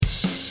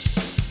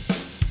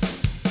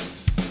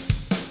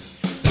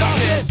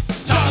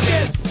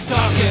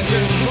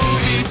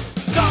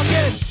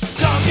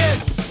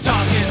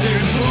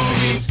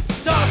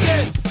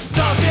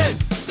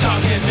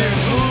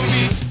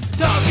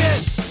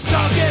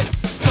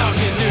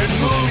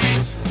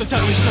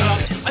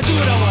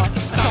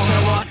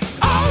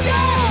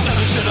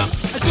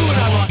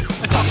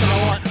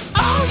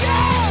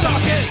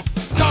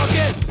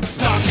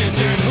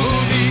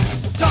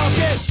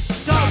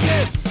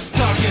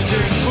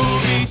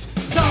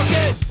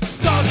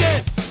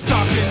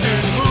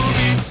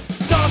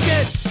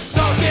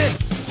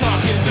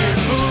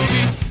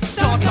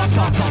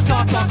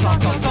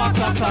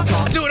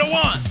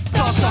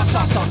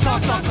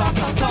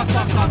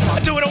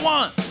I do what I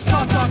want. I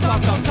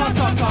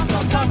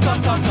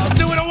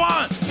do what I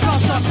want.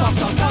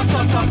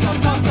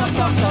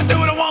 I do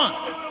what I want.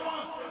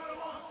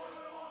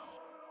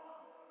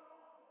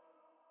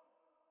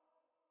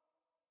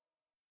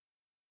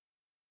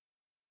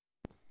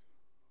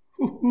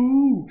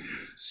 Woo-hoo.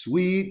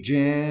 Sweet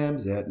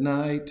jams at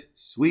night.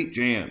 Sweet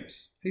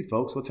jams. Hey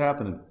folks, what's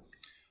happening?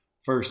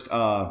 First,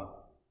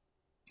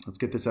 let's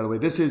get this out of the way.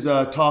 This is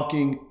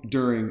Talking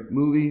During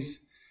Movies,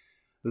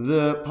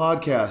 the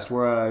podcast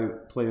where I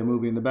play a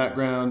movie in the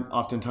background.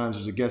 Oftentimes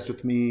there's a guest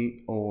with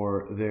me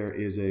or there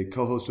is a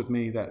co-host with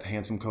me. That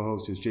handsome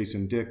co-host is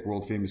Jason Dick,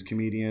 world famous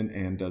comedian,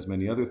 and does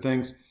many other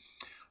things.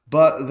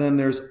 But then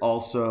there's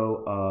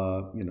also,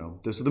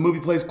 the movie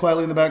plays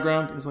quietly in the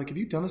background. It's like, have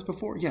you done this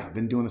before? Yeah, I've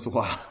been doing this a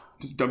while.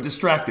 I'm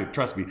distracted,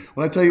 trust me.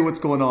 When I tell you what's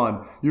going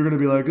on, you're going to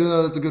be like,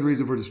 oh, that's a good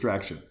reason for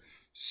distraction.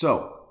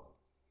 So,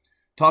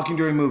 Talking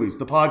During Movies,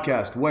 the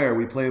podcast where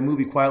we play a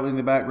movie quietly in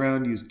the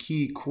background, use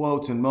key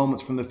quotes and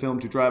moments from the film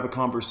to drive a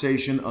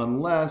conversation,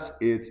 unless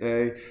it's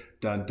a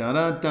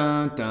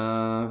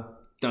dun-dun-dun-dun-dun,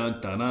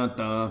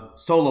 dun-dun-dun-dun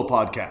solo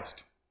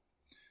podcast.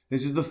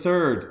 This is the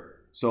third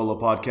solo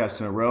podcast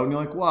in a row, and you're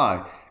like,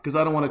 why? Because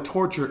I don't want to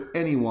torture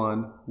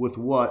anyone with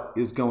what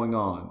is going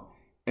on.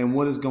 And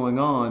what is going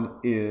on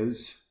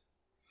is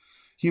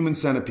Human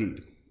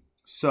Centipede.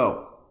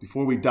 So,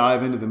 before we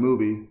dive into the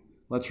movie,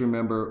 let's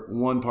remember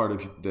one part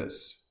of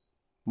this.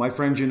 My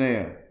friend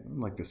Janaea,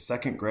 like the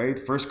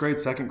first grade,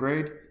 second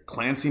grade,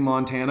 Clancy,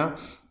 Montana.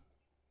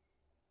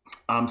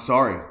 I'm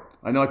sorry.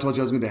 I know I told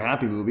you I was going to do a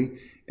happy movie,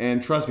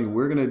 and trust me,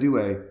 we're going to do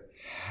a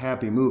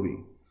happy movie.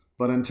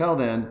 But until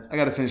then, I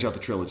got to finish out the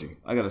trilogy.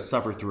 I got to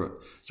suffer through it.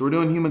 So we're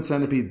doing Human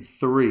Centipede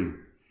 3.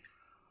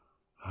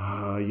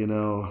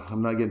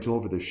 I'm not getting too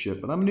old for this shit,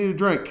 but I'm going to need a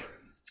drink.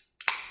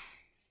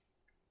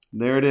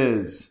 There it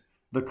is.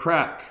 The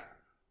crack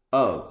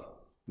of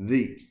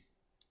the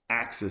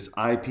Axis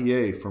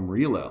IPA from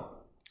Real Ale.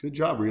 Good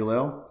job, Real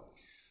Ale.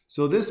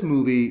 So this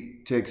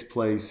movie takes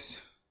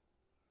place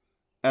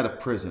at a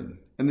prison.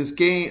 And this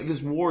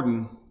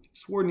warden,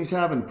 he's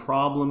having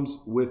problems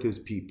with his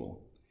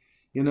people.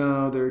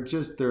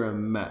 They're a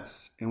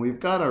mess. And we've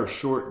got our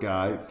short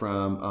guy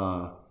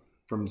from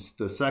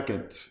the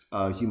second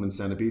Human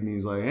Centipede, and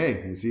he's like,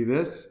 hey, you see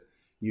this?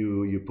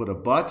 You put a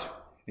butt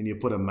and you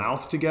put a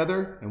mouth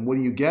together, and what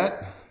do you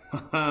get? You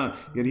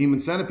get a Human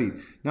Centipede.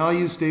 Now I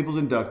use staples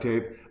and duct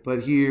tape,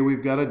 but here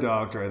we've got a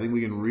doctor. I think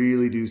we can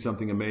really do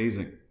something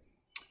amazing.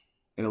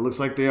 And it looks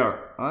like they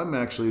are. I'm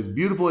actually, as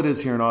beautiful it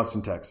is here in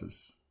Austin,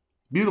 Texas,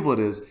 beautiful it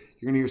is,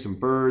 you're going to hear some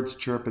birds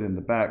chirping in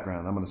the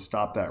background. I'm going to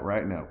stop that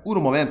right now.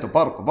 Un momento,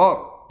 por favor.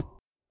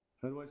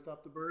 How do I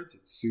stop the birds?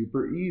 It's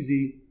super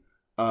easy.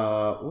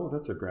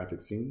 That's a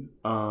graphic scene.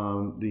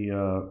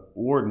 The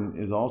warden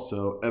is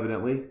also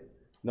evidently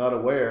not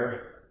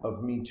aware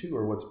of Me Too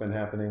or what's been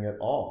happening at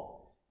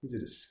all. He's a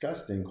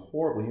disgusting,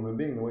 horrible human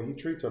being, the way he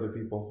treats other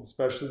people,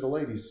 especially the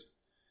ladies.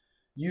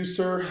 You,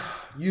 sir,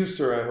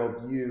 I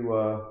hope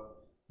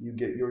you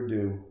get your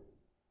due.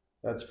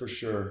 That's for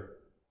sure.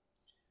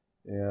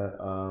 Yeah,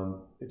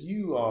 if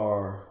you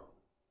are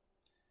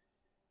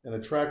an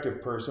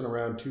attractive person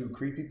around two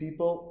creepy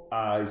people,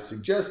 I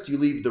suggest you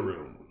leave the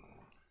room,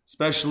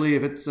 especially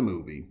if it's a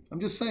movie. I'm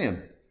just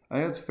saying. I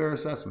think it's a fair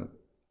assessment.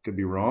 Could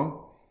be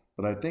wrong,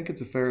 but I think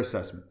it's a fair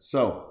assessment.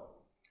 So,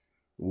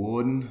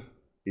 Wooden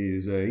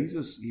is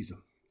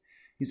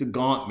he's a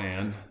gaunt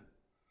man,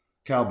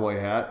 cowboy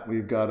hat.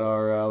 We've got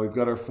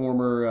our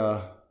former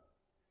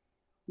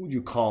what would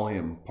you call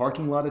him?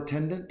 Parking lot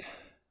attendant.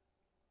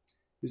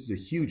 This is a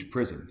huge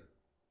prison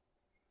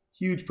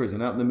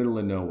out in the middle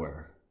of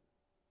nowhere.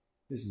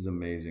 This is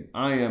amazing.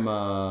 I am,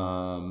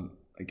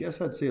 I guess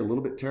I'd say a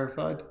little bit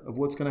terrified of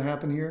what's going to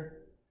happen here.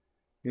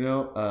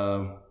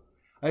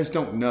 I just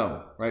don't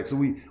know, right? So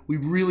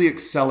we've really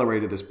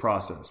accelerated this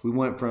process. We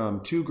went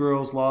from 2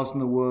 girls lost in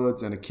the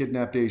woods and a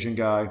kidnapped Asian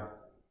guy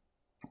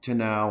to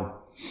now.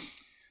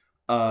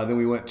 Then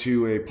we went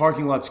to a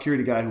parking lot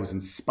security guy who was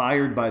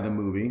inspired by the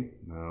movie.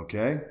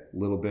 Okay, a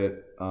little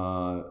bit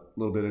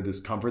of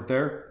discomfort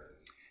there,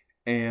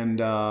 and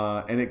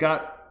it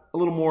got a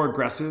little more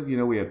aggressive.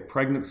 We had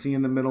pregnancy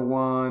in the middle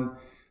one.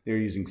 They were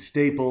using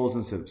staples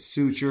instead of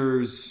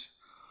sutures.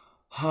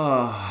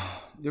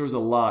 There was a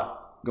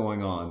lot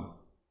going on.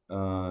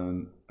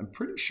 I'm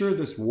pretty sure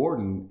this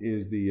warden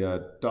is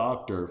the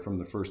doctor from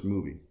the first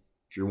movie.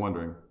 If you're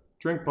wondering,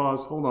 drink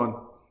pause. Hold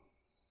on.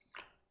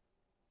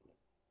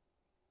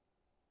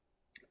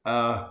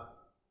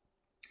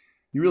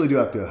 You really do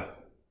have to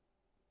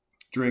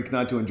drink,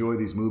 not to enjoy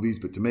these movies,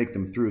 but to make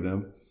them through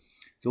them.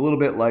 It's a little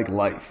bit like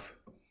life.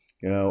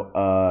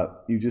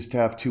 You just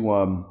have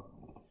to,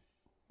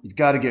 you've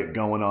got to get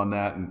going on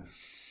that and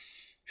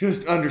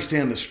just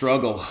understand the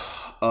struggle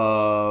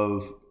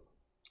of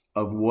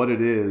what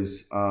it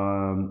is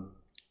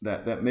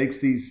that makes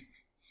these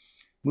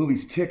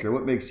movies tick, or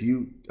what makes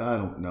you, I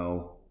don't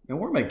know. And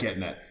where am I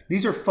getting at?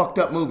 These are fucked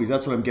up movies.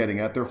 That's what I'm getting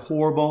at. They're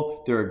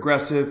horrible. They're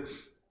aggressive.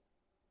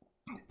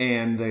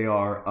 And they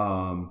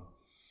are,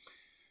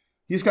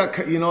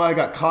 I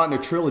got caught in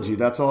a trilogy.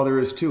 That's all there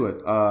is to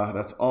it.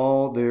 That's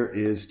all there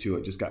is to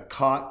it. Just got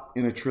caught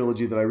in a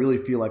trilogy that I really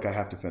feel like I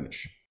have to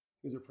finish.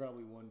 You guys are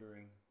probably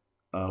wondering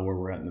where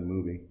we're at in the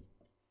movie.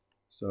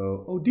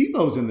 So,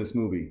 Debo's in this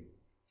movie.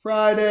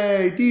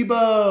 Friday,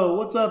 Debo.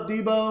 What's up,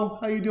 Debo?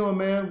 How you doing,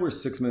 man? We're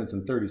 6 minutes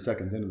and 30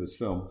 seconds into this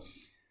film.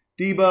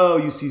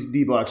 Debo, you see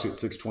Debo actually at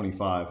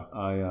 6:25.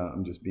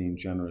 I'm just being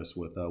generous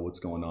with what's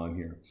going on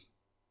here.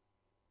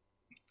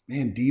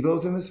 Man,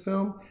 Debo's in this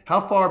film? How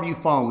far have you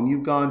fallen when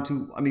you've gone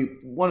to,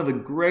 one of the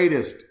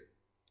greatest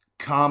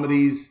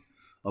comedies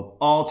of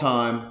all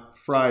time,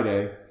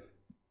 Friday.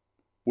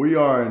 We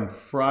are in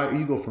Friday.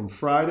 You go from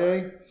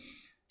Friday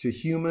to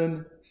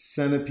Human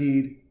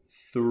Centipede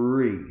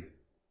 3.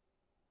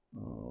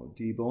 Oh,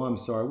 Debo, I'm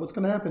sorry. What's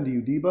going to happen to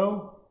you,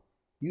 Debo?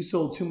 You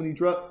sold too many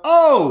drugs.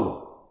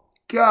 Oh,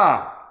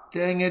 God,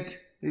 dang it.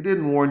 They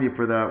didn't warn you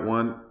for that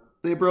one.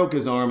 They broke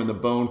his arm and the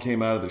bone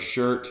came out of the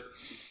shirt.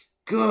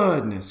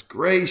 Goodness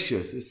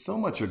gracious. There's so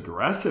much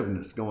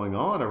aggressiveness going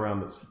on around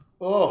this.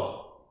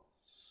 Oh,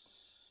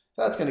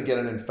 that's going to get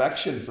an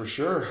infection for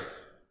sure.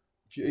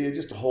 If you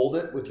just hold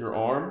it with your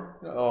arm.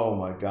 Oh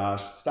my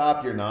gosh.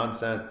 Stop your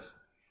nonsense.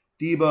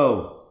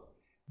 Debo,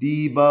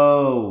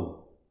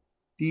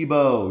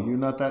 you're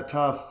not that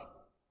tough.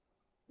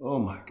 Oh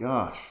my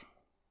gosh.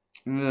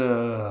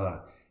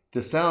 Ugh.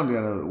 The sound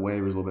kind of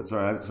wavers a little bit.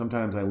 Sorry,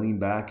 sometimes I lean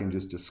back in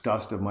just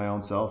disgust of my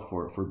own self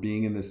for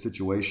being in this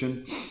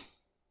situation.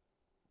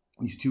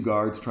 These two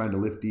guards trying to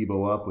lift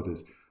Debo up with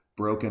his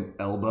broken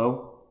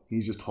elbow.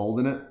 He's just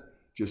holding it,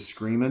 just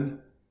screaming.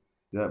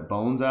 That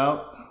bone's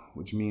out,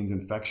 which means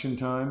infection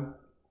time.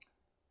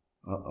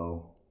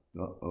 Uh-oh.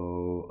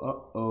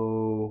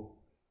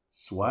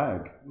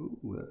 Swag.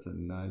 Ooh, that's a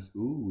nice.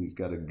 Ooh, he's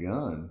got a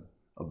gun.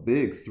 A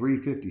big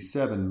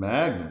 .357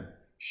 Magnum,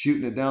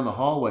 shooting it down the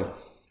hallway. I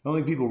don't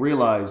think people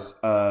realize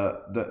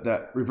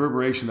that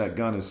reverberation of that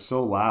gun is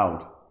so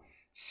loud.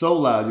 So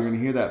loud, you're going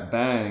to hear that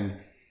bang.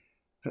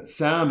 That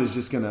sound is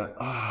just going to,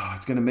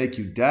 it's going to make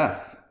you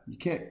deaf. You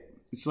can't,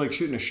 it's like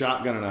shooting a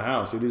shotgun in a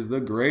house. It is the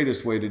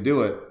greatest way to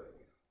do it,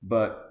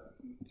 but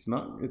it's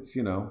not, it's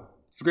the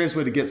greatest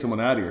way to get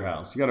someone out of your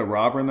house. You got a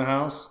robber in the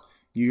house,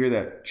 you hear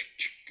that,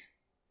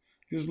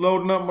 just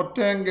loading up my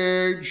 10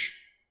 gauge.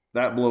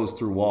 That blows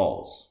through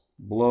walls.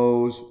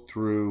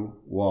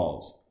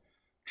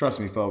 Trust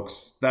me,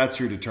 folks, that's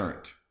your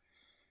deterrent.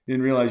 You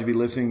didn't realize you'd be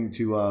listening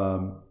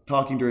to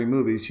Talking During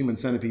Movies, Human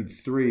Centipede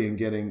 3, and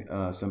getting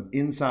some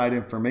inside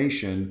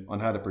information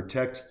on how to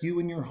protect you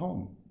and your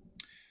home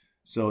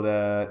so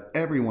that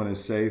everyone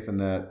is safe and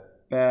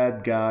that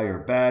bad guy or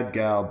bad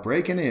gal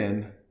breaking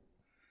in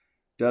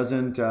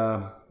doesn't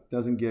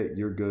get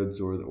your goods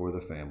or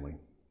the family.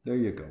 There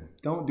you go.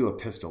 Don't do a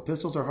pistol.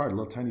 Pistols are hard. A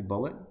little tiny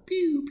bullet.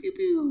 Pew, pew,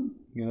 pew.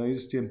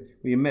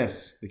 You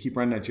miss. They keep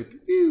running at you. Pew,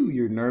 pew.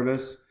 You're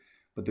nervous.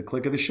 But the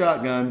click of the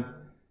shotgun,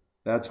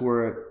 that's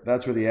where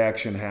the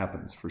action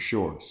happens for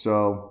sure.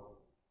 So,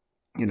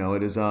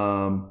 it is,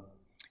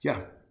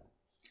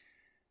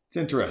 it's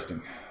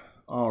interesting.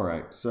 All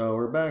right. So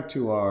we're back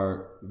to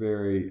our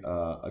very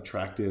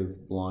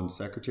attractive blonde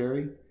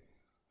secretary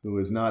who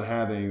is not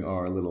having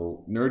our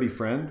little nerdy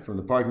friend from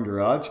the parking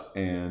garage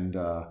and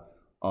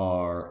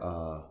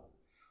our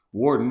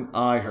warden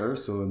eye her.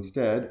 So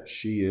instead,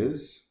 she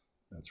is,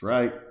 that's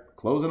right,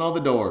 closing all the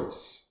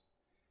doors.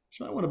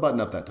 She might want to button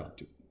up that top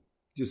too.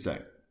 Just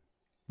saying.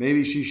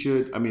 Maybe she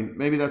should,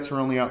 maybe that's her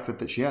only outfit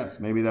that she has.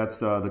 Maybe that's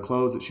the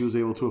clothes that she was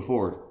able to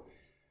afford.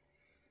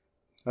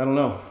 I don't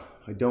know.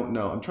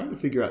 I'm trying to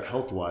figure out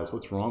health-wise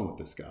what's wrong with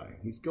this guy.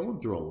 He's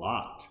going through a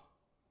lot.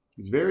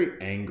 He's very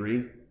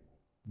angry,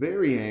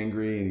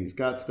 and he's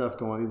got stuff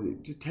going on.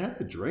 Just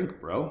have a drink,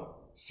 bro.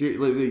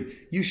 Seriously,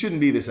 you shouldn't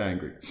be this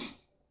angry.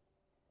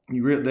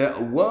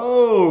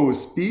 Whoa,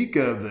 speak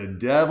of the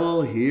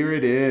devil, here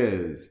it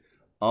is.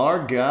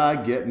 Our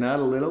guy getting out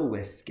a little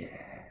whiskey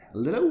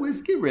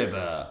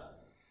river.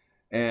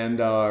 And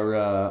our,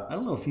 I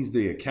don't know if he's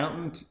the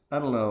accountant. I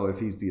don't know if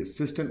he's the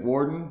assistant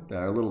warden,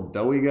 our little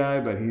doughy guy,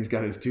 but he's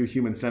got his 2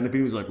 human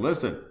centipedes. He's like,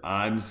 listen,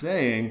 I'm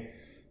saying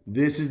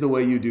this is the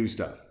way you do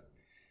stuff.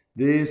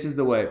 This is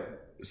the way,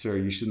 sir,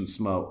 you shouldn't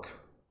smoke.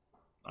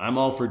 I'm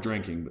all for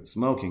drinking, but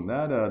smoking,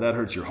 that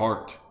hurts your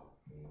heart.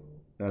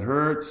 That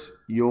hurts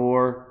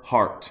your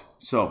heart.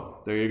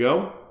 So, there you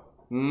go.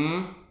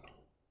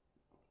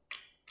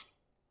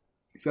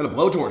 He's got a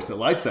blowtorch that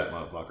lights that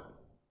motherfucker.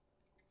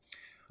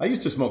 I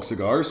used to smoke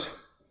cigars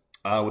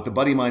with a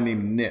buddy of mine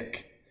named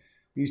Nick.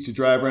 We used to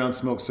drive around,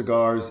 smoke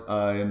cigars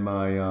in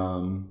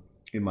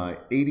my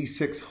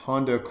 '86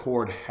 Honda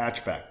Accord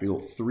hatchback, the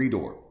old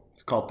 3-door.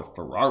 It's called the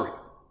Ferrari.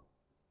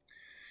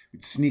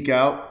 We'd sneak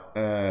out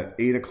at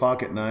 8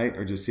 o'clock at night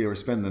or just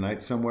spend the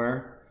night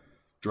somewhere.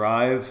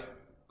 Drive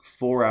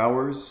 4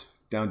 hours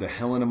down to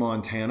Helena,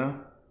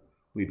 Montana.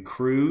 We'd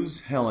cruise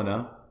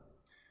Helena,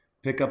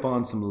 pick up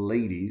on some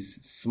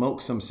ladies,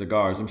 smoke some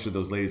cigars. I'm sure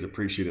those ladies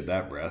appreciated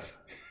that breath.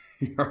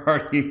 You're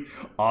already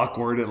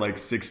awkward at like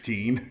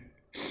 16,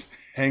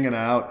 hanging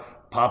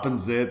out, popping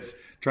zits,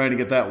 trying to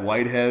get that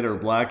white head or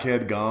black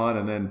head gone.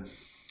 And then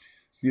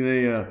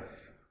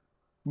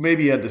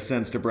Maybe you had the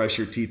sense to brush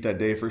your teeth that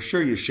day. For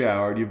sure you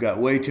showered. You've got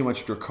way too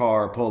much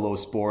Drakkar Polo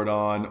Sport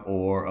on,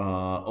 or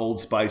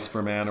Old Spice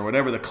for Man, or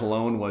whatever the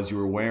cologne was you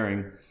were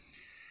wearing.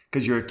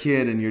 Because you're a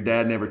kid and your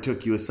dad never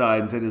took you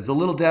aside and said, "Is a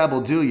little dab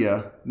will do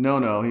ya?"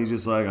 No. He's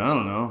just like, "I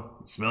don't know.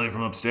 Smell you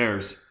from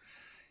upstairs."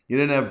 You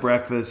didn't have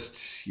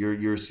breakfast.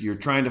 You're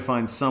trying to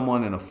find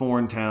someone in a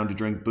foreign town to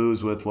drink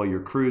booze with while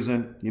you're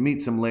cruising. You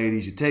meet some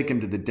ladies. You take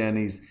them to the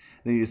Denny's.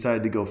 Then you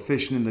decide to go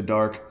fishing in the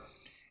dark.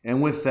 And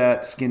with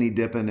that, skinny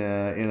dipping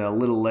in a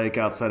little lake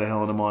outside of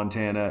Helena,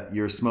 Montana,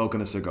 you're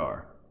smoking a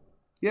cigar.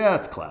 Yeah,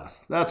 that's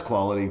class. That's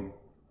quality.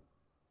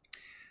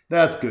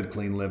 That's good,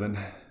 clean living.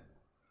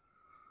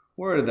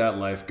 Where did that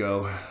life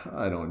go?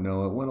 I don't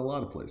know. It went a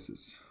lot of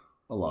places.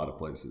 A lot of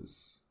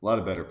places. A lot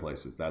of better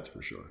places, that's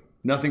for sure.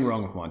 Nothing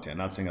wrong with Montana.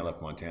 Not saying I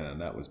left Montana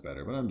and that was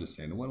better, but I'm just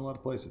saying it went a lot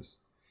of places.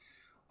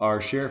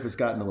 Our sheriff has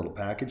gotten a little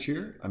package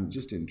here. I'm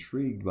just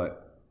intrigued by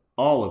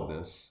all of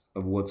this,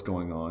 of what's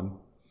going on.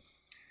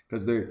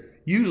 Because they're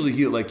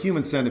usually, like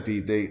Human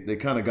Centipede, they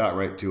kind of got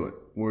right to it.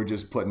 We're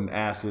just putting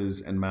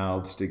asses and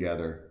mouths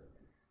together.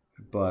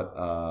 But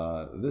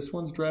this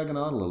one's dragging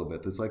on a little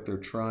bit. It's like they're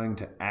trying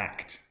to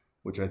act,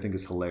 which I think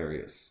is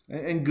hilarious.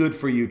 And good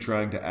for you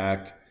trying to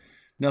act.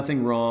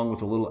 Nothing wrong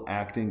with a little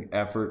acting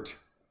effort.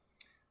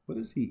 What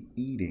is he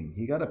eating?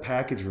 He got a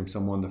package from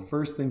someone. The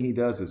first thing he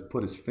does is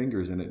put his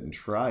fingers in it and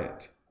try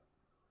it.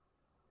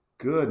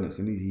 Goodness,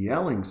 and he's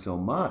yelling so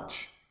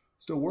much.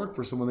 Still work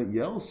for someone that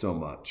yells so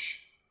much.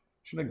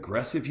 An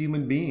aggressive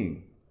human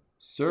being.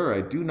 "Sir,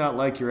 I do not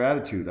like your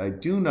attitude. I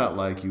do not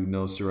like you.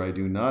 No, sir, I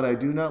do not. I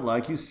do not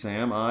like you.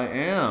 Sam, I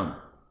am."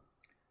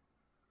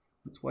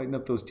 Let's whiten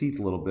up those teeth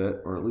a little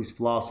bit, or at least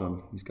floss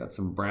them. He's got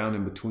some brown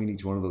in between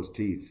each one of those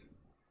teeth.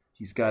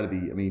 He's got to be,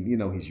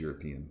 he's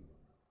European.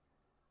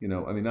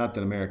 Not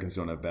that Americans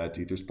don't have bad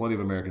teeth. There's plenty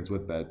of Americans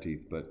with bad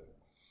teeth, but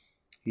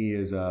he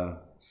is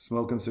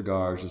smoking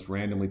cigars, just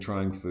randomly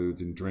trying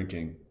foods and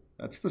drinking.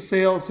 That's the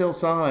telltale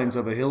signs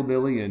of a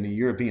hillbilly and a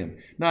European.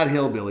 Not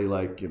hillbilly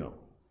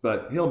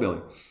but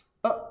hillbilly.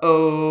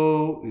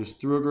 Uh-oh.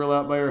 Just threw a girl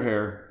out by her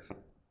hair.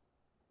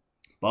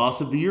 Boss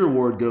of the Year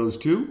award goes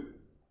to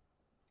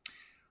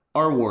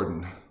our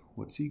warden.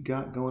 What's he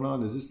got going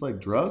on? Is this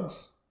like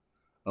drugs?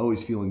 Oh,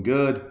 he's feeling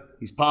good.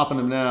 He's popping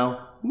them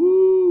now.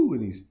 Woo!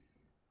 And he's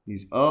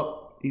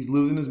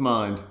losing his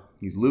mind.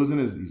 He's losing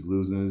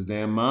his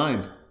damn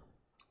mind.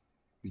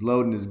 He's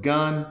loading his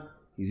gun.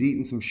 He's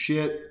eating some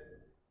shit.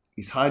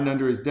 He's hiding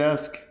under his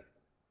desk.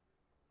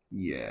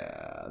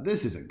 Yeah,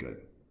 this isn't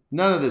good.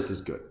 None of this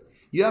is good.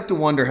 You have to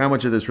wonder how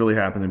much of this really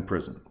happened in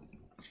prison.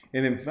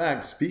 And in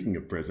fact, speaking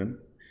of prison,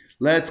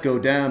 let's go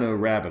down a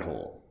rabbit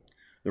hole.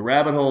 The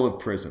rabbit hole of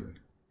prison.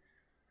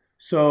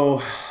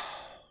 So,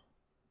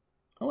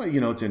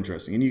 it's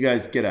interesting. And you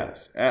guys get at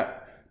us.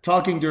 At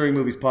Talking During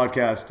Movies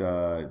Podcast,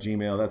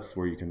 Gmail, that's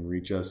where you can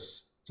reach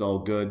us. It's all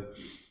good.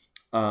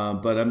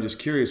 But I'm just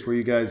curious where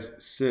you guys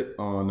sit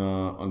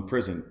on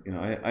prison.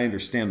 I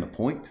understand the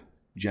point,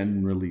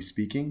 generally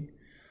speaking,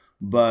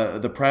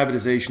 but the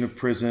privatization of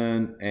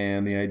prison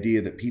and the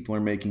idea that people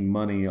are making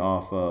money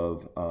off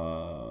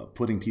of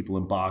putting people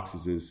in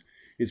boxes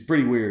is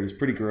pretty weird. It's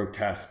pretty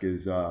grotesque. It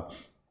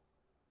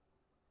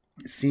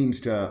seems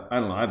to, I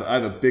don't know. I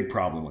have a big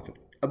problem with it.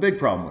 A big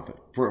problem with it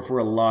for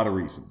a lot of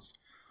reasons.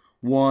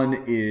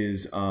 One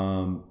is,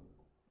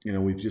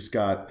 we've just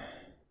got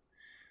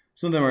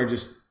some of them are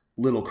just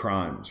little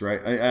crimes,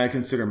 right? I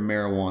consider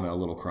marijuana a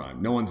little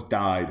crime. No one's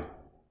died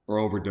or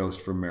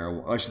overdosed from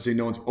marijuana. I should say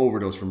no one's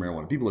overdosed from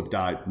marijuana. People have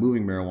died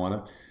moving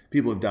marijuana.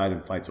 People have died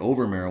in fights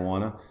over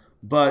marijuana.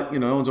 But,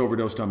 no one's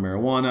overdosed on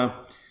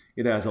marijuana.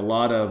 It has a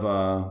lot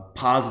of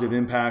positive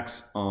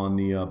impacts on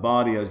the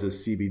body, as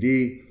does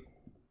CBD.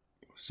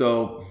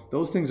 So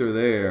those things are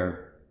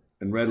there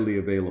and readily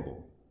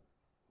available.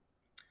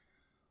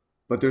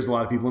 But there's a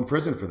lot of people in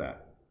prison for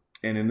that.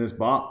 And in this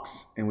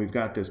box, and we've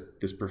got this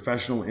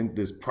professional,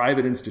 this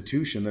private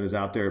institution that is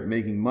out there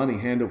making money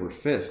hand over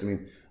fist.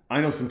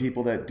 I know some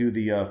people that do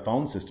the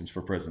phone systems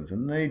for prisons,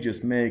 and they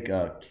just make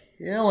a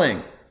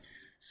killing.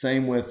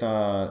 Same with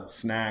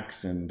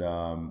snacks and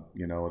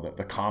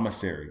the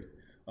commissary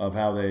of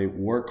how they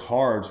work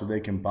hard so they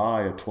can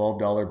buy a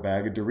 $12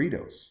 bag of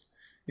Doritos.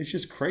 It's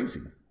just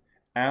crazy,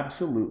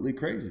 absolutely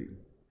crazy.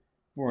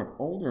 For an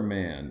older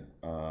man,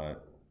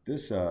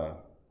 this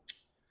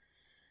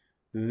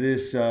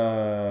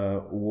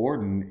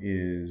warden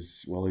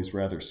is, he's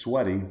rather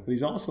sweaty, but he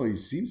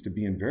seems to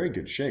be in very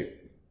good shape.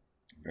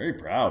 Very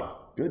proud.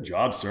 Good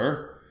job,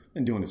 sir.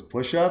 Been doing his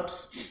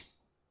push-ups,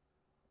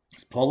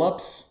 his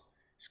pull-ups.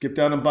 Skipped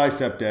out on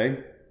bicep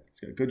day. He's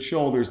got good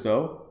shoulders,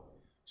 though.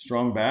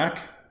 Strong back.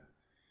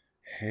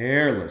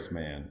 Hairless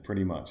man,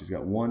 pretty much. He's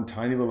got one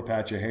tiny little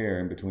patch of hair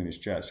in between his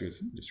chest. He's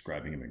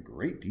describing him in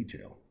great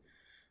detail.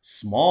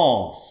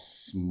 Small,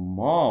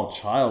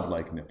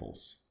 childlike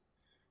nipples.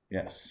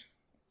 Yes.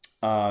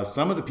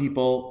 Some of the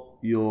people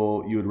you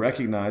would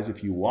recognize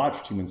if you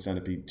watched Human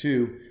Centipede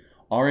 2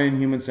 are in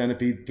Human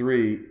Centipede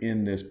 3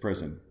 in this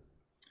prison.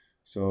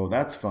 So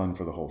that's fun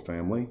for the whole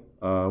family.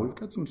 We've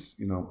got some,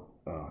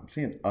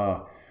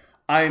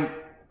 I'm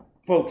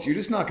folks, you're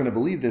just not going to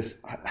believe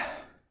this.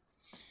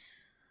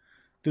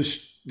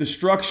 The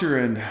structure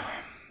and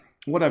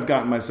what I've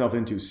gotten myself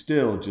into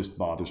still just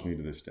bothers me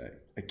to this day.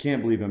 I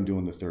can't believe I'm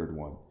doing the third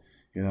one.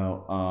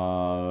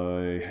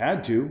 I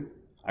had to.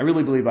 I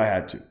really believe I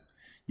had to.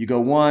 You go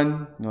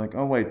one, you're like,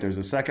 oh wait, there's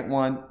a second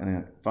one, and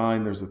then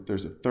fine, there's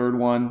a third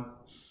one.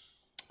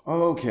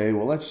 Okay,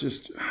 well let's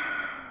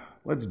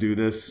do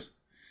this.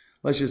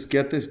 Let's just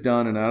get this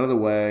done and out of the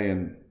way,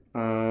 and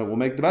we'll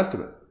make the best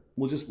of it.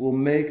 We'll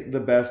make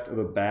the best of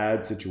a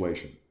bad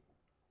situation.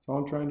 That's all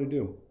I'm trying to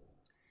do.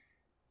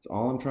 That's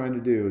all I'm trying to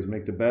do is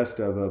make the best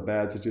of a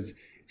bad situation.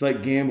 It's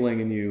like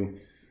gambling, and you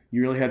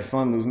really had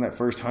fun losing that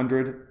first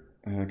 100.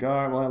 And you're like, all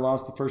right, well, I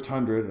lost the first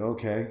 100.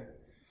 Okay.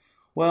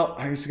 Well,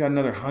 I just got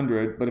another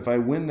 100, but if I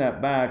win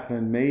that back,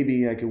 then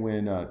maybe I could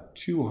win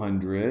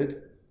 200,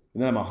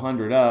 and then I'm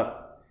 100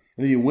 up,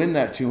 and then you win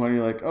that 200,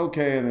 you're like,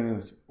 okay, and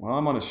then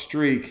I'm on a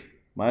streak,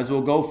 might as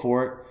well go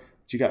for it.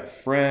 But you got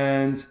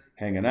friends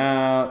hanging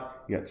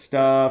out, you got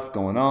stuff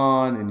going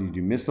on, and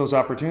you miss those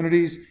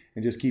opportunities,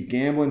 and just keep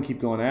gambling, keep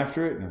going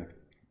after it, and like,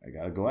 I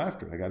got to go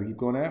after it. I got to keep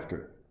going after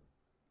it.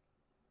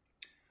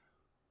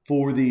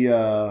 For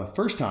the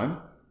first time,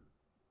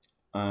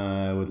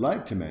 I would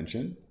like to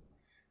mention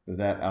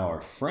that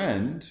our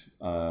friend,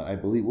 I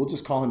believe we'll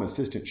just call him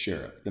Assistant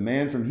Sheriff, the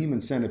man from Human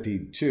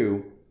Centipede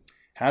 2,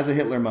 has a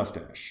Hitler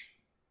mustache.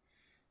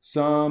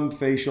 Some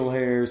facial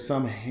hairs,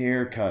 some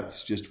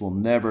haircuts just will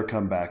never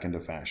come back into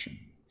fashion.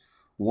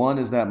 1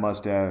 is that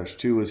mustache,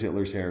 2 is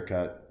Hitler's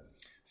haircut.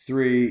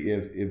 3,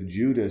 if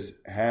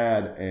Judas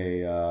had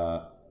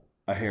a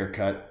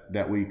haircut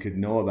that we could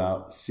know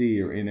about,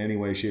 see, or in any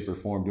way, shape, or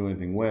form do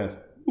anything with,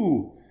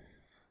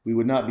 we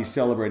would not be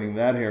celebrating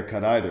that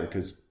haircut either,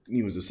 because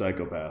he was a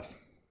psychopath.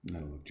 I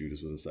don't know if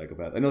Judas was a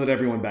psychopath. I know that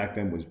everyone back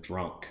then was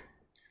drunk.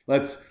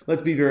 Let's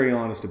be very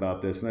honest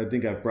about this, and I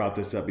think I've brought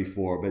this up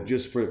before, but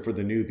just for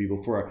the new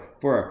people,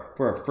 for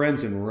our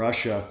friends in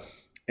Russia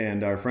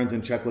and our friends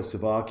in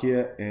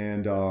Czechoslovakia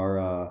and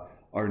our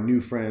new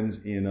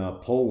friends in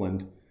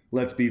Poland,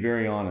 let's be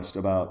very honest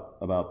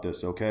about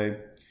this, okay?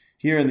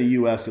 Here in the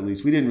U.S., at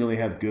least, we didn't really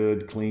have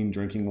good, clean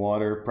drinking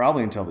water,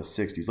 probably until the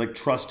 60s. Like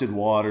trusted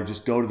water,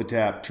 just go to the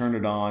tap, turn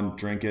it on,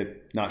 drink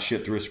it, not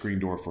shit through a screen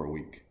door for a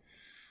week.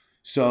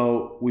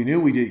 So we knew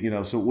we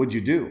did, so what'd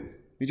you do?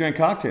 You drank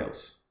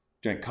cocktails.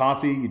 You drank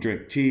coffee, you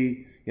drank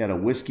tea, you had a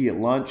whiskey at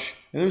lunch.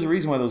 And there's a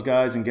reason why those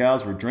guys and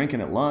gals were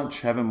drinking at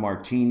lunch, having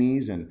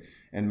martinis and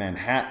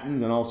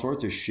Manhattans and all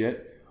sorts of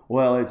shit.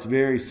 Well, it's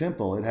very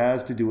simple. It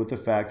has to do with the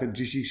fact that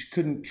you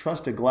couldn't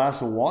trust a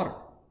glass of water.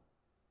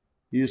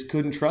 You just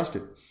couldn't trust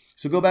it.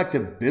 So go back to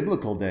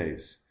biblical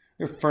days.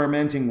 They're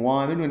fermenting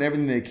wine. They're doing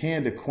everything they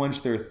can to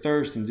quench their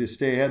thirst and just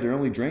stay ahead. They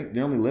only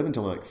live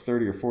until they're like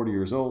 30 or 40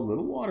 years old. A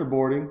little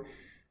waterboarding.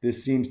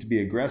 This seems to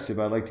be aggressive.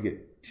 I'd like to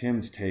get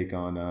Tim's take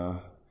on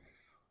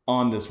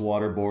this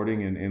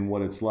waterboarding and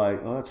what it's like.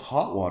 Oh, that's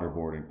hot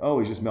waterboarding. Oh,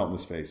 he's just melting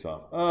his face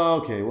off.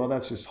 Oh, okay, well,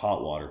 that's just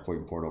hot water before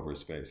you pour it over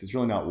his face. It's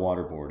really not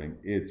waterboarding.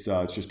 It's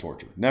just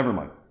torture. Never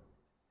mind.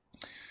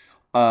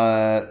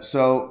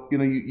 So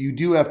you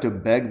do have to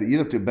beg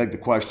the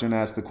question,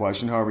 ask the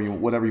question,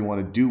 whatever you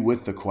want to do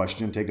with the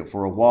question, take it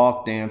for a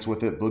walk, dance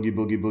with it, boogie,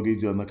 boogie,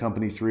 boogie, on the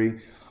company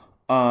 3.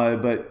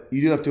 But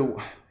you do have to,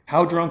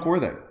 how drunk were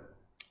they?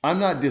 I'm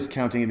not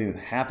discounting anything that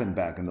happened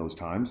back in those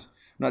times.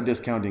 I'm not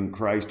discounting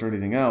Christ or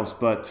anything else,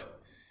 but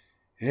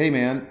hey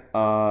man,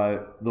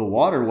 the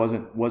water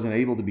wasn't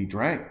able to be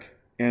drank.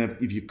 And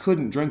if you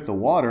couldn't drink the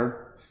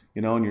water,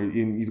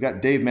 and you've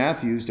got Dave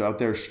Matthews out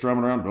there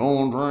strumming around,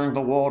 don't drink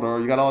the water.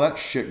 You got all that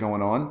shit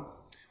going on.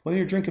 Well, then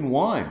you're drinking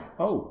wine.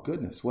 Oh,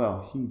 goodness.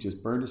 Well, he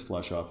just burned his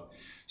flesh off.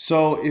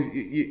 So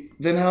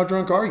then how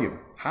drunk are you?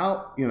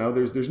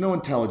 There's no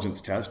intelligence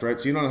test, right?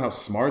 So you don't know how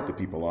smart the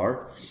people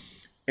are.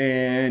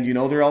 And,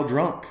 they're all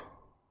drunk.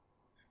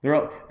 They're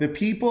all, the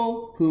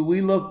people who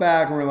we look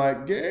back and we're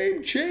like,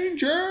 game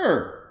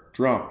changer,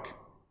 drunk.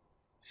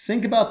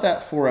 Think about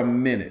that for a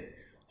minute.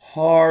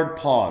 Hard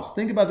pause.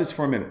 Think about this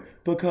for a minute.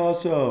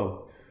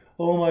 Picasso.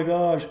 Oh my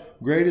gosh,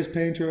 greatest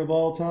painter of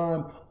all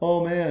time.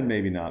 Oh man,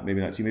 maybe not.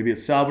 See, maybe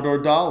it's Salvador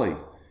Dali.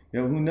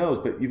 Who knows?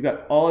 But you've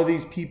got all of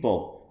these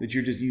people that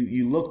you're just,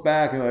 you look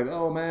back and you're like,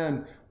 oh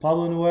man,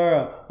 Pablo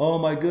Neruda. Oh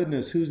my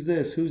goodness, who's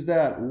this? Who's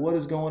that? What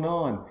is going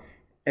on?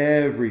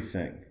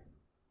 Everything.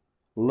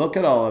 Look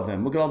at all of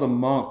them. Look at all the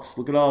monks.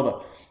 Look at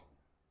all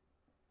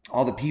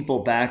the people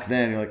back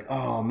then. You're like,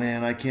 oh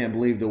man, I can't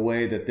believe the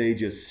way that they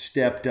just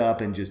stepped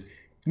up and just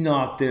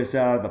knock this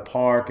out of the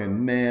park,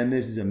 and man,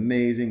 this is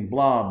amazing,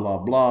 blah, blah,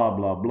 blah,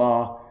 blah,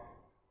 blah.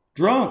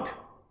 Drunk.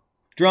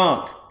 There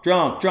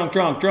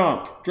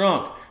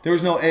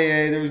was no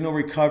AA, there was no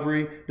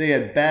recovery. They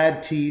had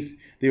bad teeth.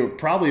 Their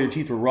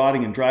teeth were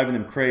rotting and driving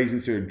them crazy,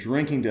 so they were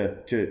drinking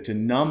to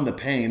numb the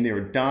pain. They were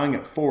dying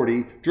at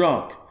 40.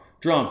 Drunk,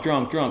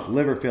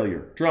 liver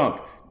failure, drunk,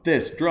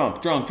 this,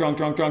 drunk. Look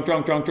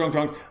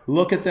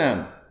at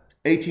them.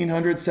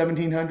 1800s,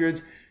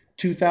 1700s,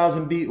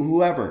 2000 B,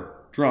 whoever,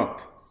 drunk.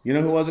 You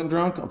know who wasn't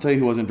drunk? I'll tell you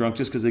who wasn't drunk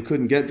just because they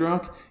couldn't get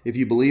drunk. If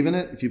you believe in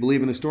it, if you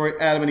believe in the story,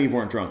 Adam and Eve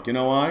weren't drunk. You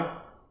know why?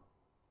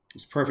 It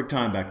was perfect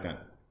time back then.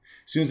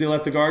 As soon as they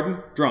left the garden,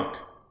 drunk.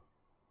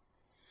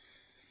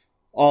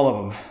 All of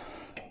them.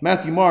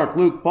 Matthew, Mark,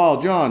 Luke,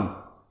 Paul,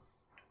 John,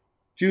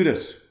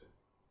 Judas,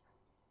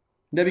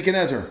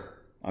 Nebuchadnezzar.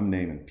 I'm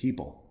naming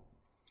people.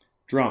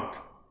 Drunk.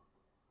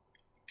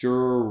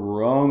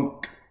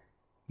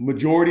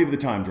 Majority of the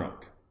time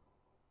drunk.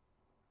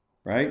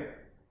 Right?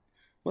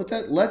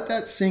 Let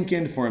that sink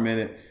in for a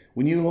minute.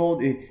 When you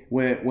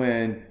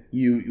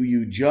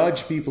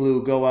judge people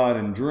who go out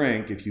and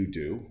drink, if you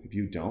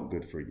don't,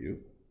 good for you.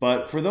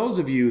 But for those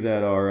of you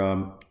that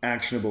are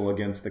actionable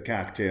against the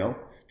cocktail,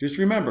 just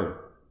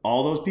remember,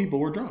 all those people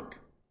were drunk.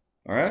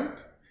 All right?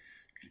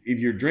 If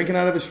you're drinking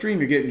out of a stream,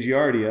 you're getting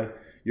giardia,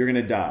 you're going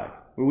to die.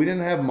 But we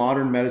didn't have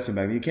modern medicine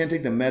back then. You can't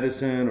take the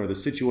medicine or the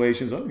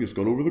situations. Oh, you just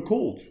got over the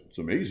cold. It's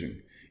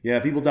amazing. Yeah,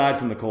 people died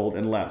from the cold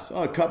and less.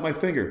 Oh, I cut my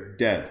finger.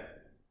 Dead.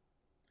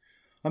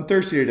 I'm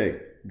thirsty today.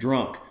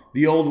 Drunk.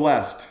 The Old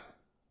West.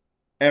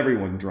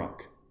 Everyone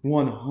drunk.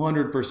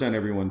 100%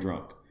 everyone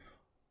drunk.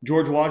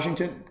 George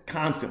Washington,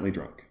 constantly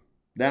drunk.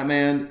 That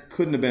man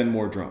couldn't have been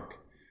more drunk.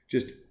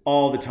 Just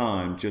all the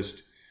time,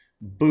 just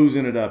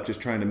boozing it up, just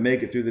trying to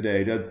make it through the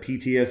day.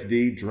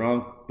 PTSD,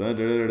 drunk,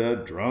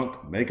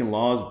 drunk, making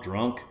laws,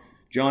 drunk.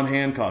 John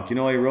Hancock, you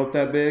know why he wrote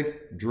that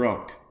big?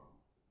 Drunk.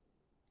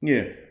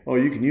 Yeah. Oh,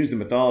 you can use the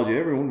mythology.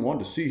 Everyone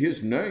wanted to see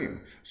his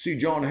name. See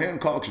John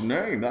Hancock's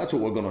name. That's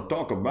what we're going to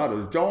talk about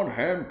is John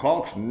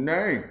Hancock's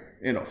name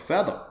in a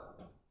feather.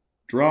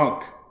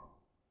 Drunk.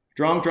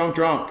 Drunk.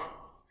 I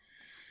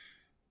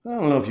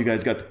don't know if you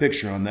guys got the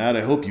picture on that.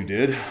 I hope you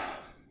did.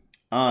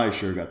 I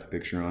sure got the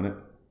picture on it.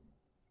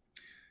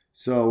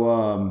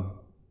 So,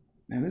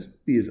 man, this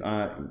is,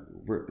 I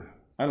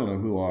don't know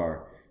who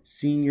our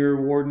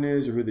senior warden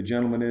is or who the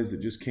gentleman is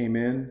that just came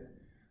in.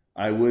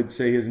 I would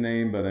say his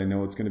name, but I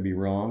know it's going to be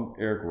wrong.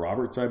 Eric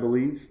Roberts, I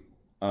believe.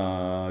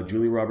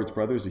 Julia Roberts'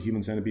 Brothers, The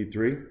Human Centipede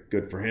 3.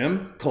 Good for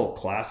him. Cult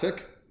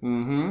classic.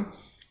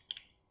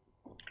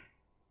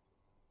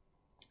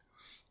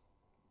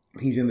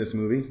 He's in this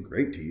movie.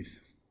 Great teeth.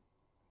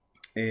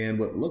 And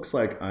what looks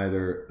like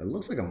it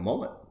looks like a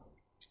mullet.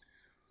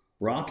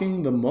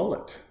 Rocking the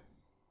mullet.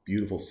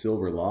 Beautiful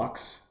silver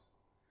locks.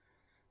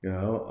 You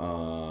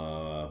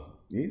know,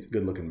 he's a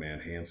good looking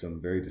man.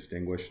 Handsome, very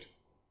distinguished.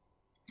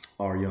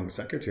 Our young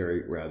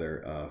secretary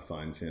rather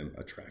finds him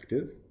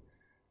attractive.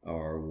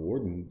 Our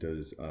warden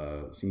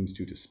seems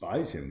to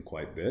despise him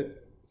quite a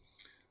bit.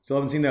 So I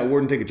haven't seen that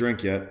warden take a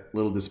drink yet. A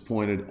little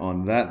disappointed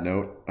on that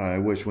note. I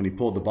wish when he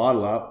pulled the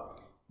bottle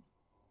out,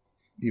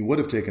 he would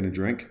have taken a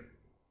drink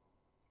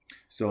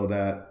so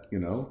that, you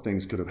know,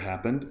 things could have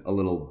happened a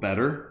little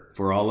better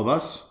for all of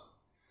us.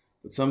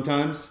 But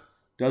sometimes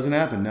it doesn't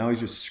happen. Now he's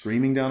just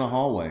screaming down a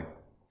hallway.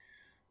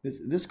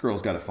 This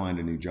girl's got to find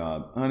a new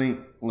job. Honey,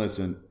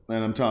 listen,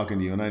 and I'm talking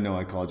to you, and I know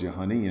I called you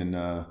honey,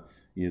 and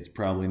it's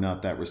probably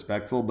not that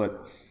respectful,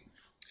 but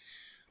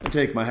I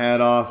take my hat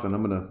off, and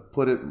I'm going to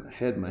put it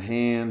head in my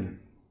hand.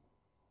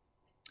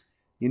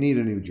 You need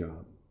a new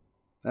job.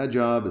 That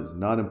job is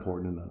not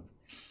important enough.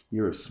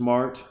 You're a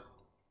smart,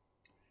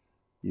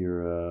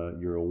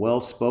 you're a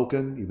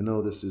well-spoken, even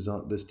though this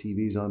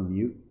TV's on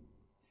mute,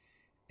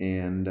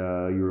 and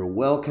you're a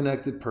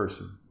well-connected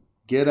person.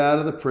 Get out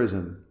of the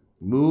prison.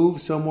 Move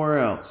somewhere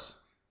else.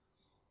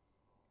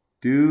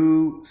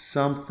 Do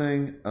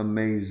something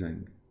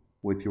amazing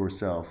with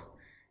yourself.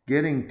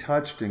 Getting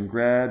touched and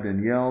grabbed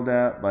and yelled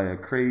at by a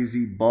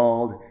crazy,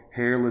 bald,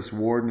 hairless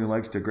warden who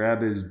likes to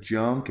grab his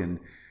junk and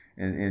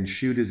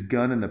shoot his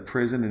gun in the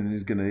prison and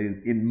is going to,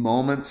 in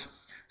moments,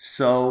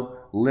 sew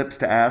lips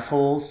to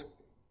assholes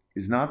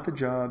is not the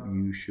job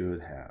you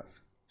should have.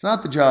 It's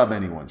not the job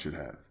anyone should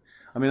have.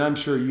 I mean, I'm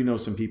sure you know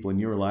some people in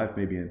your life,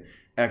 maybe an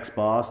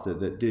ex-boss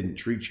that didn't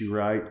treat you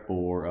right,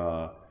 or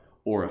a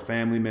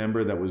family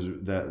member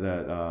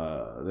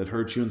that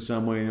hurt you in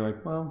some way, and you're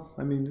like, well,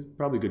 I mean,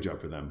 probably a good job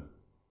for them.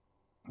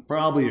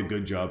 Probably a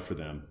good job for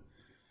them.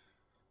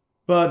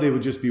 But they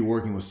would just be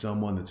working with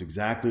someone that's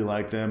exactly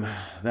like them,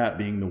 that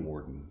being the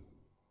warden.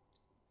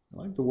 I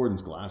like the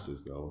warden's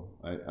glasses, though.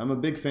 I'm a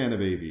big fan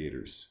of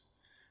aviators.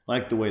 I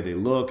like the way they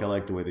look. I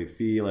like the way they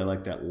feel. I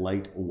like that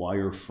light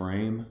wire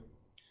frame.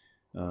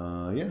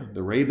 The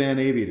Ray-Ban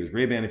aviators.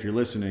 Ray-Ban, if you're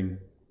listening,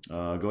 go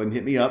ahead and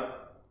hit me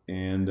up,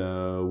 and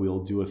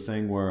we'll do a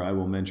thing where I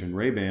will mention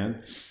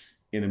Ray-Ban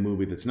in a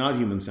movie that's not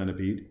Human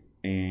Centipede,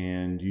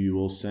 and you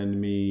will send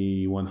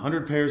me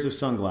 100 pairs of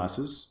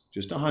sunglasses,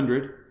 just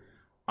 100.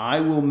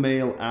 I will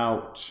mail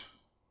out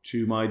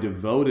to my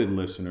devoted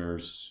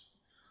listeners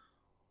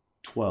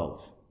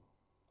 12.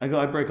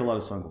 I break a lot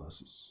of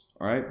sunglasses,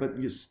 all right? But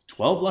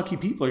 12 lucky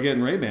people are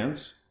getting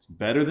Ray-Bans. It's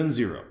better than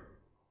 0,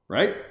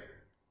 right?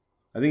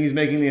 I think he's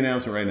making the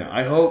announcement right now.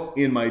 I hope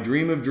in my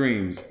dream of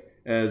dreams,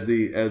 as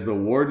the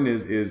warden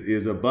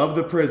is above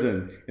the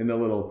prison in the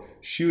little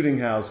shooting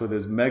house with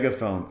his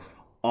megaphone,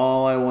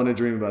 all I want to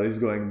dream about is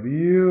going,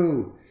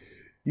 you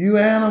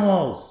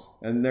animals.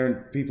 And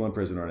people in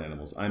prison aren't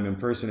animals. I'm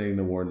impersonating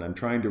the warden. I'm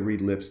trying to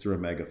read lips through a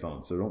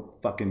megaphone, so don't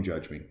fucking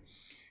judge me.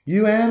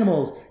 You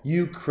animals,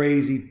 you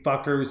crazy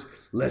fuckers.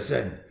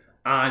 Listen,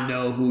 I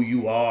know who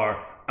you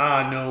are.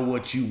 I know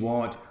what you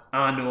want.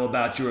 I know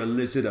about your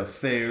illicit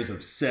affairs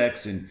of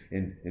sex and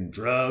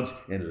drugs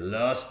and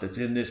lust that's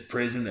in this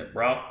prison that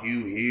brought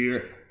you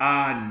here.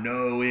 I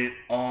know it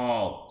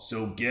all.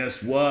 So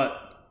guess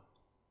what?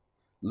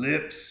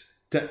 Lips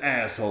to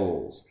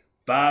assholes.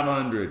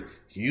 500.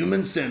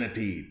 Human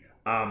centipede.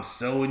 I'm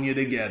sewing you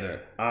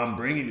together. I'm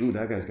bringing... Ooh,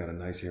 that guy's got a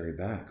nice hairy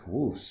back.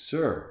 Ooh,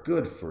 sir,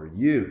 good for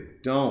you.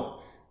 Don't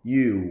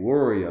you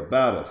worry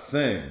about a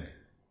thing.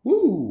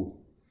 Woo!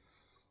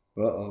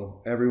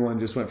 Uh-oh. Everyone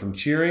just went from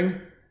cheering,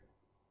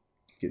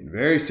 getting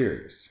very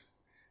serious.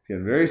 It's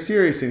getting very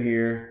serious in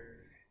here.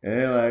 And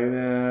they're like,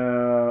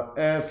 no,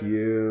 F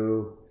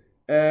you.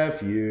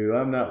 F you.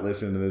 I'm not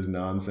listening to this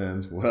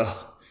nonsense.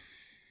 Well,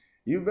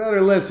 you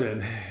better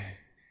listen.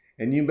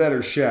 And you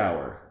better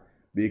shower.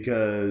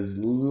 Because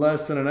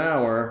less than an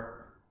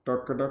hour,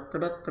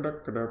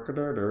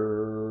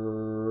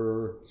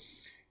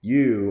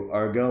 you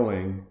are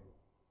going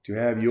to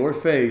have your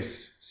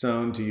face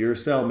sewn to your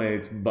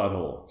cellmate's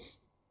butthole.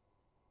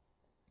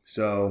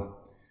 So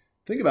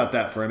think about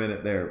that for a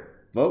minute there,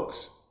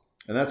 folks.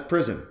 And that's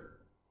prison.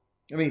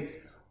 I mean,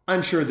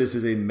 I'm sure this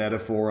is a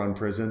metaphor on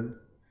prison,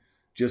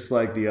 just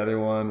like the other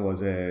one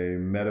was a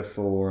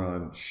metaphor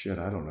on,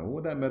 I don't know. What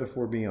would that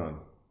metaphor be on?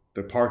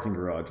 The parking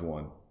garage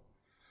one.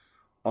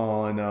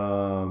 On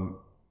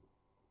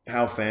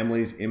how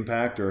families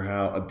impact or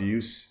how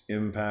abuse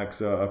impacts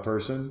a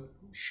person?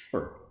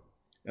 Sure.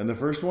 And the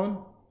first one?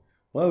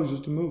 Well, it was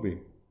just a movie.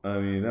 I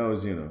mean, that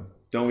was,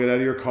 don't get out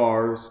of your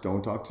cars.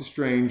 Don't talk to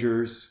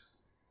strangers.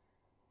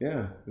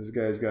 Yeah, this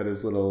guy's got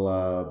his little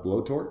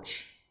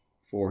blowtorch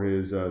for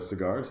his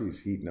cigars.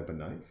 He's heating up a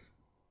knife.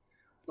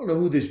 I don't know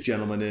who this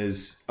gentleman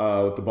is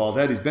with the bald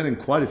head. He's been in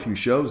quite a few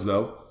shows,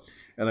 though.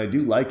 And I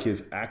do like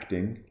his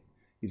acting.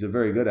 He's a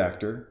very good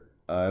actor.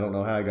 I don't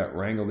know how I got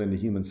wrangled into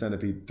Human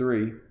Centipede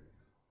 3,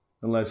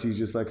 unless he's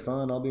just like,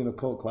 fine, I'll be in a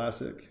cult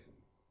classic.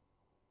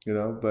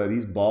 But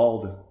he's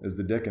bald as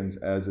the Dickens,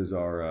 as is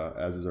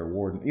our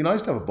warden. I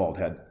used to have a bald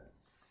head. A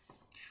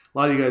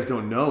lot of you guys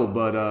don't know,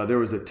 but there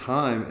was a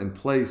time and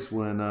place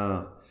when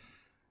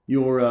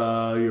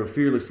your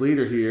fearless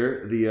leader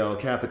here, the El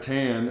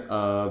Capitan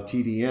of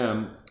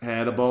TDM,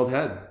 had a bald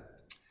head.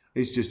 I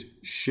used to just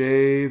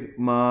shave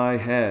my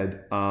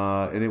head,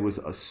 and it was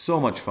so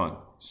much fun.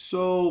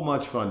 So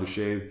much fun to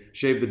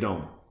shave the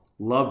dome.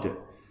 Loved it.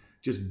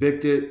 Just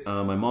bicked it.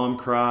 My mom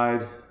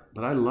cried,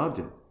 but I loved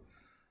it.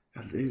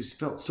 It just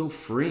felt so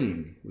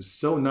freeing. It was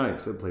so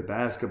nice. I'd play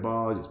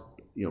basketball, just,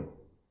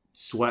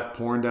 sweat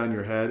pouring down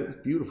your head. It was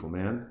beautiful,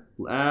 man.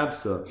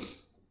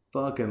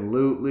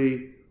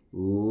 Abso-fucking-lutely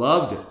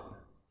loved it.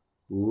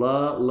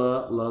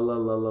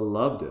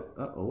 Loved it.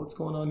 Uh-oh, what's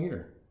going on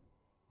here?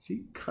 Is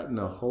he cutting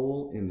a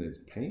hole in his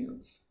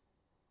pants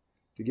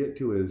to get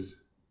to his...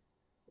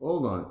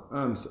 Hold on.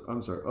 I'm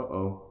sorry.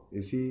 Uh-oh.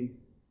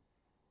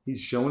 He's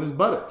showing his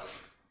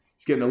buttocks.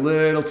 He's getting a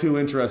little too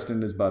interested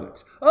in his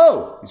buttocks.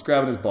 Oh, he's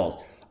grabbing his balls.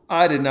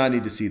 I did not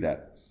need to see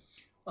that.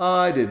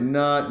 Oh,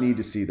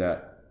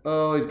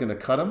 he's going to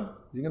cut him.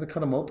 Is he going to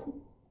cut him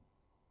open?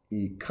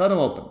 He cut him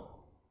open.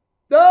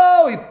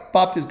 Oh, he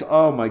popped his...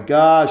 Oh, my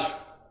gosh.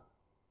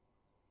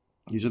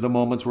 These are the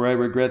moments where I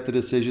regret the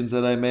decisions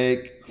that I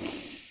make.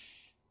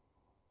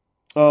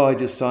 Oh, I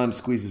just saw him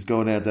squeeze his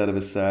gonads out of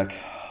his sack.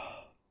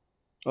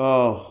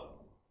 Oh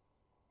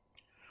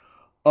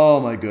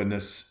my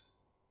goodness.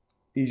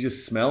 He's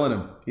just smelling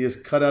him. He has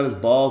cut out his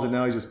balls and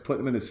now he's just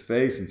putting them in his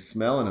face and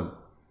smelling them.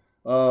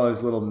 Oh,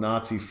 his little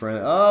Nazi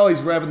friend. Oh,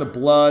 he's rubbing the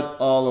blood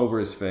all over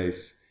his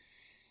face.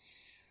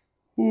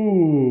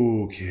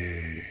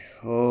 Okay,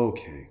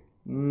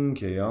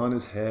 on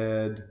his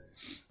head,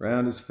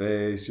 around his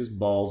face, just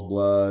balls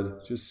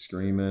blood, just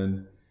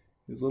screaming.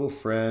 His little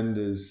friend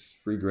is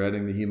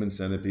regretting the Human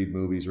Centipede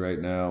movies right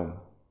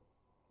now.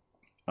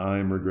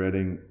 I'm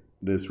regretting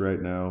this right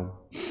now.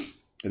 I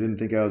didn't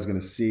think I was going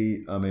to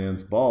see a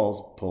man's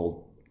balls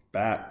pulled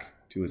back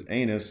to his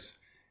anus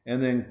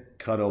and then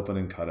cut open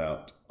and cut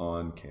out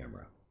on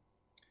camera.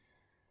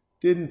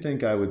 Didn't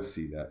think I would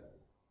see that.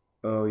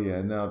 Oh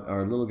yeah, now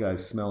our little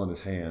guy's smelling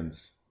his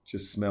hands.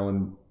 Just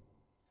smelling,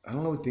 I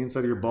don't know what the inside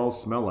of your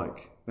balls smell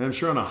like. And I'm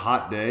sure on a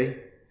hot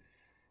day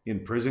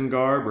in prison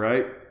garb,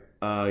 right?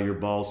 Your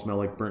balls smell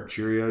like burnt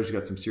Cheerios. You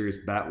got some serious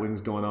bat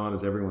wings going on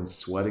as everyone's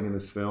sweating in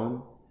this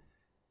film.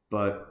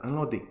 But I don't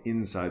know what the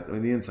inside... the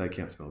inside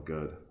can't smell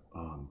good.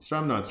 So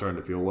I'm not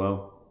starting to feel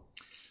well.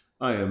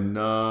 I am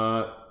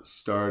not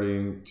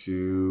starting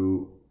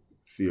to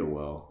feel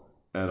well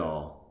at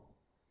all.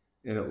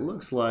 And it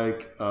looks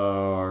like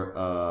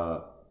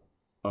our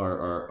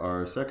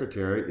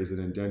secretary is an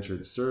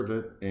indentured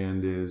servant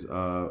and is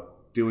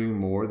doing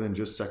more than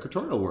just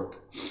secretarial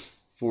work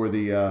for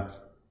the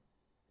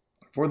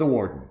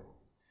warden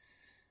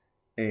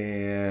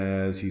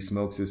as he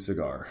smokes his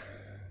cigar.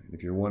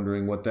 If you're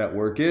wondering what that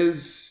work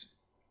is,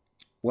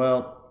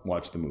 well,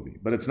 watch the movie.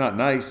 But it's not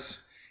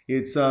nice.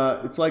 It's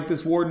like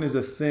this warden is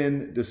a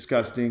thin,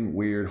 disgusting,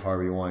 weird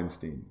Harvey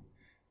Weinstein.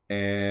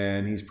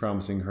 And he's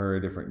promising her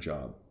a different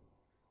job.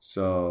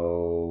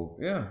 So,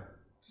 yeah,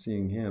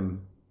 seeing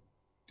him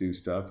do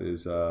stuff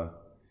is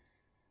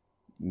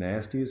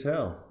nasty as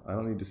hell. I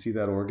don't need to see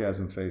that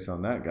orgasm face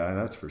on that guy,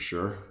 that's for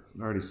sure.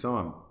 I already saw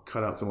him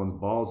cut out someone's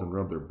balls and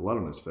rub their blood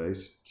on his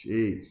face.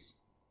 Jeez.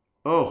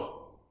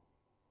 Oh.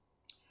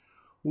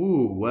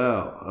 Ooh,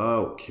 well,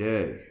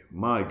 okay.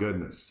 My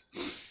goodness.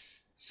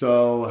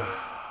 So,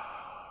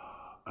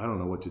 I don't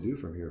know what to do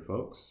from here,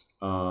 folks.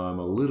 I'm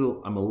a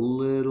little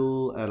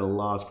at a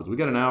loss for this. We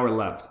got an hour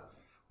left.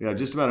 We got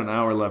just about an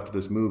hour left of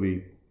this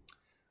movie.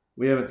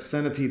 We haven't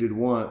centipeded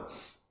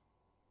once,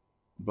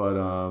 but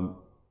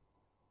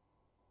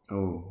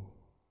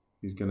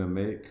he's gonna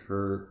make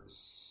her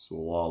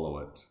swallow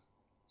it.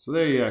 So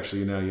there you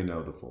actually now you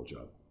know the full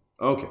job.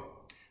 Okay,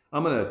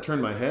 I'm gonna turn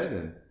my head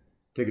and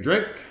take a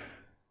drink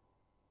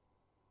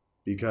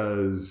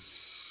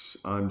because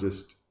I'm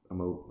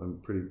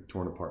pretty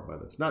torn apart by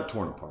this. Not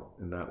torn apart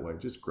in that way,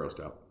 just grossed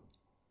out.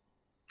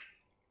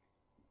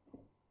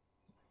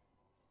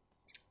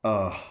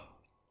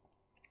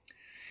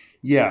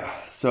 Yeah,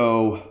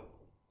 so,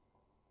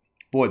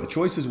 boy, the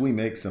choices we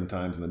make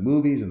sometimes in the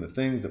movies and the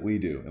things that we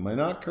do. Am I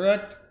not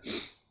correct?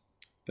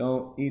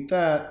 Don't eat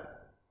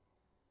that.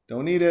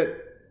 Don't eat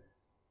it.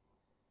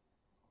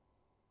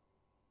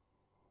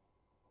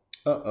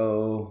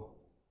 Uh-oh.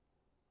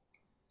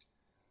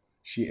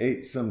 She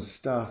ate some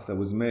stuff that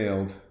was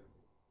mailed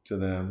to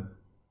them.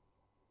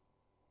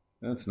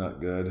 That's not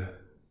good.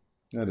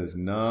 That is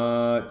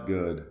not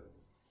good.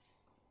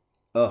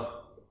 Ugh.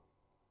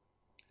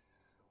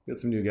 Got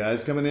some new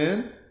guys coming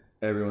in.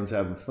 Everyone's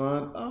having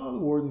fun. Oh, the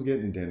warden's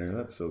getting dinner.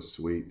 That's so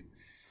sweet.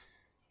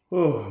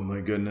 Oh,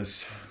 my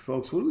goodness.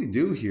 Folks, what do we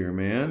do here,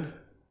 man?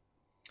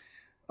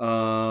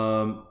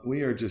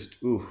 We are just,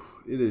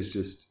 it is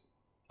just,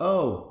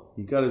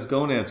 he got his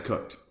gonads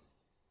cooked.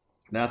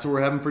 That's what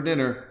we're having for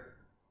dinner.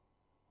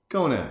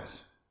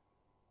 Gonads.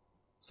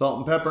 Salt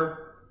and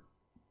pepper.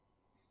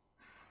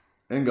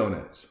 And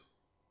gonads.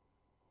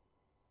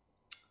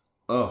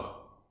 Oh.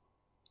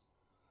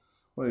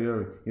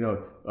 Well,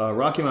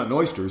 Rocky Mountain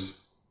oysters,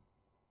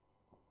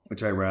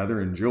 which I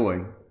rather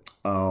enjoy,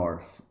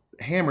 are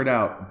hammered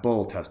out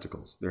bull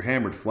testicles. They're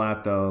hammered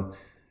flat, though,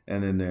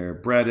 and then they're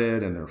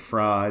breaded and they're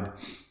fried.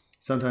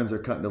 Sometimes they're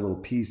cut into little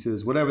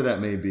pieces, whatever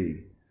that may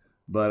be.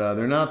 But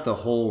they're not the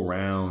whole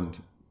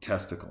round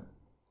testicle.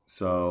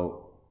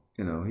 So,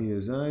 he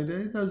does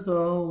the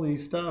holy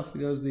stuff. He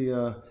does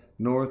the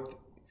north,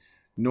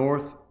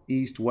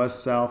 east,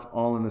 west, south,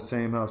 all in the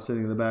same house,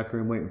 sitting in the back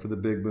room, waiting for the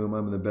big boom.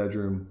 I'm in the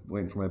bedroom,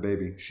 waiting for my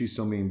baby. She's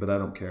so mean, but I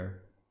don't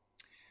care.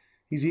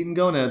 He's eating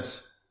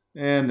gonads,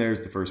 and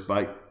there's the first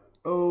bite.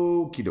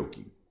 Okie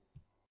dokie.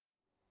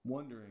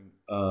 Wondering,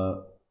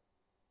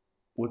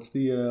 what's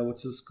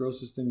this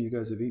grossest thing you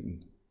guys have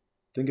eaten?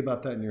 Think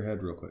about that in your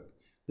head real quick.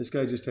 This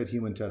guy just had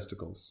human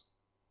testicles.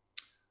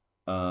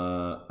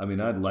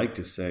 I'd like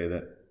to say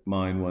that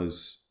mine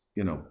was,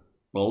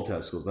 bull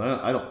testicles,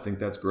 but I don't think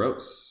that's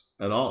gross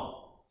at all.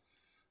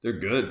 They're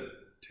good.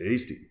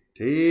 Tasty.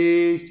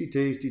 Tasty,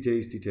 tasty,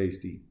 tasty,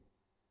 tasty.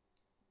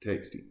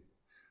 Tasty.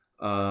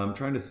 I'm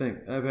trying to think.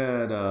 I've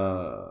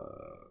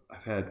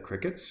had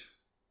crickets.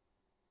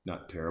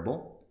 Not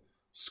terrible.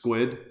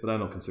 Squid, but I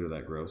don't consider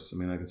that gross.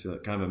 I consider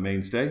that kind of a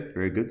mainstay.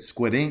 Very good.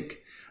 Squid ink.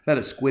 I've had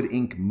a squid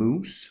ink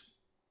mousse.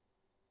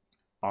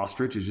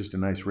 Ostrich is just a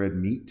nice red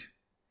meat.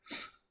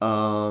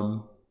 I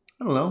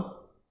don't know.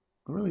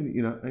 I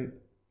really, I've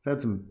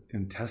had some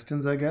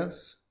intestines, I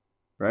guess.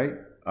 Right?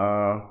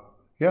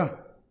 Yeah,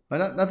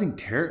 nothing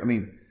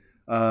terrible.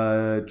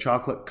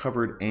 Chocolate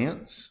covered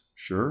ants,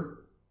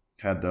 sure,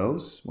 had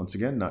those. Once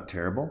again, not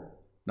terrible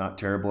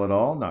at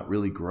all. Not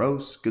really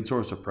gross. Good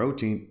source of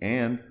protein.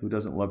 And who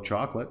doesn't love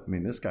chocolate?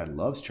 This guy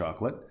loves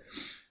chocolate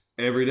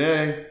every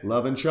day,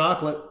 loving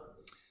chocolate.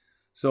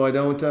 So I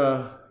don't.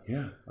 I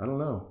don't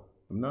know.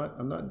 I'm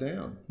not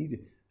down.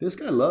 This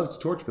guy loves to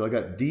torture people. I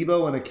got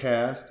Debo in a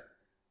cast.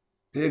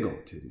 Big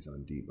old titties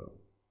on Debo,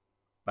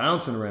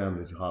 bouncing around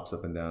as he hops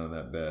up and down in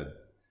that bed.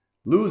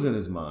 Losing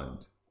his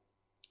mind.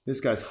 This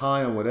guy's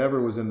high on whatever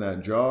was in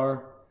that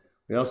jar.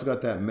 We also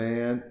got that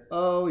man.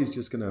 Oh, he's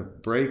just going to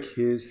break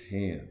his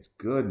hands.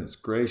 Goodness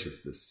gracious.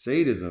 The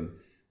sadism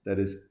that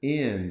is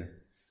in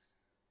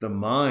the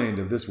mind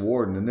of this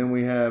warden. And then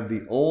we have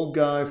the old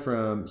guy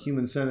from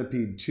Human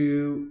Centipede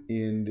 2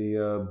 in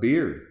the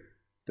beard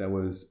that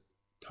was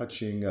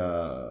touching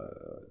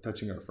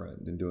our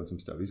friend and doing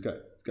some stuff. He's got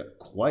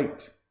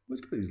quite...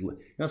 You're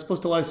not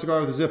supposed to light a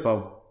cigar with a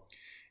Zippo.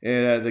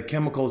 And the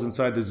chemicals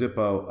inside the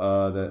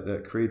Zippo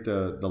that create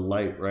the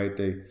light, right?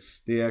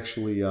 They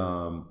actually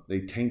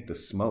they taint the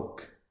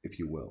smoke, if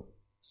you will.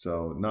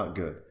 So not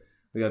good.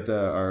 We got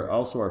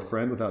our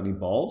friend without any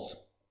balls.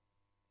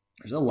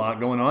 There's a lot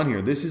going on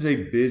here. This is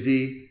a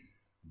busy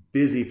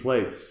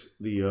place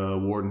the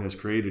warden has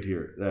created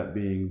here. That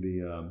being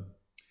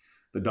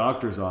the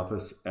doctor's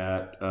office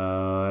at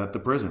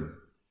the prison.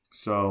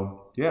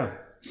 So yeah.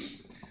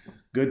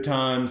 Good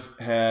times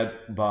had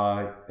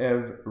by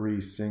every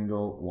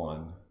single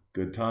one.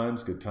 Good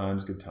times, good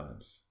times, good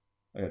times.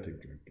 I gotta take a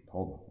drink.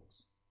 Hold on,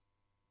 folks.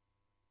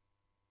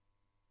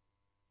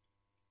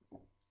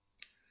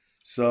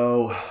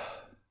 So,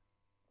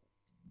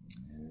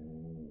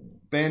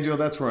 Banjo,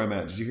 that's where I'm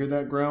at. Did you hear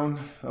that groan?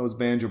 That was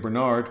Banjo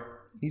Bernard.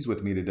 He's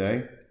with me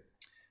today.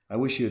 I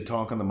wish you'd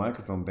talk on the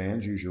microphone,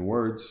 Banjo. Use your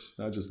words.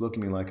 Not just look at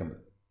me like I'm a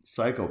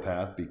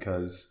psychopath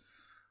because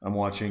I'm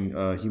watching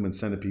Human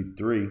Centipede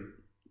 3.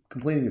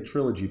 Completing a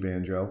trilogy,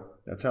 Banjo.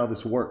 That's how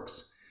this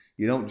works.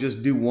 You don't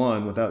just do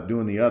one without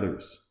doing the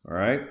others, all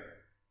right?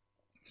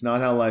 It's not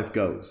how life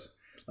goes.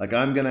 Like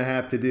I'm going to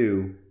have to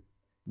do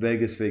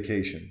Vegas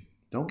Vacation.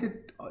 Don't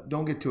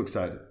get too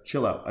excited.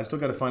 Chill out. I still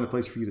got to find a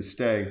place for you to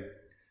stay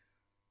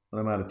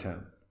when I'm out of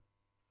town.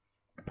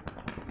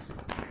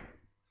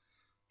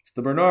 It's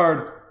the Bernard.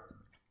 I'm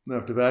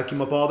going to have to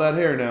vacuum up all that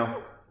hair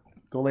now.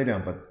 Go lay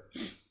down, bud.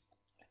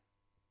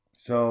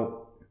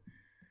 So,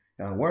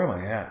 where am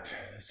I at?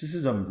 This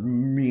is a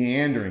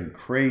meandering,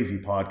 crazy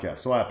podcast.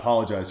 So I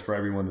apologize for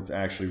everyone that's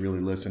actually really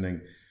listening.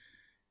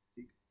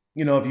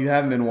 You know, if you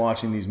haven't been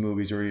watching these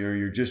movies or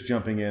you're just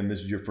jumping in,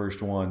 this is your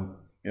first one,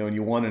 and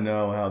you want to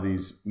know how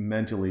these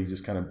mentally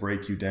just kind of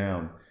break you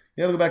down,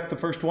 you got to go back to the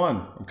first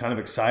one. I'm kind of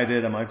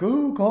excited. I'm like,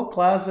 ooh, cult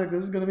classic.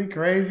 This is going to be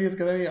crazy. It's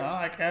going to be,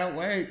 I can't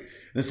wait. And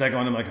the second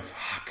one, I'm like,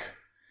 fuck.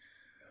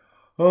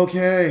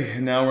 Okay.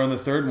 And now we're on the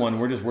third one.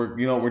 You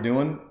know what we're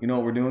doing? You know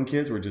what we're doing,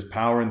 kids? We're just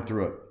powering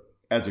through it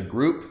as a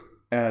group.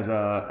 We're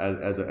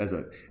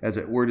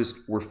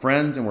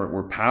friends and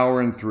we're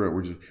powering through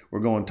it. We're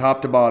going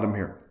top to bottom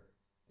here.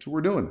 That's what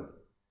we're doing.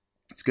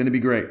 It's going to be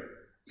great.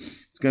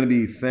 It's going to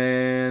be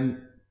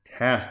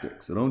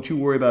fantastic. So don't you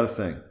worry about a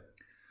thing.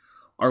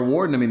 Our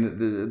warden, I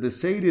mean, the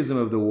sadism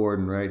of the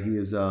warden, right? He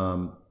is,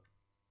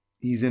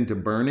 he's into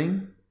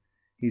burning.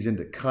 He's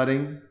into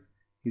cutting.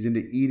 He's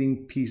into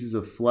eating pieces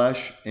of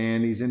flesh,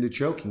 and he's into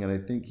choking. And I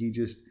think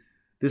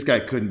this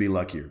guy couldn't be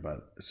luckier.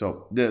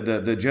 So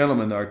the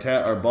gentleman,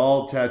 our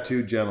bald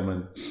tattooed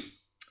gentleman,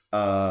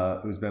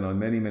 who's been on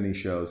many, many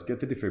shows, get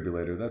the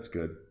defibrillator. That's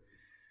good.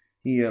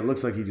 He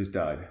looks like he just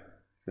died.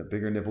 He's got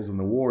bigger nipples than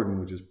the warden,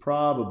 which is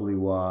probably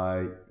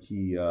why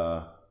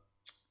the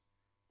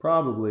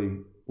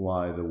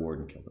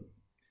warden killed him.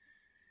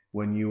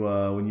 When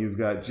you've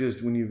got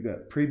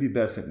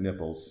prepubescent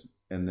nipples,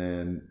 and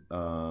then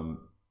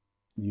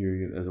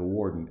you as a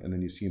warden, and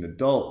then you see an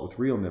adult with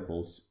real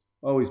nipples.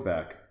 Oh, he's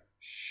back.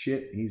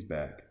 Shit, he's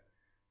back.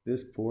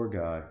 This poor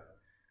guy.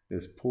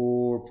 This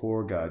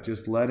poor guy.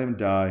 Just let him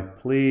die.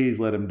 Please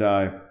let him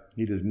die.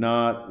 He does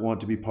not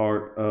want to be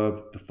part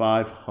of the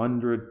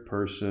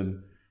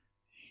 500-person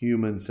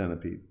human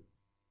centipede.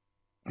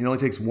 It only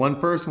takes one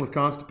person with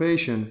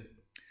constipation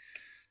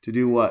to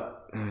do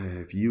what?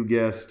 If you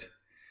guessed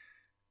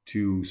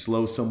to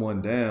slow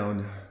someone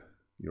down,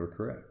 you're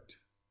correct.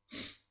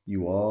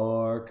 You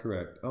are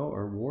correct. Oh,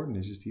 our warden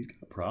he's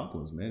got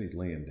problems, man. He's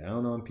laying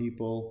down on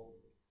people.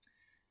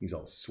 He's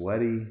all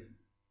sweaty. There's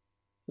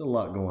a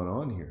lot going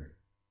on here.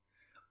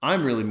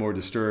 I'm really more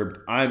disturbed.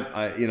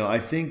 I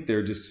think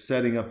they're just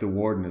setting up the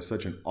warden as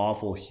such an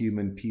awful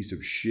human piece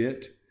of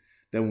shit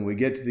that when we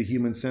get to the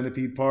human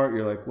centipede part,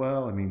 you're like,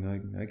 well, I mean,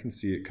 I can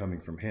see it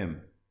coming from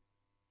him.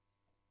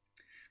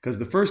 Because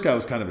the first guy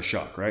was kind of a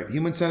shock, right?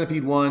 Human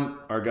Centipede 1,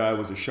 our guy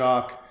was a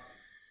shock.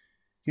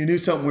 You knew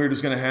something weird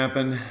was going to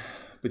happen,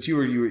 but you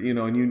were,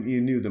 and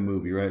you knew the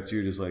movie, right? So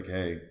you're just like,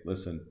 hey,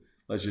 listen,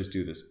 let's just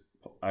do this.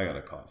 I got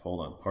a cough. Hold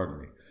on.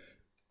 Pardon me.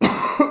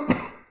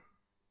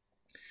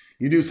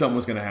 You knew something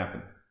was going to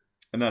happen,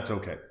 and that's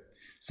okay.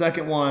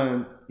 Second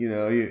one,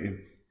 it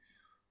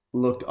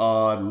looked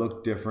odd,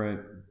 looked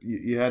different.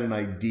 You had an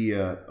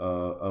idea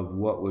of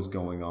what was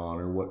going on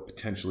or what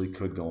potentially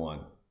could go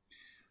on.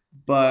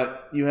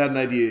 But you had an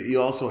idea.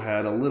 You also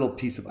had a little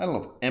piece of, I don't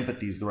know if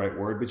empathy is the right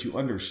word, but you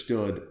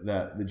understood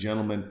that the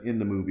gentleman in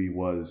the movie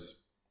was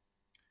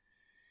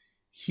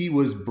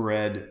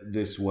bred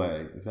this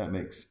way, if that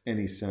makes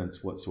any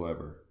sense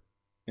whatsoever.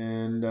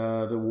 And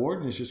the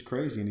warden is just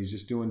crazy, and he's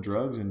just doing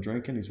drugs and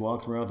drinking. He's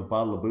walking around with a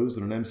bottle of booze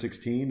and an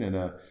M16 and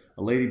a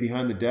lady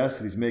behind the desk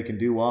that he's making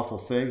do awful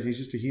things. He's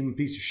just a human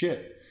piece of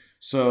shit.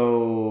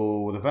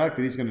 So the fact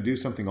that he's going to do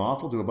something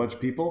awful to a bunch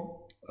of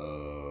people,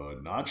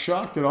 not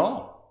shocked at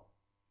all.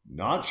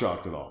 Not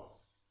shocked at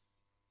all.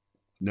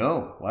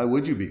 No, why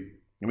would you be?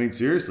 I mean,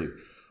 seriously,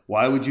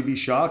 why would you be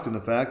shocked in the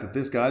fact that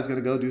this guy's going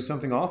to go do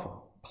something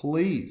awful?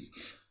 Please,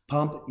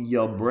 pump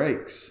your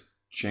brakes,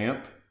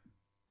 champ.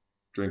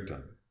 Drink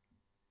time.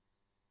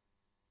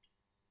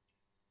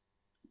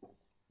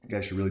 You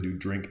guys should really do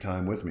drink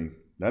time with me.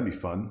 That'd be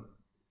fun.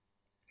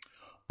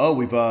 Oh,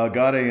 we've got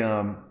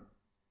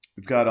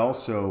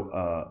also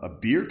a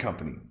beer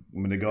company I'm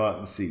going to go out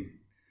and see.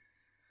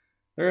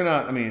 They're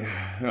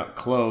not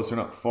close. They're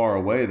not far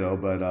away though,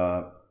 but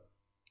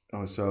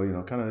kind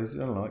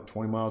of, like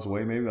 20 miles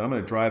away maybe. But I'm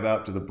going to drive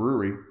out to the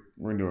brewery.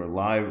 We're going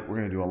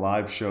to do a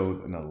live show,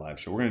 not a live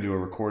show. We're going to do a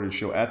recorded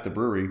show at the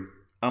brewery.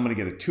 I'm going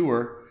to get a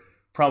tour.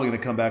 Probably going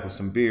to come back with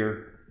some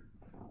beer.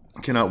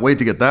 Cannot wait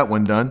to get that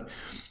one done.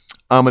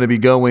 I'm going to be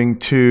going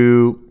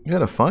to, I got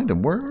to find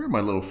them. Where are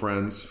my little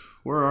friends?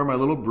 Where are my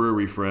little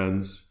brewery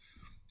friends?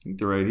 I think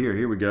they're right here.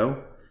 Here we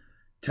go.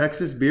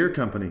 Texas Beer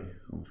Company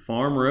on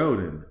Farm Road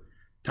in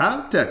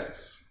Tyler,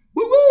 Texas.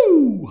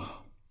 Woo-woo!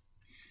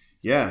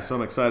 yeah, so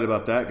I'm excited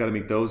about that. Got to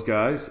meet those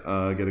guys.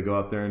 Got to go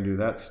out there and do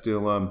that.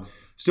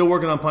 Still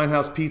working on Pine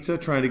House Pizza,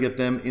 trying to get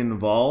them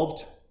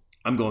involved.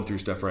 I'm going through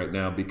stuff right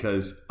now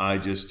because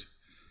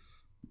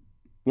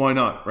why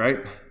not, right?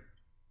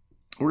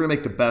 We're going to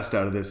make the best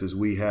out of this as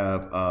we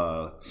have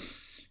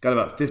got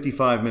about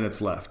 55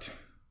 minutes left.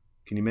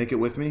 Can you make it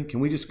with me? Can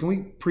we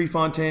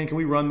Prefontaine, can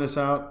we run this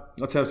out?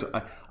 Let's have some,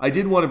 I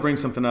did want to bring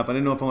something up. I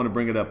didn't know if I want to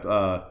bring it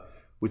up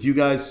with you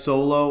guys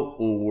solo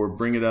or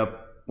bring it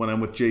up when I'm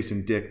with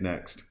Jason Dick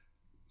next.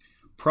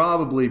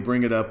 Probably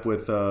bring it up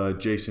with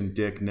Jason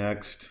Dick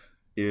next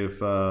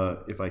if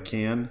I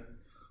can.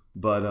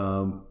 But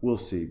we'll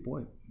see.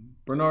 Boy,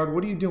 Bernard,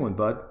 what are you doing,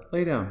 bud?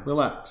 Lay down.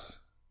 Relax.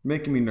 You're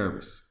making me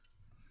nervous.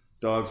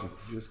 Dog's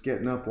just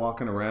getting up,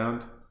 walking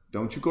around.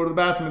 Don't you go to the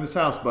bathroom in this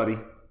house, buddy.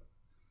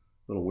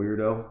 Little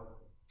weirdo.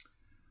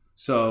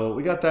 So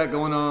we got that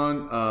going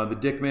on. The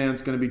Dick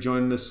Man's going to be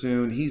joining us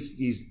soon.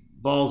 He's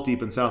balls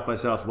deep in South by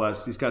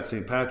Southwest. He's got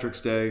St.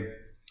 Patrick's Day.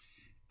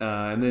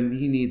 And then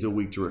he needs a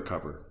week to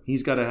recover.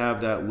 He's got to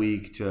have that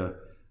week to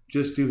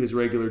just do his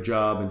regular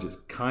job and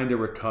just kind of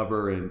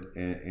recover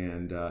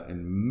and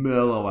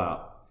mellow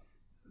out.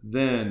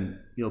 Then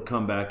he'll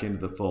come back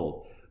into the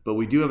fold. But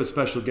we do have a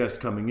special guest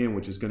coming in,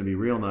 which is going to be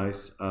real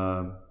nice.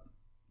 A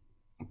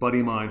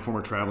buddy of mine,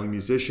 former traveling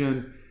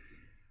musician.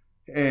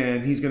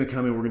 And he's going to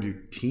come in. We're going to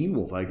do Teen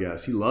Wolf, I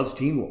guess. He loves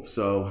Teen Wolf.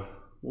 So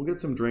we'll get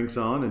some drinks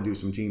on and do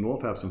some Teen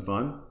Wolf, have some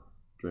fun.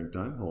 Drink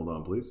time. Hold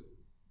on, please.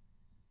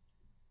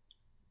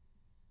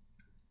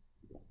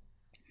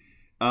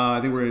 I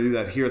think we're going to do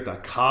that here at the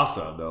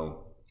Casa,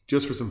 though,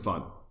 just for some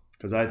fun,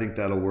 because I think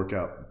that'll work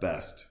out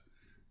best.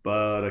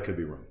 But I could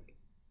be wrong.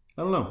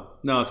 I don't know.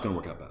 No, it's going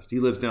to work out best. He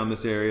lives down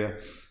this area.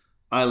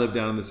 I live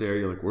down in this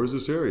area. Like, where's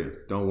this area?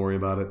 Don't worry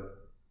about it.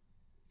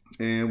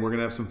 And we're going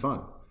to have some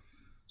fun.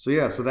 So,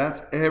 yeah, so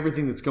that's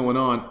everything that's going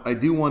on. I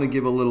do want to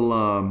give a little,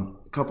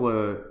 couple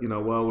of,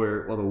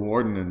 while the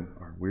warden and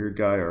our weird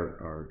guy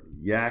are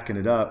yakking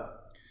it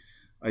up,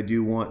 I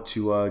do want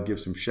to give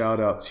some shout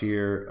outs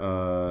here.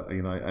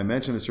 I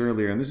mentioned this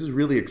earlier, and this is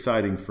really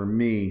exciting for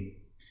me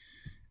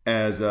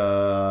as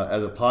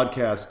a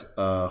podcast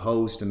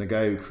host and the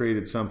guy who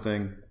created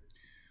something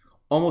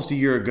almost a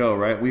year ago,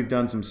 right? We've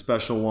done some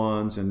special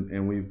ones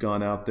and we've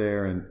gone out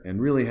there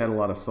and really had a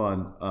lot of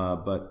fun.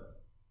 But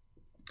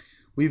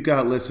we've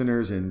got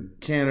listeners in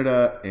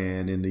Canada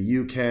and in the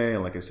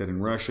UK, like I said, in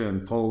Russia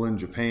and Poland,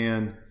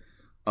 Japan.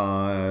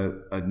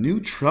 A new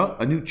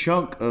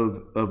chunk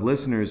of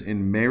listeners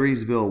in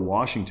Marysville,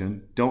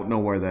 Washington. Don't know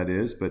where that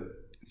is, but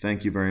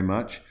thank you very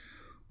much.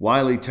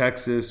 Wiley,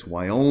 Texas,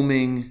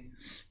 Wyoming.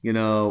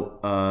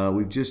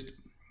 We're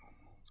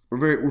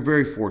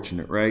very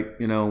fortunate, right?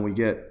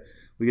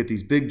 We get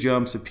these big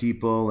jumps of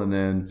people, and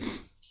then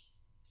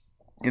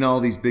in all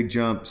these big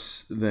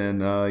jumps,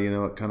 then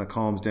it kind of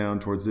calms down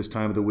towards this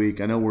time of the week.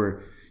 I know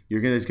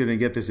you're going to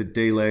get this a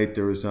day late.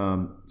 There was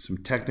some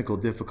technical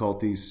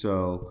difficulties,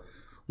 so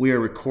we are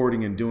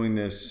recording and doing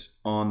this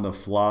on the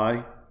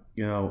fly,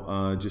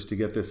 just to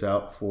get this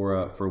out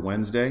for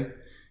Wednesday.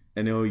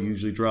 I know it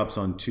usually drops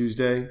on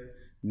Tuesday.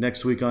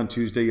 Next week on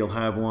Tuesday, you'll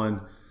have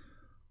one.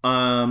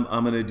 I'm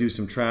going to do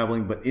some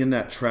traveling, but in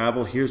that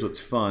travel, here's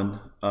what's fun.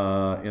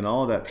 In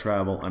all of that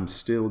travel, I'm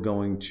still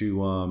going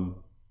to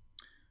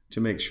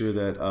make sure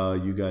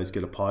that you guys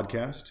get a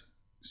podcast.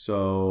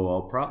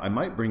 So I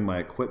might bring my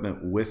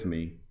equipment with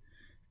me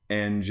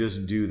and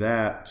just do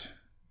that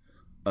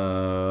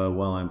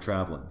while I'm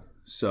traveling.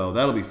 So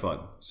that'll be fun.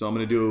 So I'm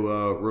going to do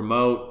a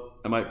remote.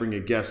 I might bring a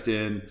guest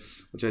in,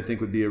 which I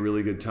think would be a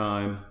really good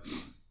time.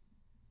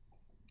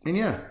 And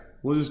yeah,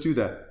 we'll just do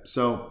that.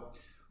 So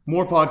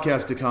more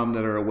podcasts to come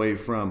that are away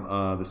from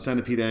the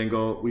centipede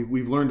angle.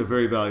 We've learned a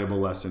very valuable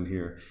lesson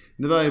here.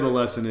 And the valuable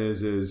lesson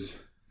is this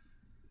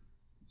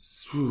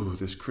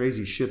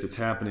crazy shit that's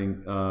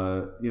happening.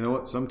 You know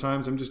what?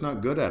 Sometimes I'm just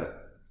not good at it.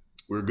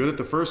 We're good at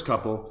the first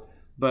couple,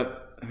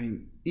 but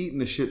eating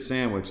the shit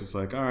sandwich, it's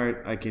like, all right,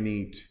 I can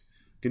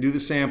do the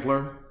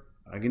sampler,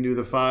 I can do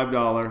the $5,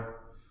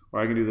 or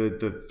I can do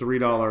the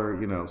 $3,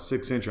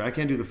 6-incher. I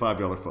can't do the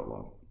 $5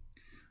 footlong.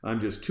 I'm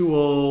just too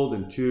old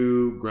and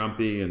too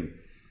grumpy, and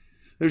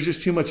there's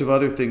just too much of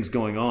other things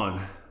going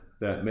on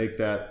that make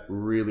that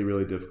really,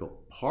 really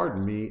difficult.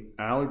 Pardon me,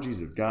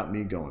 allergies have got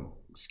me going.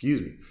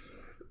 Excuse me.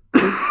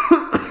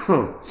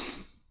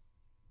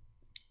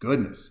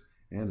 Goodness.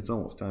 And it's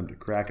almost time to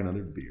crack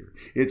another beer.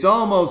 It's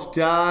almost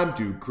time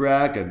to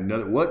crack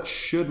another. What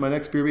should my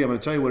next beer be? I'm going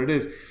to tell you what it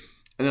is.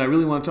 And then I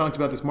really want to talk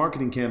about this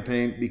marketing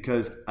campaign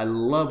because I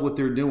love what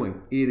they're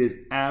doing. It is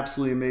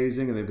absolutely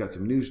amazing. And they've got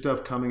some new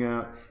stuff coming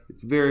out.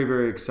 It's very,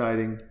 very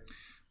exciting.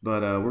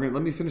 But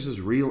let me finish this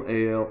Real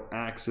Ale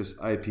Axis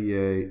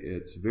IPA.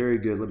 It's very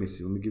good. Let me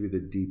see. Let me give you the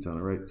deets on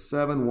it, right?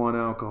 7.1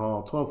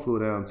 alcohol, 12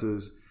 fluid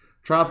ounces.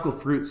 Tropical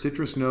fruit,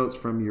 citrus notes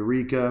from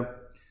Eureka,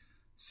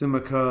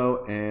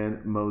 Simcoe,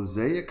 and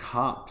Mosaic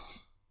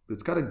hops. But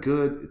it's got a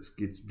good,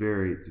 it's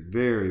very,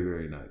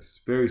 very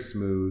nice. Very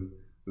smooth.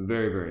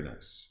 Very, very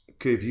nice.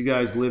 Okay, if you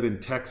guys live in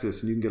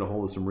Texas and you can get a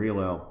hold of some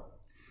Real Ale,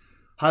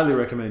 highly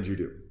recommend you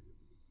do.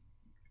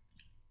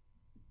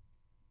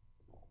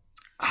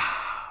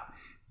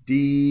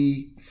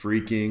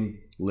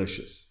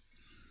 freaking-licious.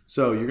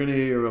 So you're going to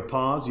hear a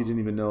pause. You didn't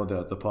even know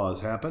that the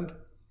pause happened.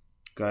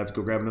 I have to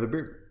go grab another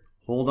beer.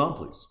 Hold on,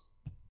 please.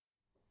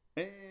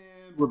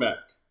 And we're back.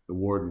 The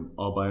warden,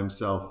 all by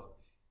himself,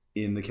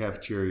 in the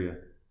cafeteria,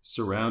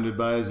 surrounded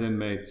by his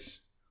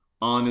inmates,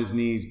 on his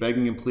knees,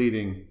 begging and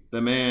pleading.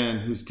 The man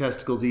whose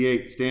testicles he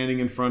ate, standing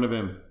in front of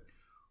him.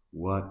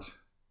 What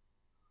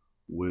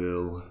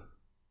will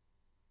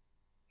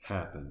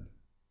happen?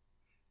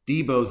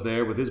 Debo's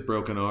there with his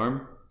broken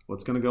arm.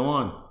 What's going to go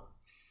on?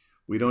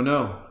 We don't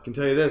know. I can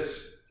tell you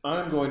this.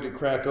 I'm going to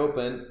crack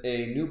open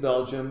a New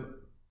Belgium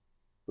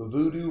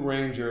Voodoo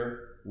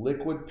Ranger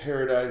Liquid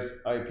Paradise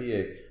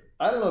IPA.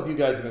 I don't know if you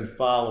guys have been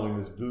following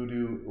this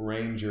Voodoo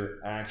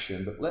Ranger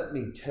action, but let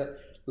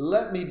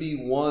me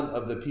be one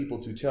of the people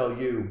to tell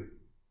you,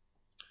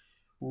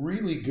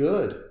 really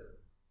good.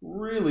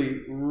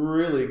 Really,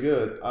 really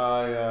good.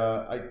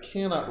 I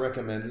cannot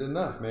recommend it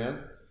enough,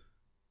 man.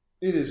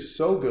 It is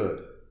so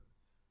good.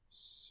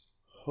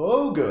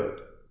 So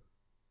good.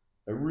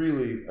 I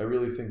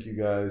really think you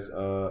guys,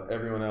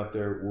 everyone out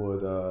there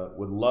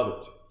would love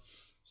it.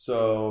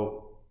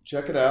 So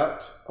check it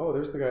out. Oh,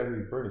 there's the guy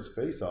who burned his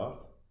face off,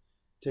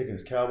 taking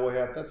his cowboy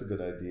hat. That's a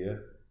good idea.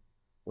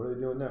 What are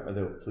they doing now?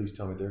 Please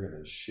tell me they're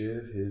going to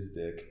shiv his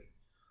dick.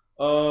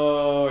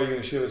 Oh, are you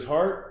going to shiv his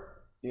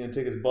heart? You going to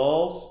take his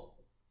balls?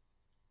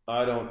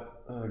 I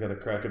got to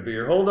crack a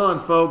beer. Hold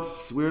on,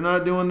 folks. We're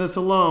not doing this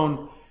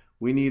alone.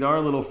 We need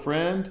our little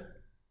friend,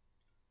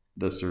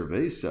 the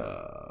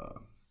cerveza.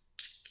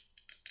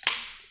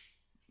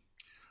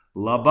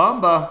 La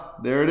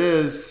Bamba. There it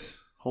is.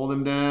 Hold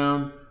him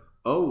down.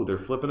 Oh, they're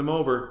flipping him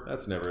over.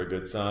 That's never a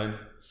good sign.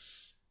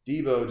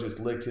 Debo just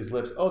licked his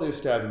lips. Oh, they're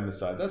stabbing him in the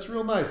side. That's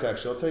real nice,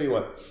 actually. I'll tell you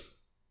what.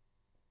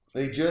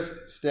 They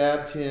just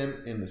stabbed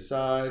him in the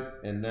side,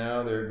 and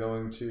now they're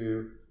going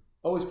to...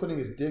 Oh, he's putting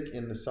his dick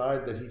in the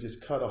side that he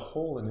just cut a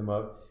hole in him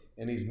of,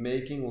 and he's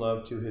making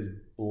love to his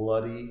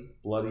bloody,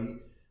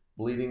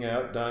 bleeding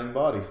out, dying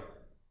body.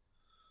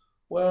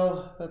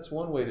 Well, that's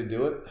one way to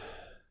do it.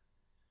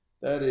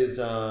 That is,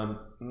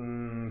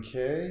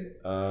 okay.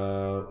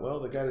 Well,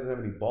 the guy doesn't have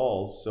any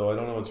balls, so I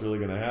don't know what's really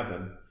going to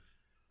happen.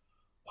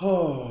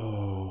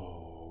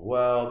 Oh,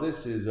 well,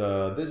 this is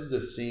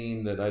a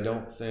scene that I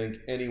don't think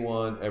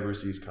anyone ever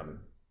sees coming.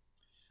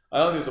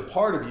 I don't think there's a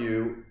part of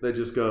you that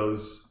just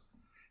goes,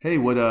 hey,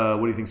 what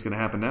do you think's going to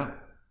happen now?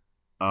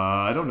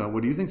 I don't know.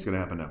 What do you think's going to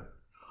happen now?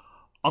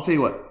 I'll tell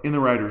you what, in the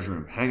writer's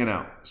room, hanging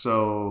out.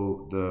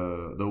 So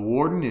the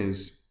warden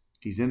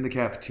he's in the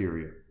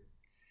cafeteria.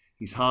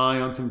 He's high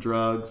on some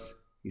drugs.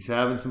 He's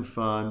having some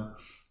fun.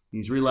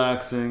 He's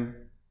relaxing.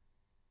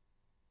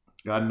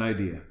 Got an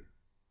idea.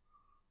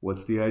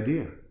 What's the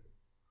idea?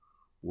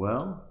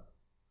 Well,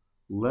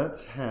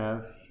 let's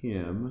have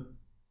him.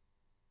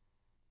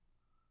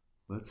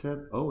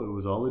 Oh, it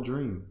was all a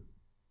dream.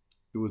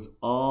 It was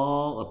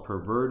all a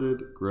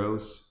perverted,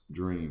 gross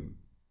dream.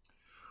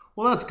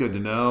 Well, that's good to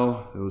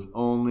know. It was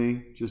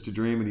only just a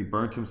dream and he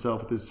burnt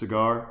himself with his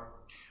cigar.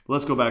 But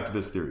let's go back to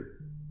this theory.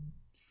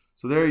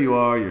 So there you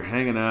are, you're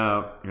hanging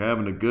out, you're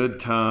having a good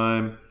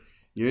time.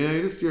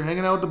 You're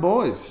hanging out with the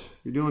boys.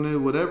 You're doing it,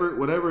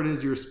 whatever it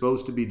is you're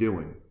supposed to be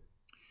doing.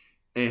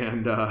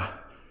 And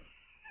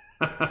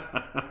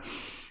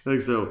like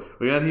so,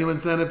 we got Human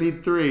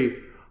Centipede 3.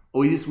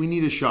 We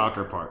need a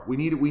shocker part. We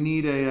need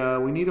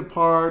a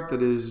part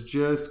that is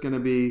just going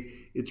to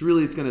be. It's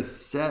going to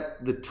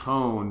set the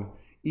tone.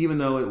 Even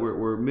though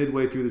we're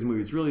midway through this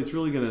movie, it's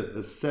really going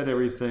to set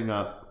everything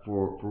up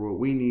for what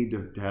we need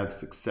to have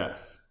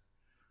success.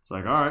 It's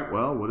like, all right,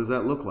 well, what does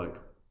that look like?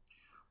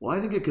 Well,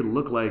 I think it could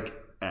look like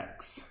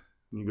X.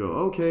 And you go,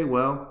 okay,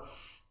 well,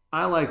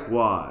 I like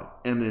Y.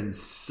 And then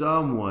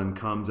someone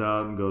comes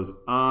out and goes,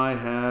 I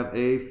have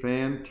a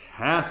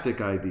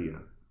fantastic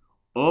idea.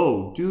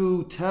 Oh,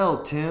 do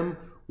tell, Tim,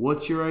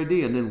 what's your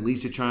idea? And then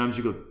Lisa chimes,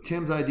 you go,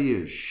 Tim's idea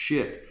is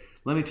shit.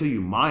 Let me tell you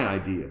my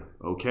idea,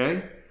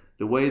 okay?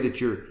 The way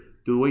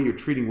you're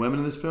treating women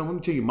in this film, let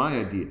me tell you my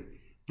idea.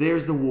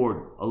 There's the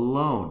warden,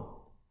 alone,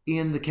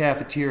 in the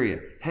cafeteria,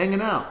 hanging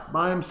out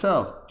by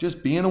himself,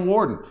 just being a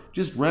warden,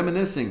 just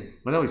reminiscing,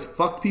 but always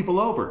fucked people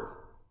over.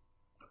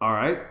 All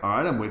right,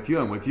 I'm with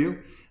you.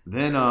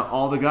 Then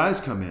all the guys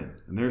come in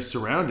and they're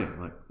surrounding him.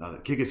 Like,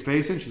 they kick his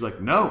face in. She's like,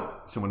 no.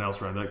 Someone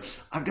else around, like,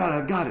 I've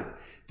got it.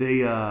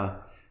 They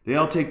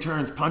all take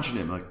turns punching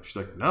him. Like, she's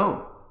like,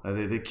 no.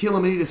 They kill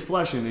him and eat his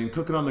flesh and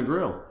cook it on the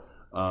grill.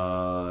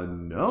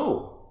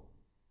 No.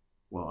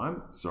 Well,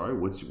 I'm sorry.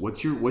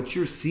 What's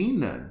your scene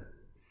then?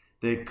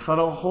 They cut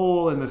a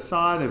hole in the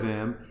side of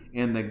him,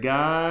 and the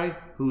guy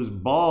whose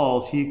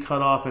balls he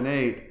cut off and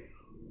ate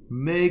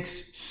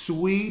makes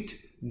sweet,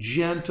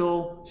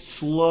 gentle,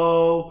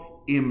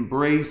 slow,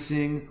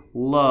 embracing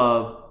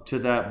love to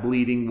that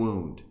bleeding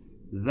wound.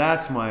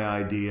 That's my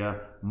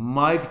idea.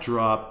 Mic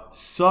drop.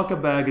 Suck a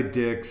bag of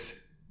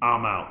dicks.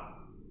 I'm out.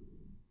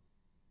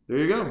 There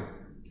you go.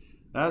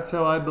 That's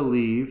how I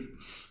believe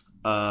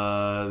that's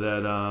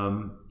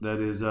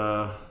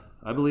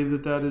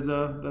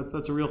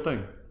a real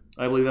thing.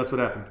 I believe that's what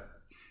happened.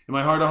 In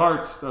my heart of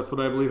hearts, that's what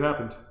I believe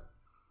happened.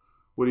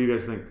 What do you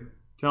guys think?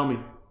 Tell me.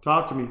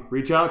 Talk to me.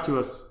 Reach out to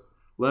us.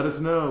 Let us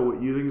know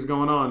what you think is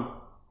going on.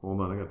 Hold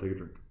on, I gotta take a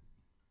drink.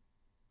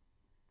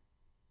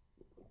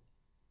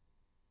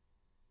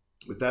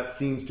 But that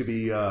seems to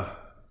be, well,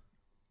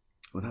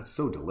 that's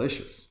so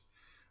delicious.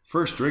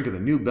 First drink of the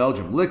New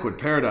Belgium Liquid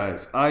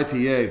Paradise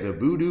IPA, the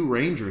Voodoo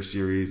Ranger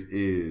series,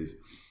 is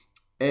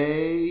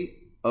A-OK.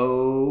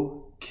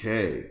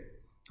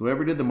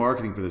 Whoever did the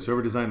marketing for this,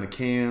 whoever designed the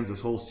cans,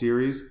 this whole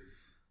series,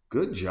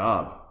 good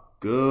job.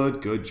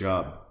 Good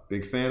job.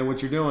 Big fan of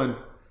what you're doing.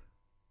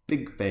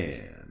 Big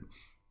fan.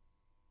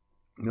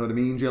 You know what I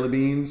mean, Jelly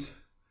Beans?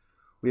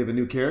 We have a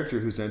new character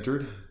who's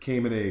entered.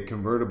 Came in a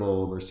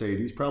convertible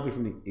Mercedes, probably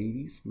from the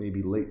 80s,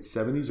 maybe late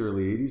 70s,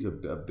 early 80s,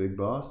 a big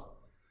boss.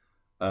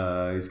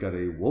 He's got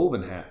a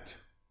woven hat.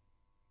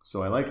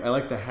 So I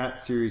like the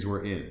hat series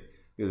we're in.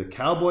 We have the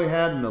cowboy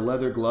hat and the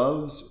leather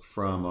gloves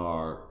from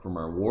our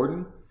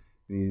warden.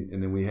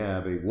 And then we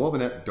have a woven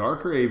hat,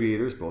 darker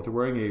aviators. Both are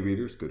wearing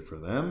aviators. Good for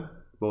them.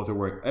 Both are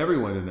wearing,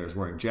 everyone in there is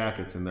wearing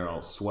jackets and they're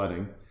all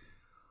sweating.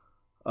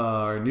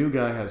 Our new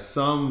guy has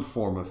some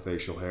form of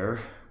facial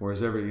hair,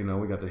 whereas we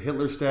got the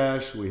Hitler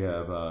stash. We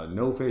have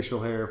no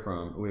facial hair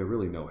we have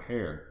really no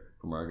hair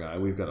from our guy.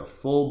 We've got a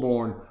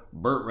full-born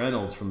Burt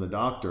Reynolds from The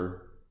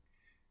Doctor.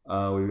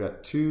 We've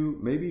got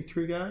maybe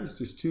three guys,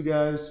 just two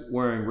guys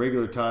wearing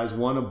regular ties,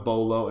 one a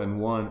bolo and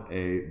one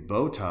a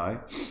bow tie.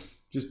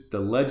 Just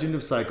the legend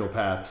of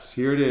psychopaths.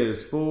 Here it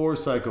is, 4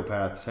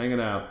 psychopaths hanging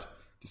out,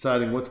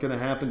 deciding what's going to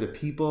happen to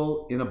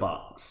people in a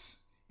box,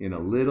 in a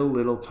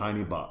little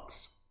tiny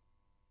box.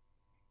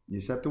 You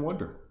just have to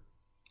wonder.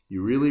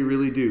 You really,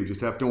 really do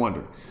just have to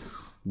wonder.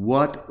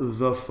 What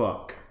the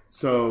fuck?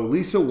 So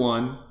Lisa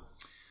won.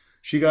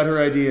 She got her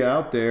idea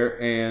out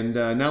there, and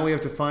now we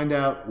have to find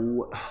out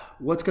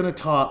what's going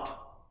to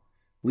top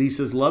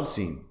Lisa's love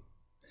scene.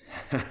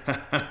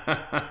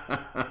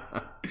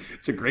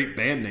 It's a great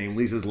band name,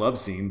 Lisa's Love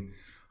Scene.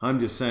 I'm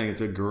just saying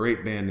it's a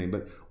great band name.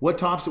 But what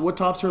tops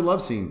her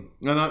love scene?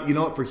 And you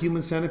know what? For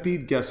Human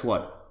Centipede, guess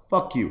what?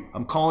 Fuck you.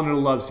 I'm calling it a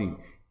love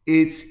scene.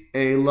 It's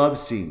a love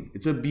scene.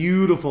 It's a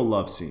beautiful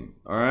love scene.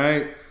 All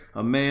right?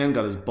 A man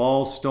got his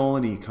balls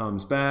stolen. He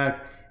comes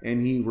back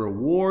and he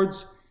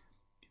rewards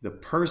the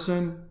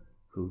person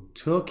who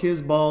took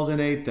his balls and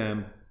ate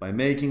them by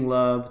making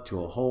love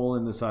to a hole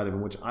in the side of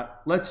him,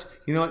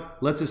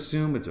 let's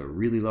assume it's a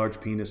really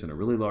large penis and a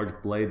really large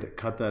blade that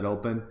cut that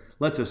open.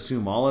 Let's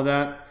assume all of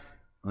that.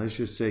 Let's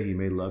just say he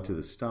made love to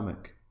the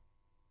stomach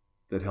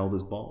that held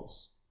his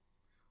balls.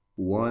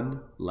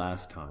 One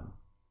last time.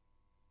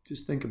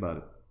 Just think about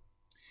it.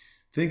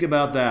 Think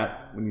about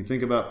that when you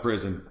think about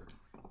prison.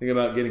 Think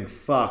about getting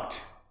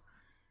fucked.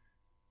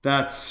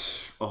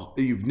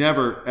 You've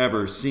never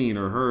ever seen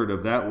or heard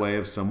of that way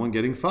of someone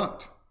getting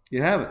fucked.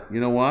 You haven't. You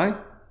know why?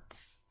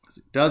 Because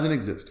it doesn't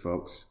exist,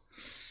 folks.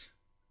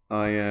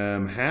 I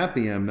am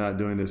happy I'm not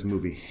doing this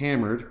movie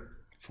Hammered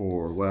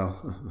for,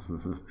 well,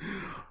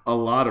 a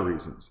lot of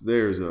reasons.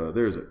 There's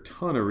a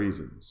ton of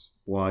reasons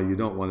why you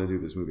don't want to do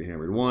this movie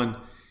Hammered. One,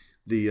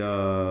 the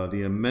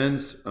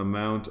immense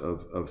amount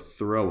of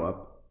throw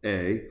up.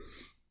 A.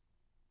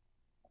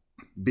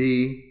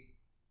 B.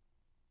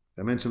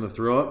 I mentioned the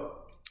throw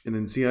up, and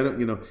then C.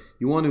 You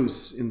want to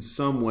in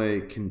some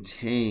way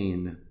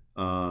contain,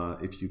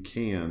 if you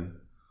can,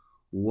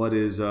 what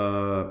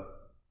you're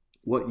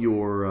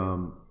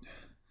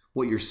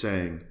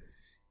saying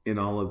in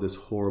all of this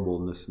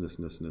horribleness.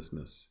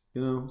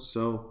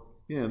 So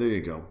yeah, there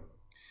you go.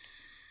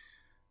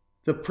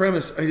 The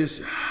premise,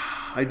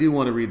 I do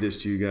want to read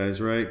this to you guys,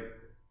 right?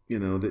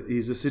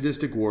 He's a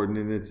sadistic warden,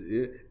 and it's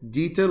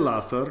Dieter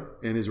Lasser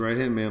and his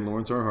right-hand man,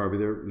 Lawrence R. Harvey.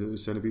 They're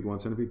Centipede 1,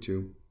 Centipede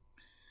 2.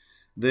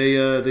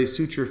 They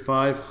suture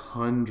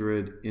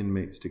 500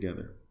 inmates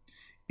together.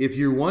 If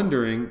you're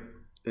wondering,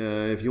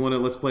 if you want to,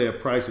 let's play a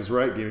Price is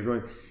Right game. If you're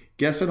going,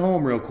 guess at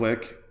home real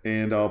quick,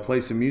 and I'll play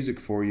some music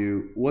for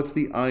you. What's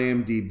the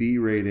IMDb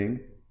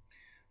rating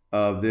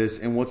of this,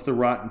 and what's the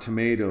Rotten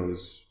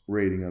Tomatoes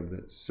rating of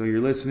this? So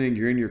you're listening,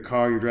 you're in your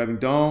car, you're driving.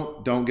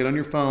 Don't get on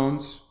your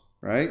phones,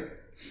 right?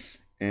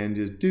 And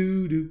just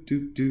do dun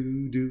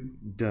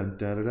da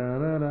da da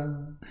da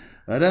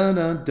da dun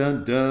dun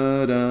dun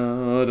da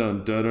da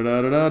dun da da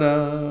da da da.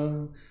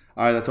 All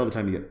right, that's all the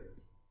time you get.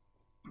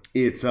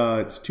 It's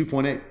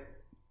 2.8.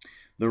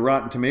 The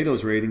Rotten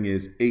Tomatoes rating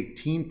is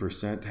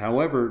 18%.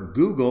 However,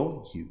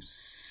 Google, you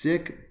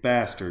sick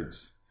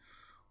bastards,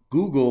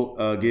 Google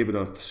gave it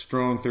a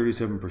strong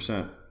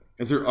 37%.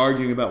 As they're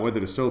arguing about whether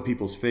to sew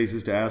people's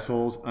faces to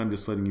assholes, I'm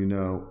just letting you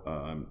know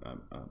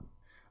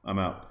I'm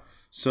out.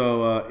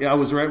 So, I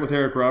was right with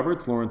Eric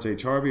Roberts, Lawrence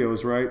H. Harvey. I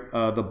was right.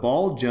 The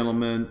bald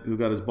gentleman who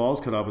got his balls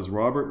cut off is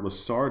Robert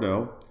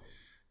Lasardo.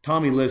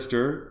 Tommy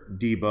Lister,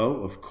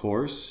 Debo, of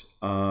course.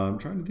 I'm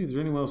trying to think if there's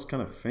anyone else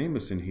kind of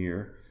famous in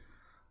here.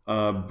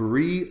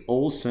 Brie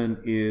Olson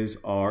is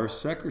our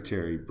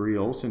secretary. Brie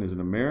Olson is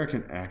an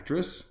American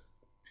actress.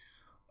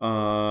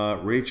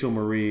 Rachel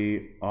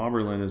Marie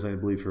Oberlin is, I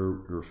believe,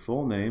 her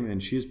full name,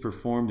 and she has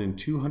performed in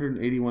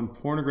 281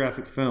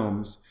 pornographic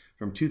films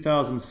from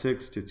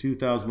 2006 to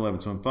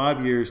 2011. So in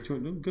 5 years,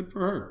 good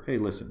for her. Hey,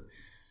 listen,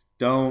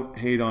 don't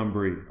hate on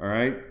Brie, all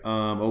right?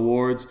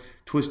 Awards,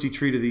 Twisty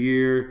Treat of the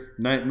Year,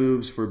 Night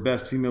Moves for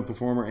Best Female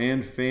Performer,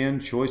 and Fan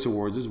Choice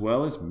Awards, as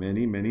well as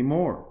many, many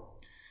more.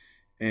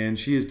 And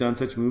she has done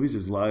such movies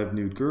as Live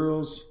Nude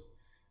Girls,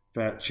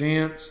 Fat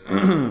Chance,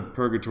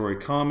 Purgatory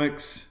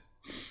Comics,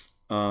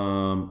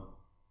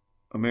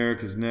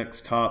 America's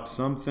Next Top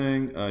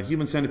Something,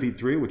 Human Centipede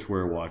 3, which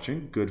we're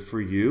watching. Good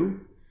for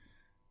you.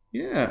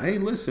 Yeah, hey,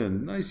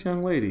 listen, nice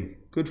young lady.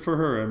 Good for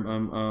her.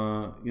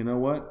 You know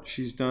what?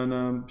 She's done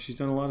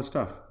a lot of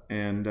stuff,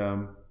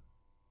 and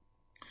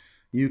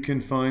you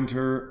can find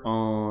her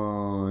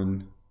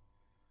on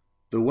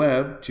the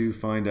web to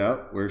find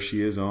out where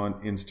she is on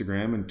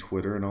Instagram and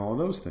Twitter and all of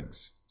those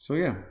things. So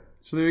yeah,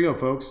 so there you go,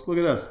 folks. Look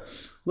at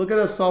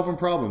us solving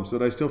problems.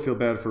 But I still feel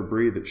bad for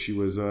Brie that she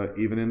was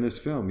even in this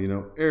film. You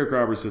know, Eric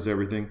Roberts does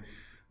everything.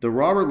 The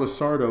Robert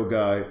Lasardo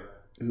guy,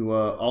 who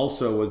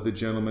also was the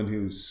gentleman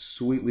who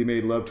sweetly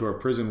made love to our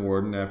prison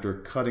warden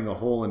after cutting a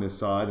hole in his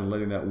side and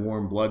letting that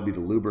warm blood be the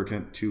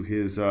lubricant to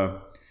his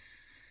to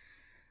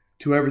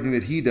everything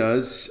that he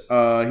does.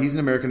 He's an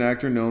American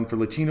actor known for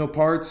Latino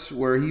parts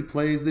where he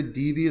plays the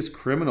devious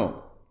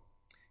criminal.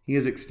 He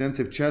has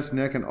extensive chest,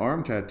 neck, and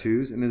arm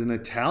tattoos and is an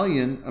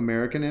Italian,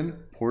 American,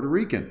 and Puerto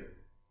Rican.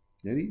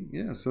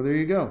 Yeah, so there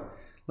you go.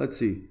 Let's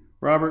see.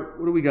 Robert,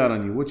 what do we got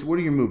on you? What are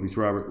your movies,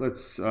 Robert?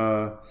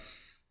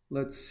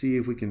 Let's see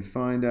if we can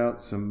find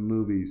out some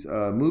movies.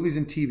 Movies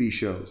and TV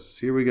shows.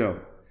 Here we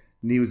go.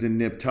 He was in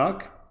Nip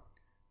Tuck.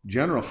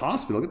 General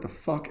Hospital. Get the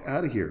fuck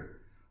out of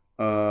here.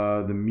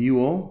 The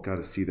Mule. Got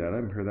to see that. I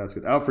haven't heard that's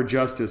good. Out for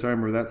Justice. I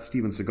remember that.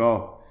 Steven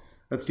Seagal.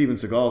 That Steven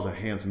Seagal is a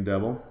handsome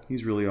devil.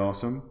 He's really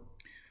awesome.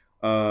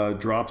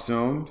 Drop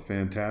Zone.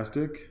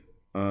 Fantastic.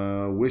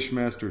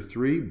 Wishmaster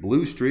 3.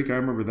 Blue Streak. I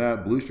remember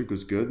that. Blue Streak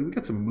was good. We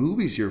got some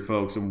movies here,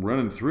 folks. I'm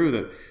running through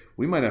that.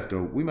 We might have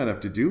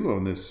to do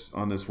on this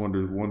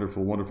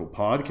wonderful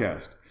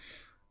podcast.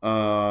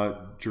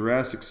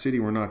 Jurassic City,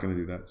 we're not going to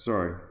do that.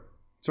 Sorry,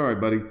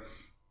 buddy.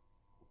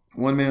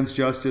 One Man's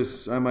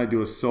Justice, I might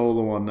do a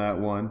solo on that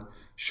one.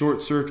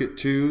 Short Circuit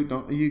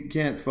 2, you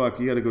got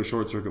to go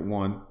Short Circuit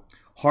 1.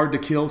 Hard to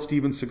Kill,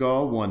 Steven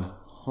Seagal,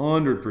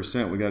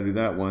 100%. We got to do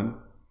that one.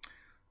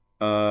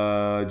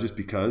 Just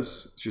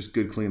because it's just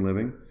good, clean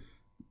living.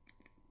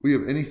 We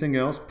have anything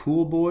else?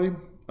 Pool Boy.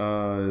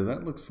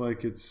 That looks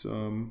like it's,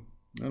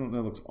 that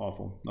looks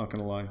awful. Not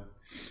going to lie.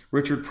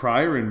 Richard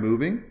Pryor in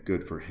Moving.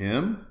 Good for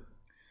him.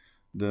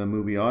 The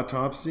movie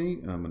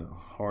Autopsy. I'm going to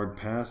hard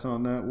pass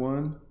on that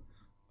one.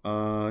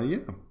 Yeah.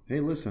 Hey,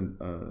 listen,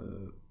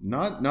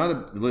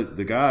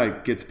 the guy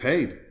gets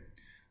paid.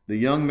 The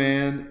young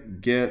man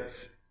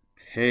gets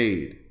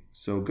paid.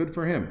 So good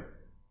for him.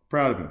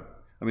 Proud of him.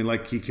 I mean,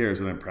 like he cares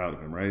that I'm proud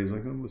of him, right? He's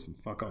like, oh, listen,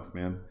 fuck off,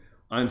 man.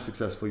 I'm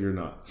successful. You're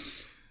not.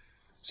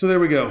 So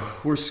there we go.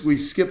 We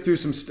skipped through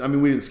some.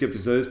 We didn't skip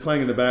through. So it's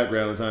playing in the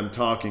background as I'm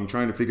talking,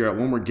 trying to figure out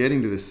when we're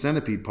getting to the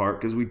centipede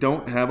part because we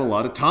don't have a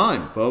lot of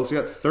time, folks. We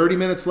got 30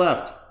 minutes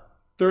left.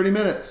 30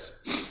 minutes,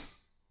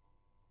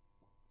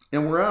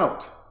 and we're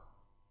out.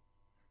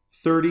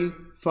 30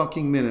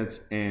 fucking minutes,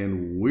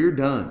 and we're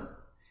done.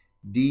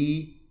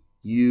 D-U-N,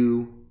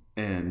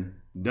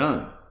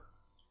 done.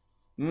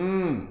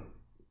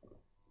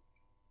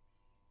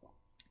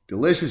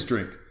 Delicious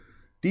drink.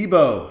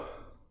 Debo.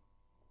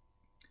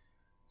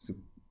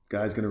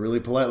 Guy's going to really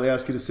politely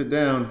ask you to sit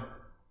down.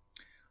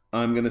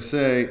 I'm going to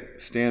say,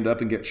 stand up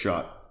and get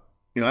shot.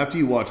 You know, after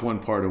you watch one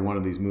part of one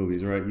of these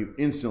movies, right, you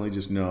instantly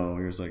just know.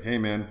 You're just like, hey,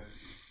 man,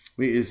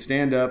 we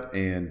stand up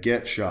and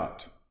get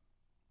shot.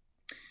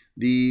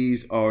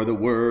 These are the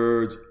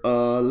words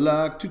I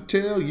like to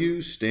tell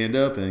you. Stand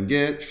up and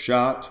get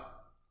shot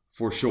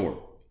for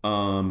sure.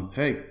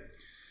 Hey,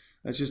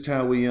 that's just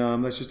how we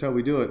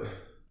do it.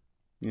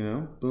 You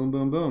know, boom,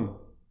 boom, boom.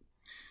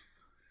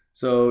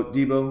 So,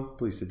 Debo,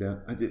 please sit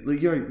down.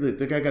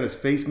 The guy got his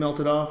face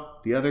melted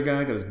off. The other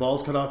guy got his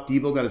balls cut off.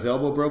 Debo got his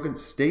elbow broken.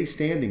 Stay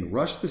standing.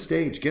 Rush the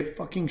stage. Get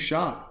fucking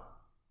shot.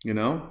 You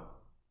know?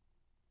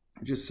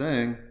 I'm just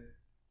saying.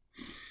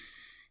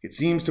 It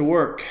seems to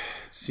work.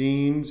 It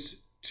seems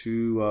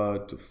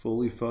to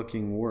fully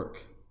fucking work.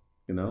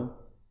 You know?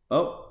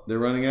 Oh, they're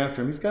running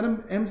after him. He's got an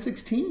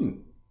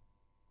M16.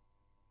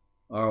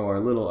 Oh, our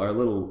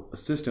little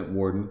assistant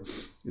warden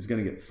is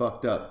going to get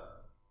fucked up.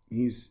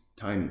 He's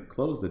tiny.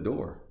 Close the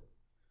door.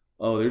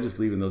 Oh, they're just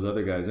leaving those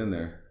other guys in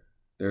there.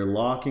 They're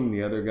locking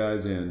the other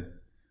guys in.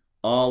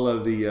 All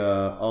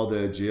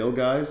the jail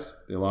guys,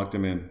 they locked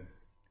them in.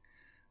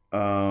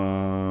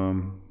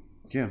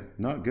 Yeah,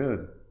 not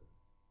good.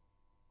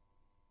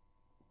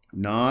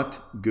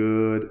 Not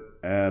good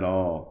at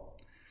all.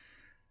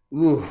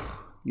 Ooh,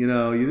 you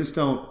know, you just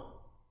don't.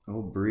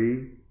 Oh,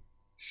 Brie,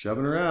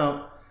 shoving her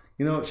out.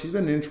 You know, she's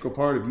been an integral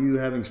part of you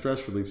having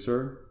stress relief,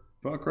 sir.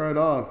 Fuck right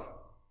off.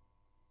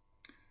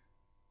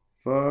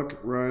 Fuck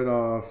right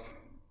off.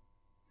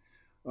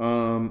 I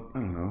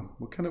don't know.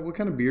 What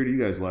kind of beer do you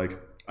guys like?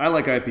 I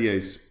like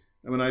IPAs.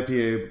 I'm an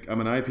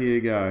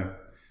IPA guy.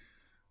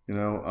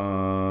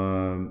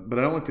 But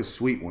I don't like the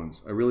sweet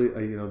ones.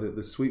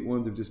 The sweet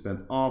ones have just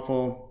been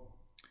awful.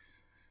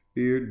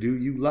 Beer do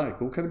you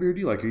like? What kind of beer do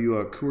you like? Are you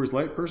a Coors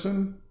Light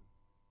person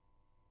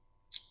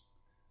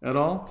at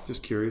all?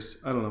 Just curious.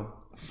 I don't know.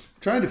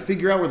 Trying to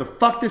figure out where the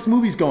fuck this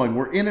movie's going.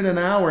 We're in it an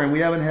hour and we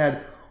haven't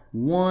had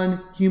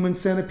one human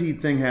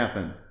centipede thing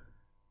happen.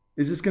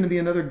 Is this going to be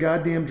another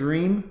goddamn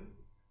dream?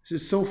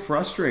 This is so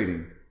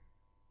frustrating.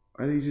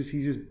 He's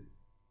just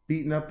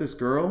beating up this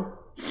girl?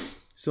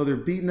 So they're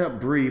beating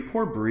up Bree.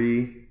 Poor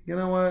Bree. You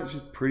know what?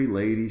 She's a pretty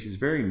lady. She's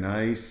very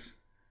nice.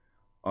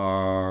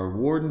 Our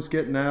warden's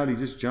getting out. He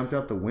just jumped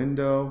out the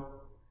window.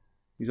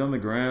 He's on the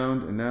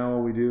ground. And now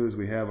all we do is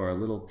we have our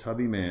little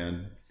tubby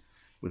man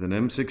with an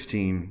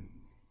M16.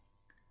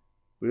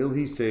 Will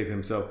he save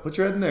himself? Put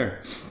your head in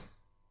there.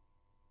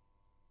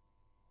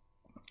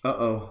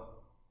 Uh-oh.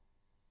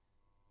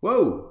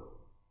 Whoa.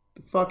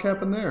 The fuck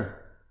happened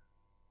there?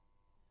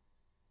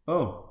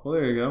 Oh, well,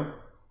 there you go.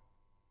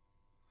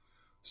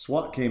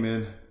 SWAT came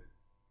in.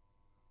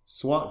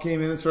 SWAT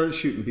came in and started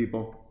shooting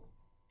people.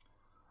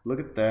 Look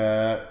at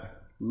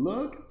that.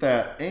 Look at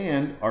that.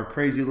 And our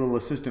crazy little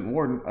assistant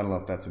warden, I don't know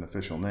if that's an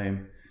official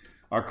name.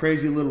 Our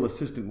crazy little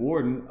assistant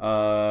warden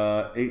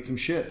ate some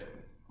shit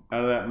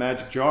out of that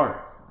magic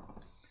jar.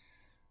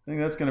 I think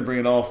that's going to bring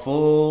it all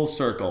full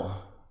circle.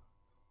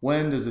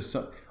 When does this...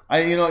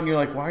 and you're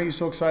like, why are you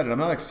so excited? I'm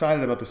not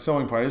excited about the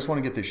sewing part. I just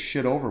want to get this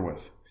shit over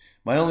with.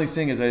 My only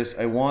thing is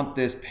I want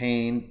this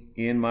pain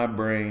in my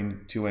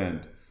brain to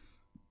end.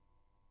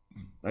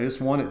 I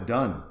just want it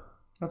done.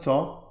 That's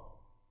all.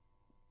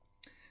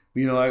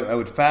 I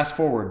would fast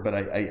forward, but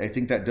I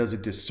think that does a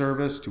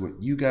disservice to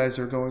what you guys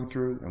are going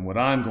through. And what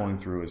I'm going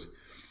through is,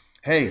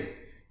 hey,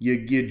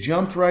 you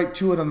jumped right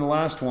to it on the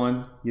last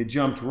one. You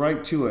jumped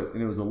right to it,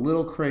 and it was a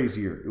little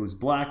crazier. It was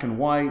black and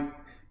white.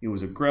 It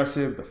was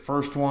aggressive. The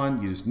first one,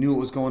 you just knew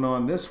what was going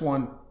on. This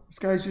one, this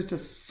guy's just a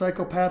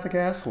psychopathic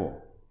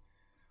asshole.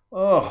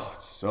 Oh,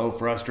 it's so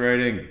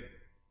frustrating.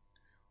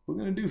 What are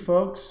we going to do,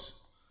 folks?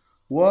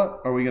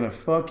 What are we going to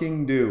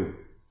fucking do?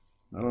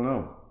 I don't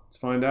know. Let's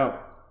find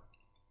out.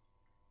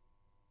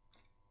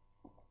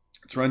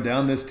 Let's run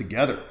down this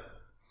together.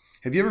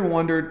 Have you ever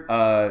wondered,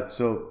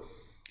 so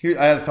here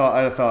I had a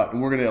thought,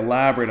 and we're going to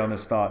elaborate on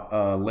this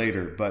thought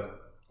later, but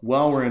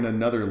while we're in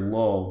another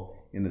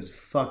lull in this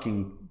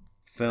fucking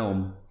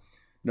film,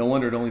 no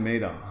wonder it only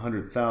made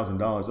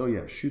 $100,000. Oh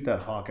yeah, shoot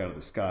that hawk out of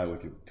the sky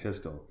with your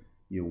pistol,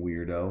 you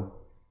weirdo.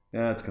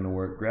 That's going to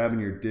work. Grabbing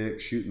your dick,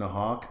 shooting a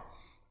hawk.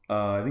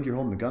 I think you're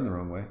holding the gun the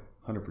wrong way,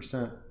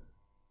 100%.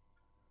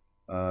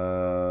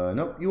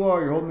 Nope, you are.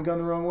 You're holding the gun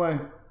the wrong way.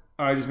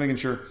 All right, just making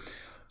sure.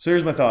 So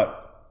here's my thought.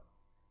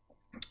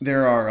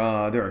 There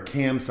are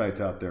cam sites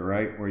out there,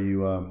 right, where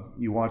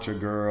you watch a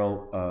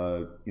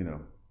girl,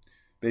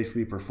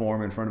 basically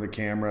perform in front of a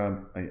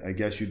camera. I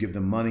guess you give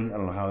them money. I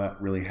don't know how that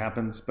really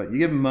happens, but you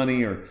give them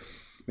money or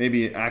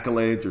maybe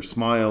accolades or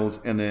smiles,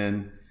 and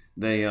then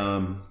they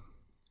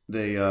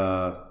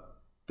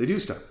do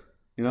stuff.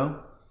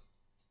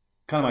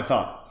 Kind of my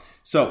thought.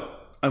 So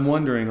I'm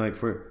wondering, like,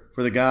 for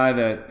the guy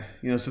that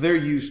so they're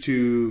used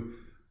to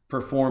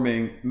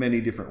performing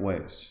many different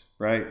ways.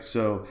 Right?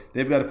 So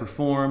they've got to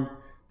perform,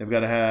 they've got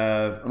to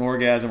have an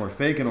orgasm or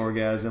fake an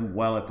orgasm,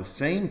 while at the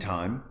same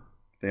time,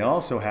 they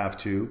also have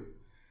to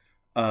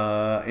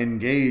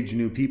engage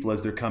new people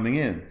as they're coming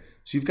in.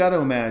 So you've got to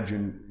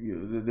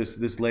imagine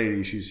this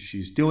lady,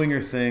 she's doing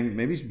her thing,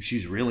 maybe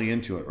she's really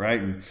into it, right?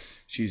 And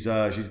she's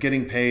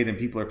getting paid and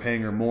people are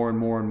paying her more and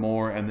more and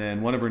more, and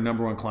then one of her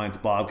number one clients,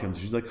 Bob, comes.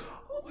 She's like,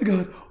 oh my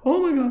God, oh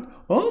my God,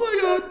 oh my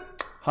God.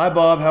 Hi,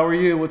 Bob. How are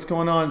you? What's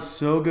going on?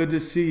 So good to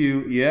see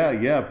you.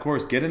 Yeah, of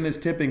course. Get in this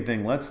tipping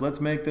thing. Let's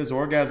make this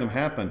orgasm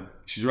happen.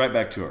 She's right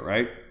back to it,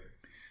 right?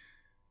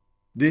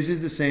 This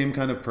is the same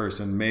kind of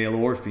person, male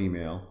or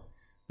female,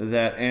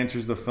 that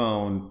answers the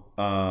phone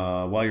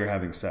while you're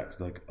having sex.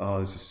 Like,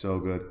 oh, this is so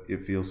good.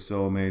 It feels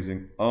so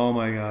amazing. Oh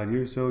my God,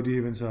 you're so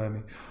deep inside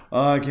me.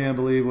 Oh, I can't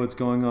believe what's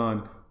going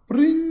on.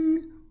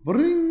 Bring,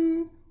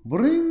 bring,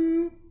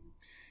 bring.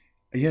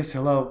 Yes,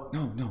 hello.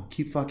 No,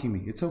 keep fucking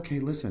me. It's okay,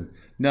 listen.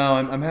 No,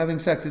 I'm having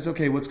sex. It's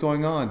okay. What's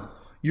going on?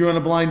 You're on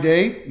a blind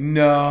date?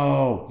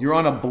 No, you're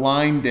on a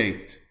blind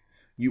date.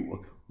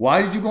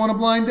 Why did you go on a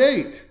blind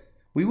date?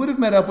 We would have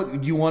met up with...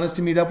 Do you want us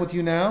to meet up with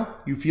you now?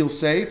 You feel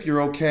safe?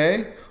 You're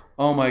okay?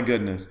 Oh my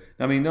goodness.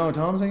 I mean, no,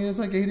 Tom's like, it's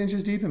like 8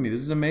 inches deep in me.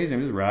 This is amazing.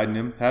 I'm just riding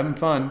him, having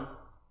fun.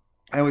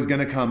 I was going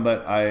to come,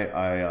 but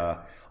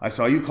I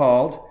saw you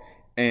called,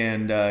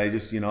 and I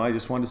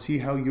just wanted to see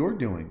how you're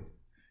doing.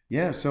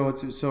 Yeah,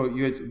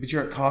 but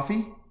you're at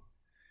coffee?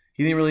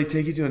 He didn't really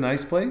take you to a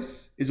nice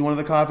place? Is it one of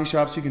the coffee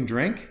shops you can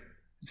drink?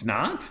 It's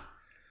not?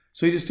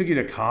 So he just took you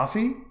to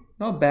coffee? You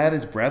know how bad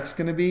his breath's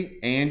going to be,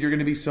 and you're going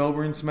to be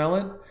sober and smell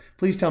it?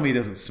 Please tell me he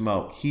doesn't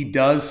smoke. He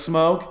does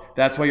smoke?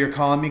 That's why you're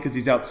calling me, because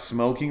he's out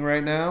smoking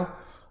right now?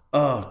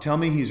 Oh, tell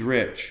me he's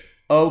rich.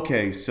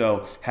 Okay,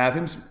 so have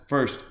him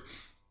first.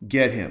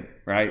 Get him,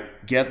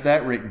 right? Get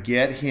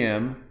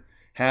him.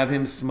 Have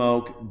him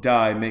smoke,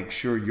 die. Make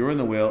sure you're in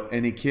the will.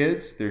 Any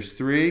kids? There's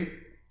 3.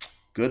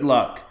 Good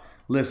luck.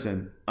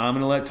 listen, I'm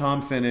going to let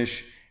Tom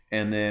finish,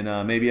 and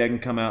then maybe I can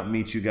come out and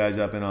meet you guys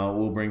up, and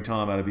we'll bring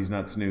Tom out if he's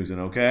not snoozing,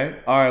 okay?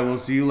 All right, we'll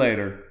see you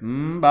later.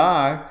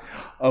 Bye.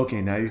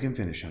 Okay, now you can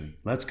finish, honey.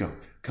 Let's go.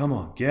 Come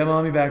on, get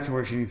Mommy back to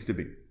where she needs to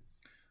be. I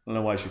don't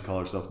know why she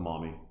called herself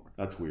Mommy.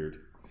 That's weird.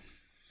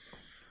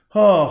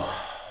 Oh,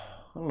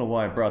 I don't know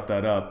why I brought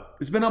that up.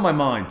 It's been on my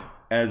mind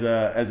as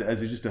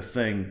just a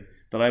thing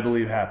that I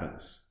believe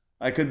happens.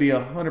 I could be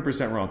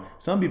 100% wrong.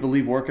 Some people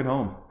leave work at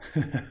home.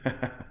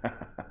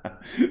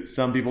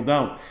 Some people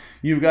don't.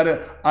 You've got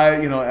to.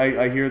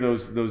 I hear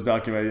those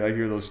documentaries. I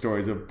hear those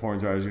stories of porn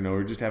stars. Who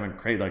are just having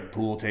great like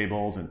pool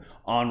tables and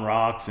on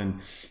rocks and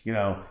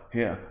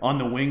on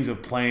the wings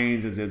of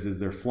planes as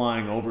they're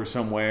flying over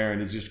somewhere,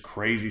 and it's just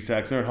crazy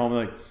sex. They're at home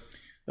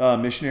like,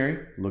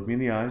 missionary, look me in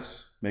the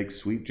eyes, make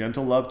sweet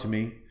gentle love to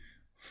me,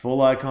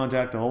 full eye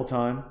contact the whole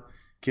time,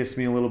 kiss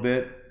me a little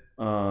bit.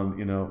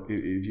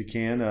 If you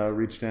can,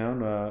 reach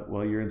down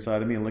while you're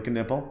inside of me and lick a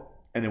nipple,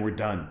 and then we're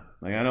done.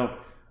 Like I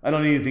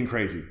don't need anything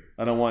crazy.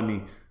 I don't want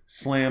any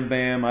slam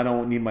bam. I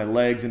don't need my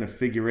legs in a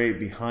figure eight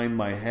behind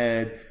my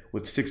head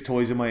with 6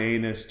 toys in my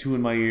anus, 2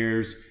 in my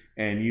ears,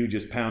 and you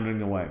just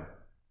pounding away.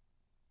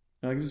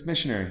 Like just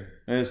missionary.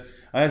 I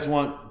just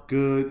want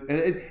good.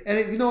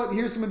 And you know what?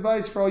 Here's some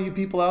advice for all you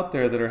people out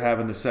there that are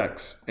having the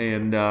sex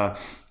and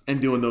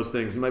doing those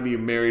things. Maybe you're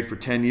married for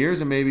 10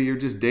 years, and maybe you're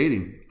just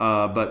dating.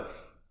 But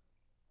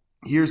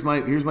here's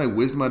my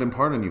wisdom I'd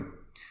impart on you.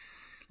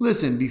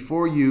 Listen,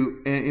 before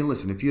you, and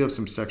listen, if you have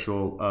some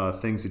sexual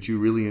things that you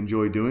really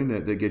enjoy doing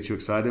that get you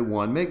excited,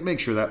 one, make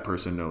sure that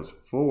person knows.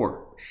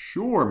 For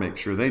sure, make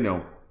sure they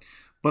know.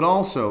 But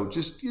also,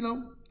 just,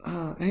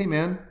 hey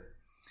man,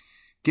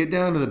 get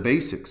down to the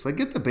basics. Like,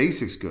 get the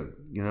basics good.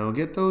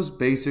 Get those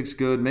basics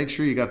good. Make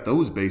sure you got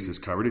those bases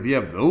covered. If you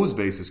have those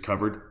bases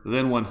covered,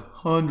 then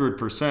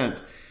 100%,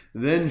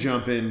 then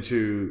jump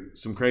into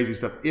some crazy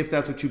stuff if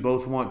that's what you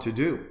both want to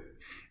do.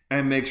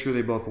 And make sure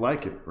they both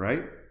like it,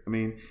 right? I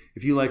mean,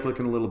 if you like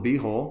licking a little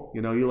beehole,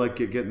 you like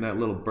getting that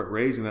little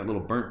raisin, that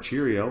little burnt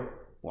Cheerio,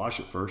 wash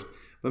it first.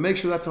 But make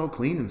sure that's all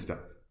clean and stuff,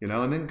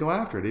 and then go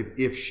after it.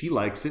 If she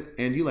likes it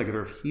and you like it,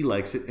 or if he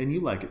likes it and you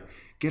like it,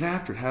 get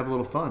after it. Have a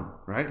little fun,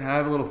 right?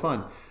 Have a little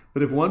fun.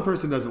 But if one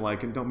person doesn't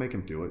like it, don't make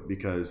him do it,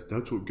 because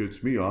that's what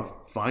gets me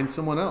off. Find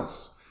someone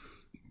else,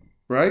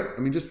 right?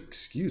 I mean, just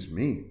excuse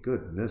me.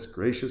 Goodness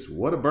gracious,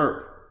 what a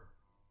burp.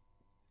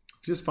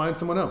 Just find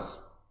someone else,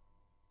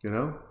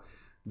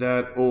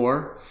 that,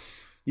 or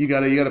you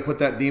gotta put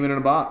that demon in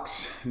a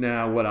box.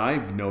 Now, what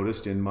I've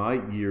noticed in my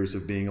years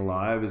of being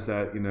alive is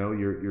that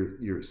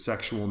your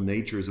sexual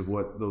natures of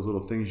what those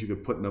little things you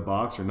could put in a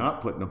box or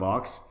not put in a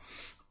box,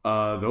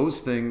 those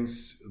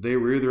things, they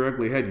rear their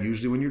ugly head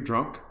usually when you're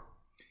drunk.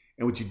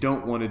 And what you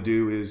don't want to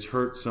do is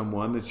hurt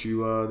someone that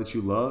you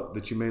love,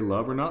 that you may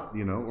love or not,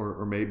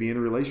 or may be in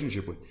a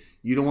relationship with.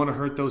 You don't want to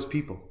hurt those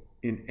people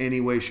in any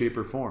way, shape,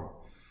 or form.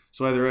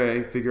 So either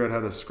A, figure out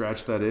how to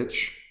scratch that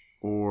itch,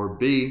 or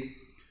B,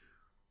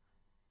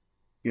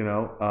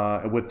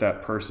 with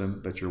that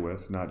person that you're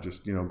with, not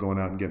just, going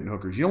out and getting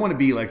hookers. You don't want to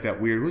be like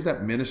that weird, who's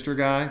that minister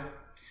guy?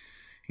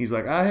 He's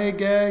like, I hate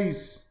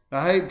gays,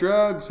 I hate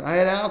drugs, I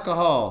hate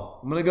alcohol.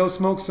 I'm going to go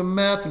smoke some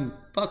meth and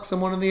fuck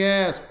someone in the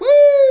ass.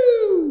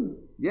 Woo!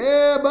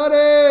 Yeah,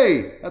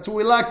 buddy! That's what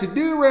we like to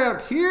do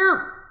around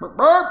here. Burp,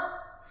 burp.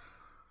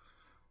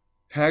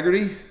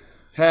 Haggerty,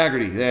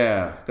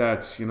 yeah,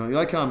 that's, you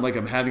like how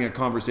I'm having a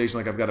conversation,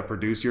 like I've got a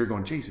producer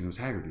going, Jason, who's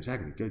Haggerty?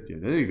 Good, yeah,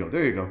 there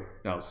you go.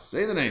 Now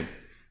say the name.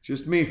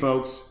 Just me,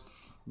 folks.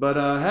 But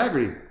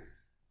Haggerty,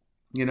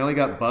 he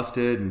got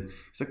busted, and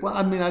he's like, well,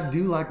 I mean, I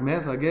do like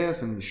meth, I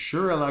guess, and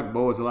sure, I like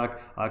boys. I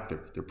like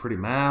their pretty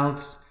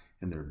mouths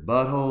and their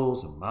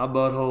buttholes and my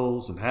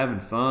buttholes and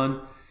having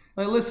fun.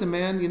 Like, listen,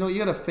 man, you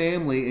got a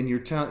family, and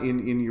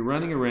you're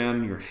running around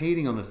and you're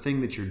hating on the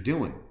thing that you're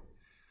doing.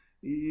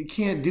 You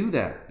can't do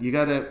that. You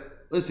got to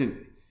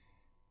listen.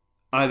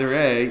 Either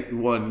A,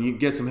 one, you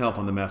get some help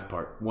on the meth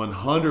part.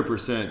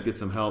 100% get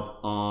some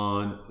help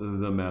on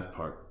the meth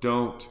part.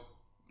 Don't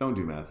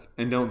do meth,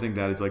 and don't think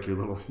that it's like your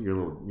little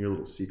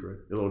secret,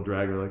 your little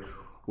dragger. Like,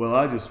 well,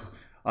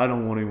 I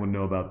don't want anyone to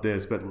know about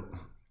this, but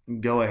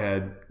go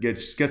ahead,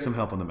 get some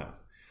help on the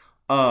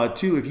meth.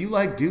 2, if you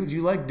like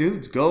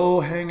dudes,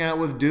 go hang out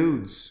with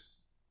dudes.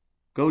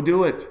 Go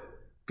do it.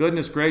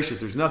 Goodness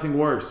gracious, there's nothing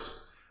worse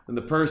than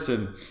the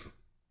person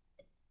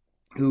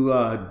who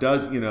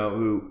does,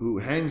 who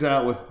hangs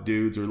out with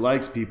dudes or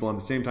likes people and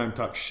at the same time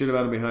talks shit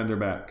about them behind their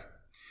back.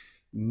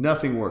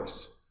 Nothing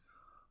worse.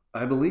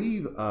 I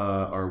believe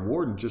our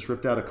warden just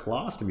ripped out a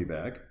colostomy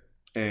bag,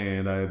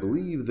 and I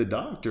believe the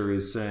doctor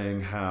is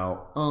saying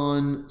how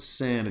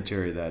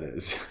unsanitary that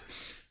is.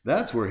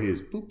 That's where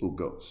his poo-poo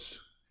goes.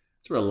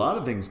 That's where a lot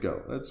of things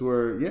go. That's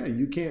where,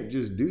 you can't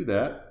just do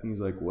that. He's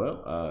like,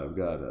 well, I've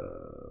got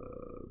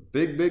a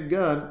big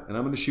gun, and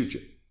I'm going to shoot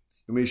you.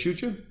 You want me to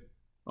shoot you?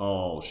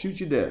 I'll shoot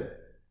you dead.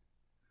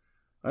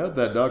 I hope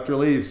that doctor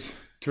leaves,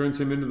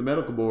 turns him into the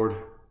medical board.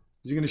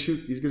 Is he going to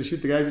shoot? He's going to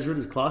shoot the guy who just ripped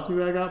his colostomy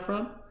bag out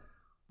from?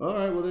 All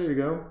right, well, there you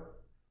go.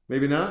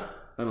 Maybe not.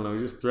 I don't know.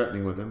 He's just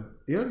threatening with him.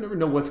 You don't never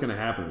know what's going to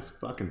happen in this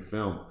fucking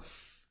film.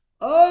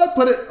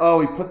 Oh,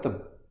 he put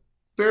the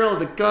barrel of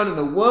the gun in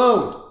the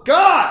wound.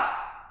 God!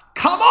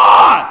 Come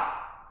on!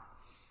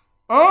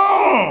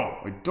 Oh,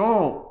 I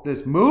don't.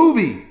 This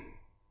movie.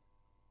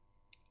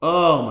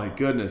 Oh my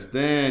goodness.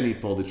 Then he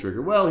pulled the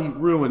trigger. Well, he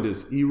ruined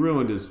his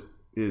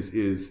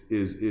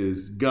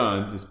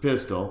gun, his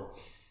pistol.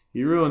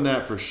 He ruined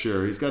that for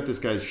sure. He's got this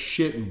guy's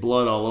shit and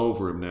blood all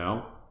over him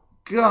now.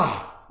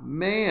 God,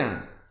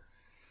 man.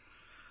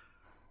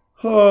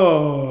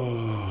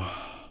 Oh.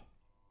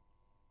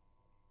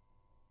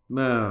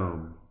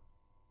 No.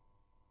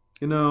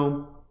 You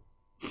know,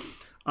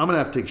 I'm going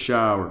to have to take a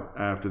shower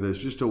after this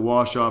just to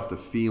wash off the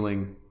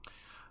feeling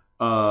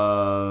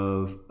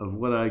of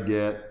what I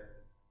get.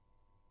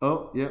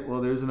 Oh, yeah,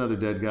 well, there's another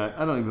dead guy.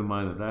 I don't even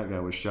mind that guy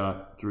was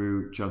shot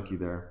through Chunky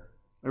there.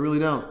 I really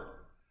don't.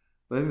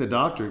 But I think the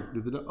doctor,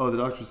 the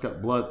doctor just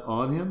got blood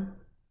on him?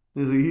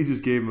 He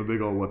just gave him a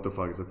big old what the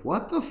fuck. He's like,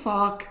 what the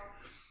fuck?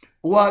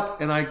 What?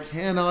 And I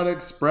cannot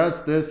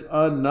express this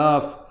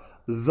enough.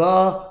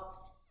 The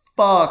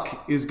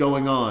fuck is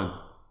going on?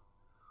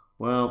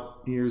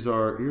 Well, here's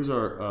our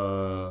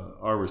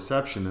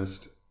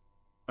receptionist.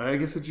 I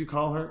guess what you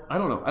call her? I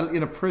don't know.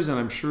 In a prison,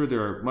 I'm sure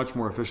there are much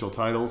more official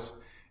titles,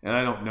 and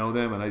I don't know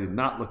them, and I did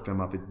not look them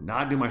up. I did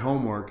not do my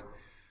homework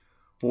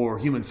for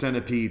Human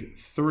Centipede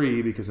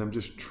 3 because I'm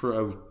just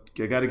I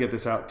got to get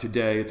this out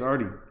today. It's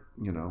already,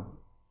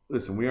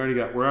 listen, we're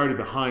already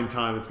behind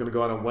time. It's going to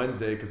go out on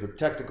Wednesday because of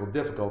technical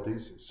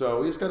difficulties.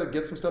 So we just got to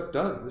get some stuff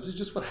done. This is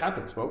just what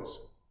happens, folks.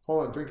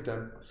 Hold on, drinky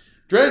time.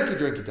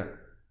 Drinky time.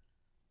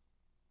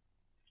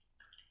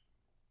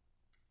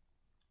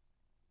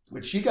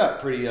 But she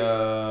got pretty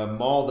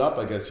mauled up,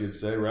 I guess you'd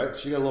say, right?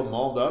 She got a little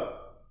mauled up.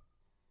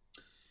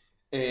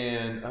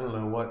 And I don't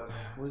know, what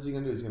is he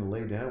going to do? Is he going to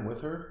lay down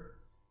with her?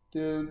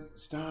 Dude,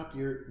 stop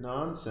your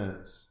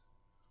nonsense.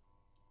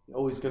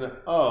 Oh, he's going to,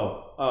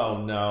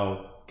 oh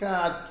no.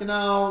 God,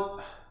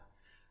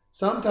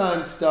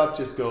 sometimes stuff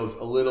just goes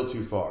a little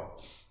too far.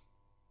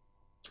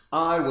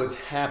 I was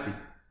happy.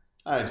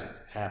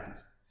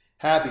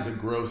 Happy's a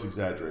gross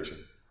exaggeration.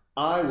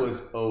 I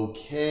was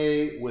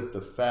okay with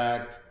the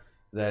fact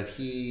that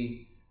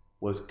he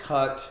was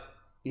cut,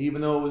 even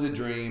though it was a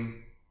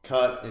dream,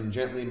 cut and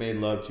gently made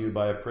love to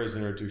by a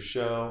prisoner to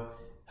show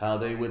how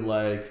they would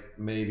like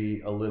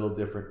maybe a little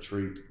different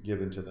treat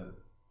given to them.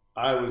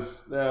 I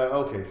was,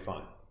 okay,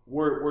 fine.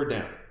 We're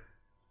down.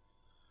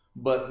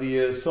 But the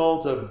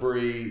assault of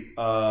Bree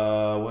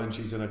when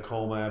she's in a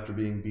coma after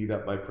being beat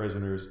up by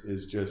prisoners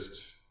is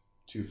just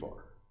too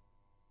far.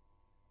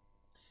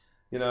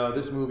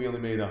 This movie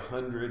only made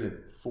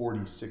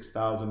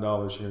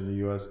 $146,000 here in the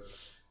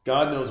U.S.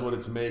 God knows what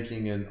it's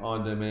making in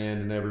on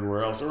demand and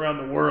everywhere else around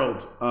the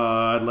world.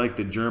 I'd like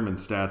the German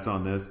stats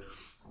on this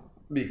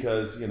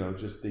because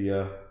just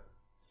the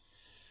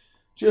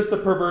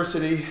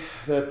perversity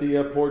that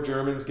the poor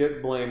Germans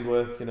get blamed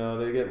with.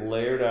 They get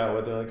layered out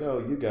with. They're like, oh,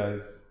 you guys,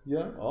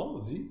 yeah, oh,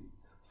 Sie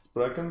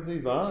sprechen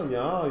Sie wahr,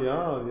 yeah.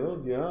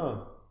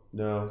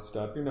 No,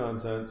 stop your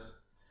nonsense.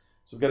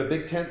 So we've got a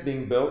big tent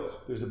being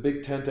built. There's a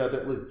big tent out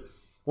there.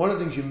 One of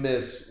the things you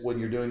miss when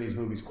you're doing these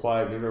movies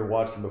quiet, you've never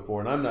watched them before,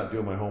 and I'm not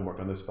doing my homework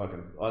on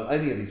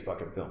any of these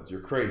fucking films.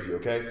 You're crazy,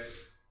 okay?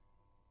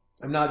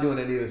 I'm not doing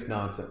any of this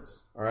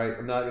nonsense, all right?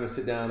 I'm not going to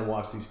sit down and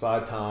watch these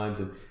 5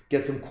 times and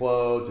get some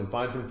quotes and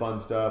find some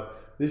fun stuff.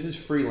 This is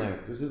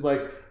freelance. This is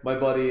like my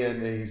buddy,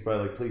 and he's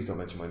probably like, please don't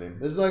mention my name.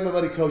 This is like my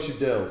buddy Kosh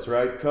Adils,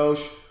 right?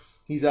 Kosh,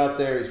 he's out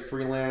there. He's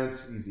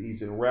freelance.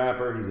 He's a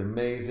rapper. He's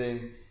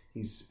amazing.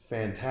 He's a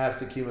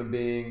fantastic human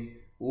being.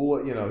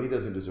 He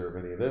doesn't deserve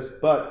any of this,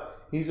 but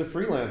he's a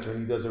freelancer and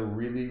he does a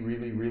really,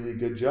 really, really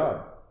good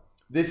job.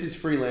 This is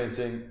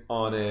freelancing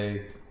on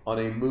a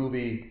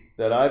movie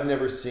that I've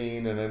never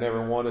seen and I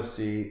never want to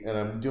see, and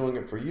I'm doing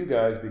it for you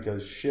guys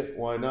because shit,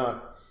 why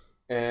not?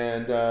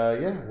 And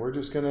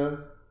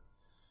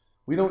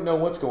we don't know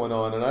what's going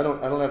on, and I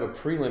don't have a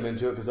prelim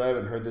into it because I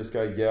haven't heard this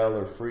guy yell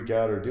or freak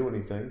out or do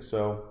anything.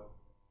 So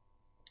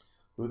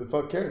who the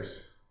fuck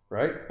cares,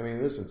 right? I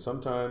mean, listen,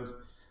 sometimes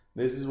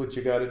this is what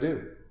you got to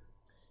do.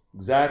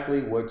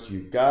 Exactly what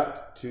you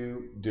got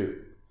to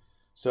do.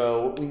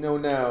 So what we know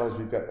now is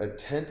we've got a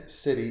tent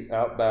city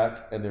out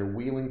back, and they're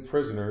wheeling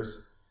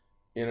prisoners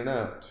in and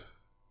out.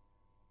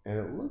 And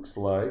it looks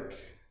like,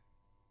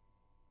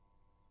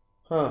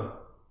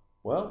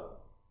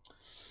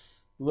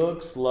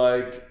 looks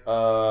like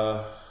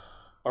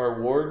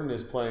our warden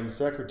is playing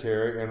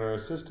secretary, and our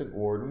assistant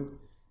warden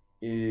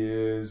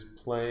is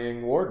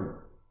playing warden.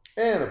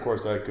 And of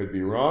course, I could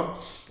be wrong.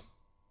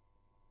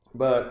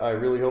 But I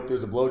really hope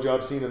there's a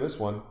blowjob scene in this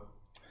one.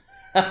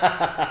 You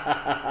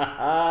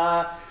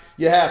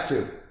have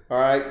to, all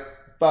right?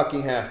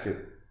 Fucking have to.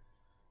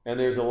 And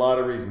there's a lot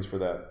of reasons for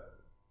that.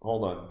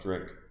 Hold on,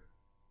 drink.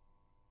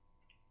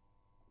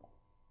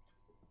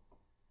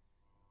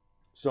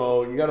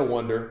 So you got to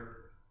wonder,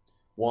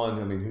 one,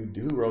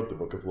 who wrote the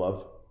Book of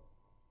Love?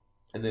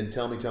 And then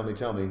tell me,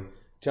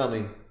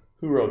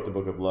 who wrote the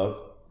Book of Love?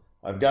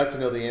 I've got to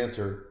know the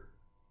answer.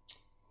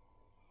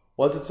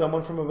 Was it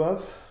someone from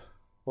above?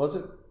 Was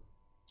it?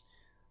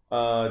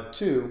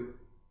 2,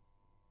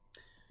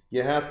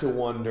 you have to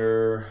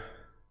wonder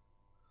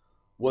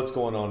what's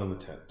going on in the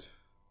tent.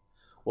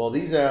 Well,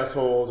 these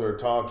assholes are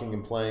talking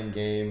and playing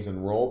games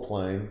and role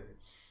playing,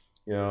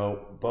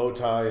 bow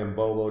tie and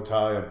bolo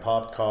tie and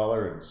popped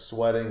collar and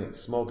sweating and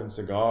smoking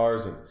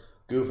cigars and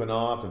goofing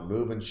off and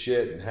moving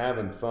shit and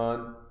having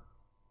fun.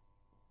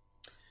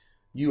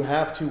 You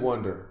have to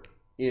wonder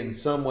in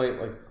some way,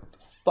 like, what the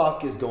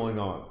fuck is going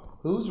on?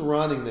 Who's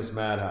running this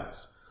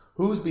madhouse?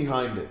 Who's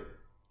behind it?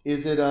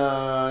 Is there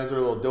a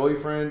little doughy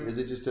friend? Is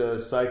it just a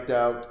psyched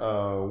out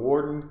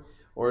warden?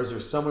 Or is there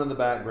someone in the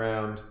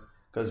background?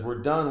 Because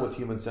we're done with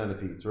human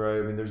centipedes, right?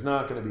 I mean, there's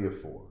not going to be a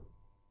 4.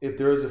 If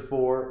there is a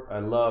 4, I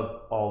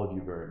love all of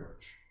you very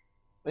much.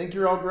 I think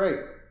you're all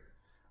great.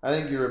 I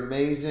think you're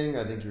amazing.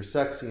 I think you're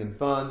sexy and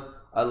fun.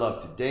 I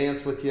love to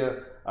dance with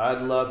you.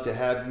 I'd love to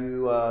have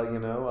you,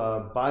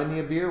 buy me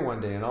a beer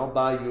one day, and I'll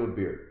buy you a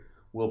beer.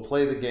 We'll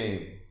play the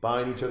game,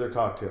 buying each other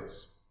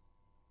cocktails.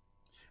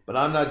 But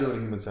I'm not doing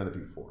a human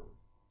centipede 4.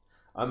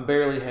 I'm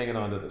barely hanging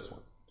on to this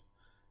one.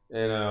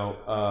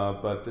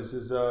 But this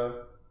is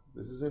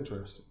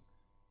interesting.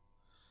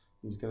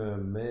 He's going to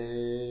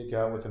make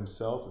out with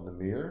himself in the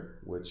mirror,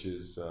 which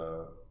is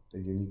a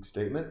unique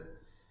statement.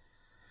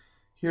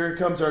 Here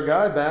comes our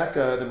guy back,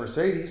 the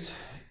Mercedes,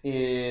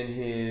 in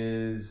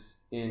his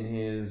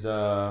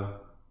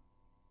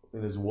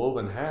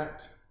woven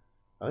hat.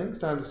 I think it's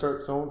time to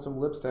start sewing some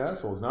lips to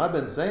assholes. Now, I've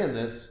been saying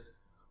this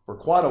for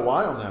quite a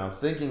while now,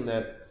 thinking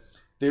that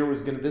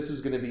this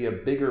was going to be a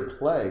bigger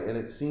play, and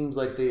it seems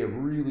like they have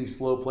really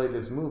slow played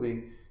this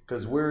movie.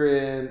 Because we're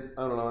in,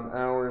 I don't know, an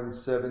hour and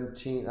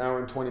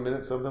 20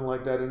 minutes, something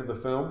like that into the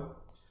film.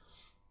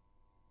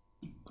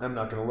 I'm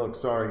not going to look,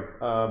 sorry.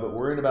 But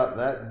we're in about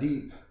that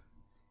deep.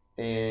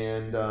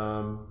 And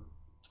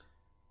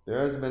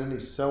there hasn't been any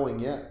sewing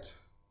yet.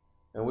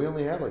 And we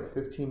only have like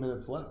 15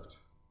 minutes left.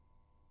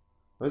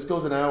 This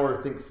goes an hour,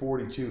 I think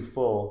 42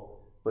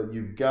 full. But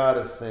you've got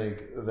to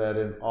think that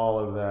in all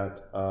of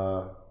that,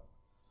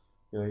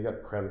 you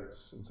got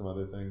credits and some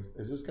other things.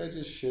 Is this guy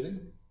just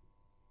shitting?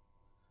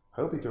 I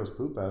hope he throws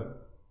poop at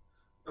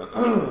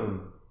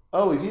him.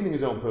 Oh, he's eating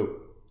his own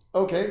poop.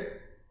 Okay.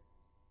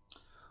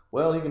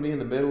 Well, he can be in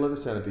the middle of the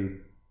centipede.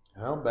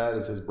 How bad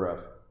is his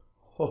breath?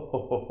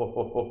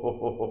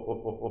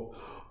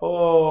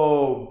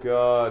 Oh,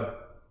 God.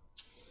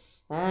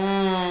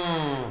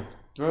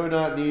 Do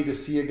not need to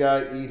see a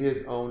guy eat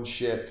his own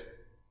shit.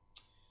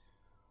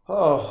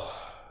 Oh.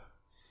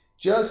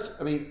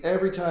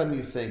 Every time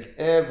you think,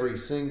 every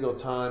single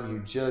time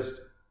you're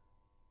just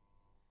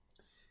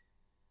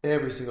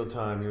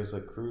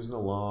like cruising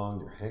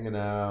along, you're hanging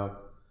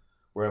out,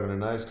 we're having a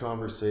nice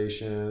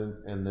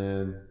conversation, and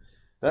then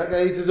that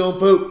guy eats his own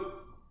poop.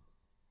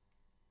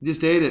 He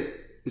just ate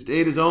it. Just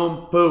ate his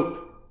own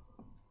poop.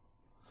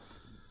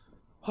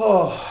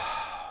 Oh.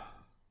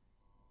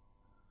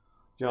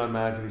 John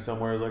McAfee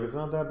somewhere is like, it's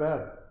not that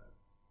bad.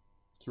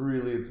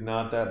 It's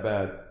not that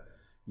bad.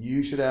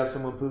 You should have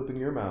someone poop in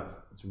your mouth.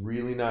 It's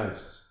really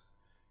nice.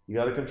 You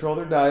got to control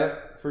their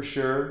diet, for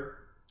sure.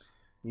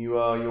 You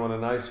want a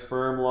nice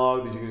firm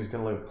log that you can just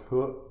kind of like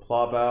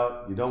plop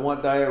out. You don't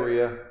want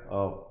diarrhea.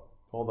 Oh,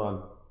 hold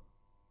on.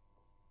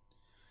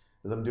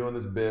 As I'm doing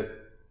this bit,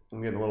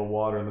 I'm getting a little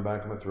water in the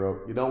back of my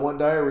throat. You don't want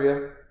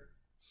diarrhea.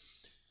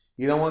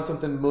 You don't want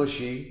something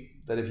mushy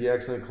that if you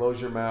accidentally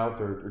close your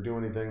mouth or do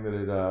anything that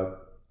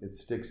it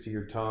sticks to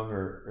your tongue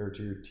or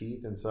to your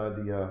teeth inside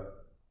the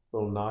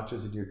little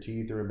notches in your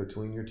teeth or in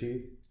between your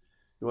teeth.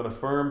 You want a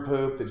firm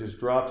poop that just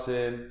drops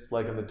in. It's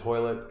like in the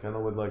toilet, kind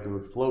of it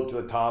would float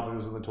to the top if it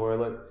was in the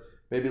toilet.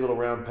 Maybe little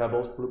round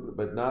pebbles,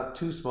 but not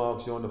too small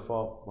because you want to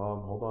fall.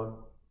 Hold on.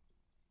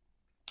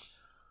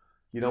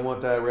 You don't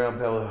want that round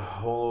pebble.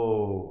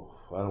 Oh,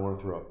 I don't want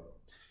to throw up.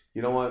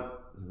 You don't want.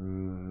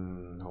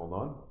 Hold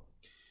on.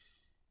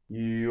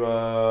 You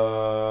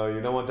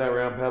don't want that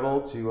round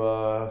pebble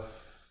to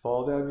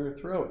fall down your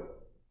throat,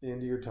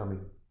 into your tummy,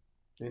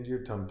 into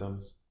your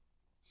tum-tums.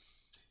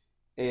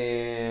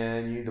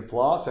 And you need to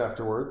floss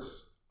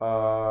afterwards.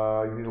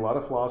 You need a lot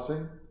of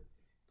flossing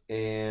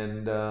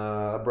and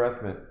a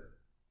breath mint.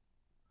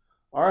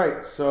 All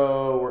right,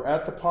 so we're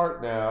at the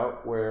part now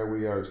where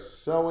we are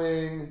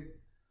sewing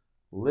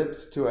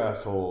lips to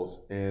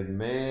assholes. And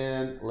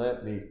man,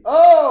 let me...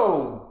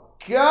 Oh,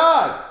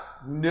 God!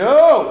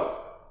 No!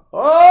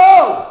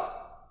 Oh!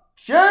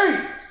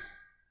 Jeez!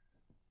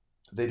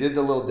 They did it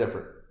a little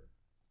different.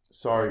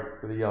 Sorry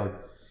for the yelling.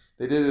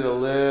 They did it a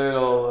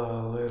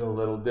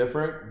little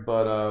different,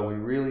 but we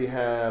really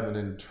have an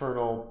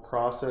internal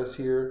process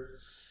here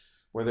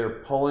where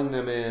they're pulling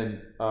them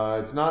in.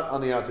 It's not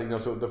on the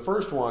outside, so the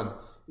first one,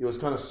 it was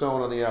kind of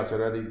sewn on the outside,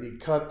 right? He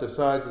cut the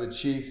sides of the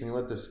cheeks and he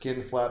let the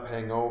skin flap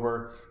hang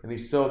over, and he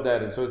sewed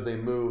that. And so as they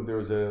moved, there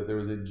was a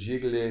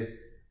jiggly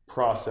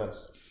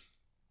process.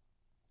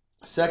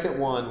 Second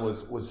one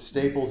was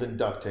staples and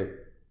duct tape.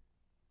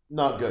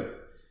 Not good.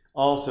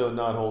 Also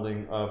not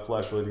holding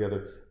flesh really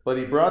together. But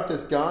he brought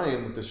this guy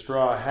in with the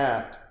straw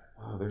hat.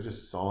 Oh, they're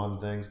just sawing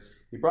things.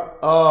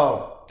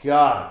 Oh,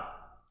 God.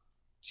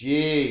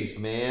 Jeez,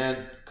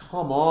 man.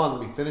 Come on,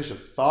 let me finish a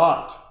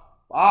thought.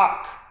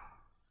 Fuck.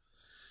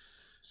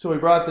 So he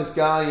brought this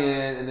guy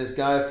in, and this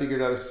guy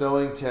figured out a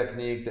sewing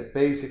technique that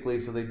basically,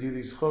 so they do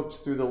these hooks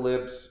through the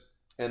lips,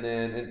 and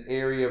then an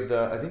area of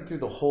I think through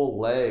the whole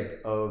leg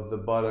of the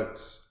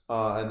buttocks,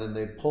 and then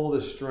they pull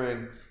the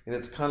string, and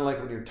it's kind of like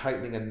when you're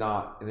tightening a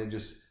knot, and it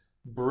just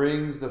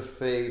brings the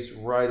face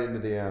right into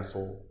the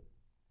asshole.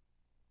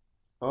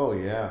 Oh,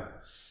 yeah.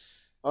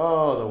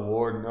 Oh, the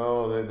warden.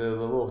 Oh, the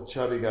little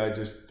chubby guy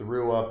just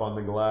threw up on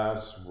the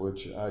glass,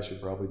 which I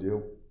should probably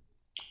do.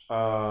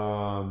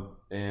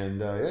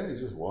 Yeah, he's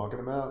just walking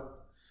him out.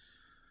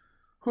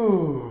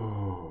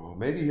 Whew.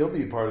 Maybe he'll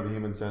be part of the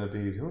human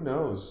centipede. Who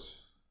knows?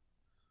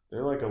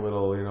 They're like a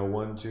little,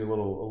 1-2, a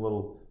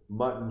little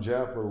Mutt and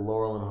Jeff, little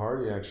Laurel and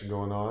Hardy action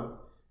going on.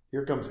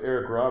 Here comes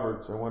Eric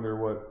Roberts. I wonder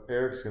what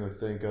Eric's going to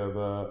think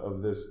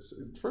of this.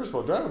 First of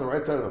all, driving the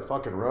right side of the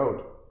fucking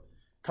road.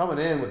 Coming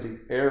in with the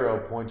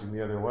arrow pointing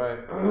the other way.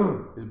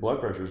 His blood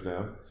pressure's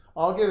down.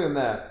 I'll give him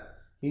that.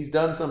 He's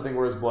done something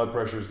where his blood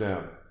pressure's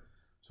down.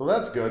 So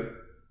that's good,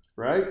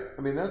 right?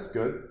 I mean, that's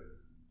good.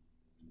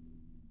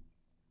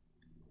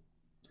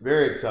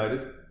 Very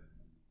excited.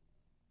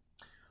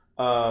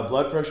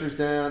 Blood pressure's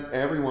down.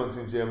 Everyone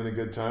seems to be having a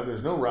good time.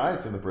 There's no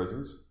riots in the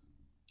prisons.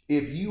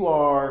 If you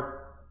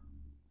are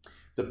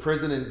the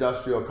prison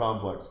industrial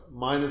complex,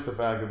 minus the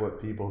fact of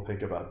what people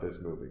think about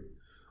this movie,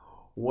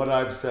 what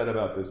I've said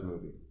about this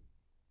movie,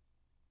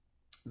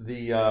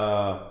 the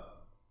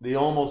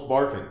almost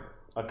barfing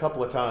a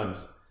couple of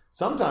times,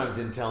 sometimes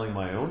in telling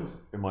my own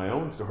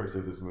stories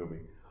of this movie.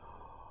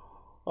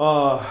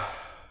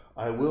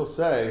 I will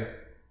say,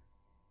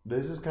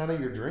 this is kind of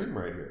your dream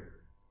right here,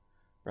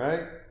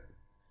 right?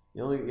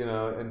 You only,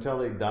 until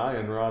they die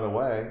and rot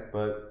away,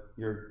 but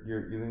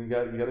you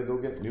got to go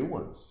get new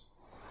ones.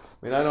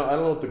 I mean, I don't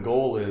know what the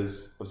goal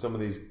is of some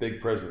of these big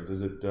prisons.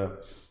 Is it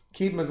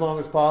keep them as long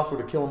as possible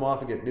to kill them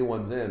off and get new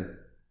ones in?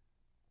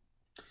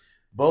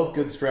 Both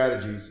good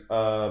strategies.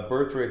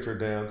 Birth rates are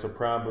down, so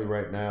probably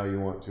right now you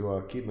want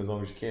to keep them as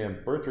long as you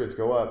can. Birth rates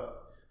go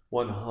up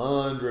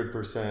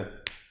 100%.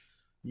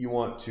 You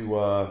want to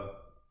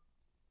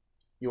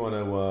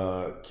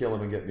kill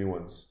them and get new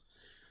ones.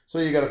 So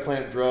you got to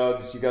plant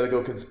drugs. You got to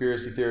go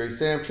conspiracy theory.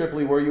 Sam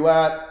Tripoli, where you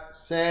at?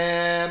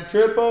 Sam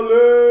Tripoli!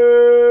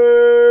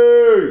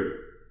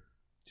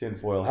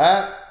 Tinfoil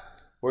hat,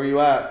 where you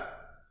at?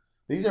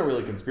 These aren't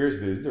really conspiracy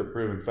theories. These are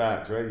proven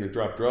facts, right? You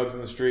drop drugs in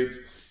the streets.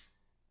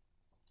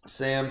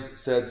 Sam's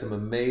said some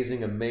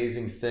amazing,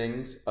 amazing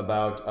things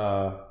about,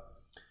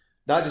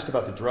 not just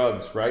about the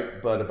drugs,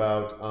 right? But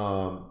about,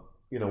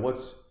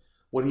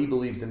 what he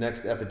believes the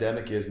next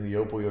epidemic is in the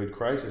opioid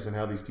crisis and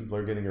how these people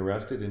are getting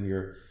arrested. And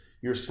you're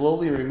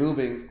slowly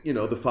removing,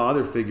 the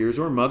father figures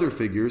or mother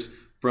figures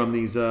from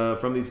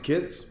these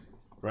kids,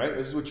 right?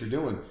 This is what you're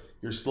doing.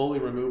 You're slowly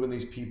removing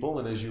these people.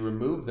 And as you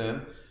remove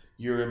them,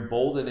 you're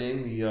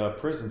emboldening the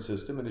prison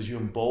system. And as you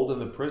embolden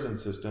the prison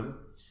system,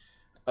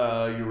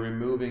 you're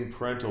removing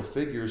parental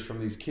figures from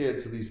these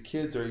kids. So these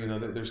kids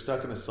are, they're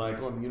stuck in a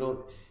cycle,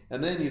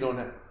 and then you don't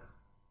have,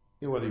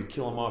 whether you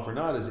kill them off or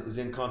not is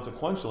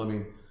inconsequential. I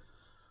mean,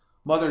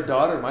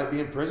 mother-daughter might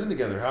be in prison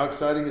together. How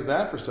exciting is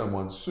that for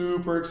someone?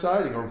 Super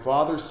exciting. Or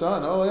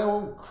father-son. Oh, yeah,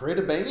 we'll create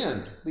a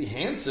band. It'll be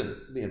Hanson.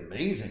 It'll be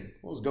amazing.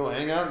 We'll just go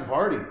hang out and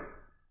party.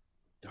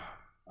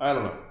 I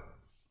don't know.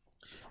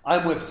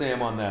 I'm with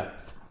Sam on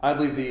that. I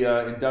believe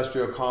the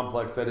industrial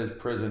complex that is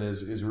prison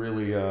is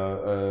really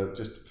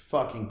just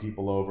fucking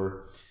people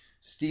over,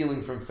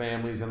 stealing from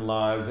families and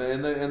lives,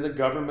 and the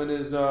government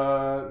is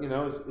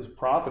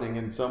profiting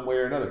in some way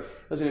or another.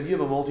 Listen, if you have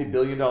a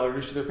multi-billion-dollar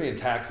industry, they're paying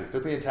taxes. They're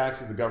paying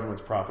taxes. The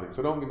government's profiting.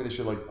 So don't give me this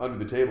shit like under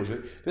the table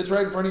shit. It's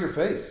right in front of your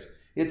face.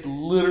 It's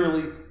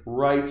literally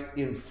right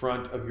in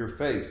front of your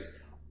face.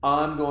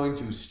 I'm going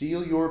to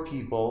steal your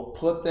people,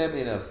 put them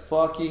in a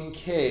fucking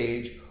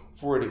cage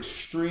for an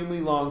extremely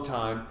long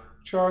time,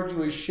 charge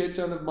you a shit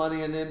ton of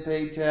money, and then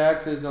pay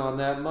taxes on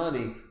that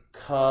money.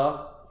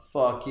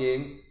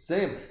 Fucking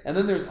same. And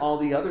then there's all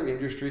the other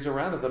industries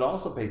around it that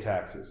also pay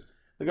taxes.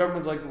 The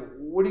government's like,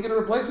 what are you going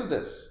to replace with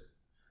this?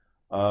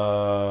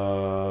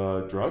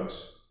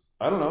 Drugs?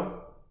 I don't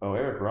know. Oh,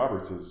 Eric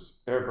Roberts,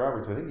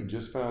 I think he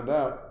just found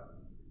out.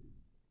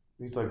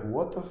 He's like,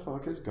 what the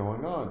fuck is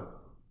going on?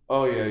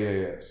 Oh,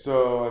 yeah.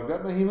 So I've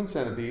got my human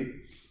centipede.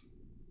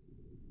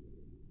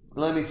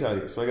 Let me tell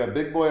you. So I got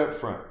Big Boy up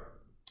front.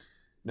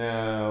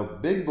 Now,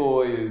 Big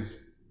Boy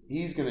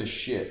he's going to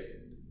shit.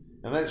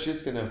 And that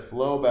shit's going to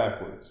flow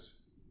backwards.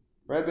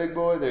 Right, Big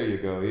Boy? There you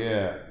go.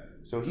 Yeah.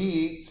 So he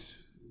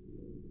eats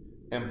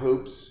and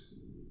poops.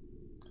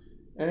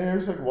 And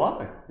Eric's like,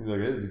 why? He's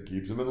like, it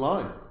keeps him in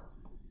line.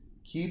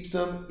 Keeps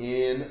him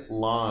in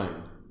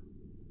line.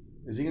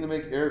 Is he going to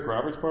make Eric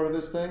Roberts part of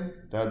this thing?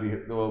 That'd be,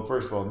 well,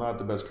 first of all, not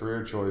the best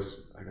career choice.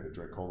 I got a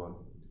drink. Hold on.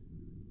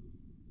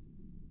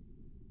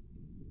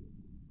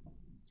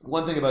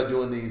 One thing about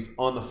doing these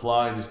on the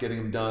fly and just getting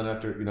them done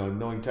after,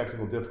 knowing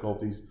technical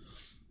difficulties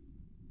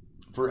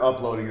for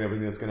uploading and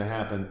everything that's going to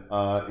happen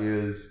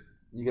is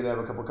You can have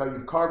a couple.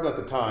 You've carved out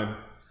the time.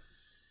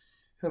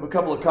 Have a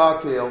couple of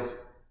cocktails,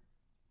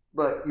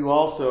 but you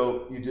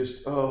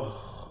just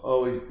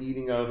always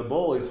eating out of the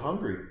bowl. He's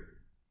hungry.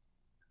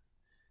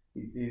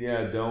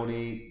 Yeah, don't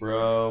eat,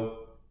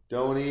 bro.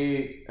 Don't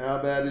eat. How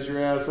bad does your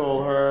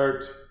asshole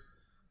hurt?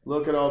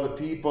 Look at all the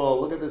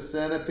people. Look at the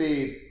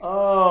centipede.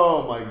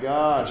 Oh my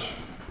gosh.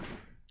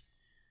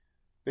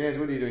 Vance,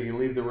 what are you doing? You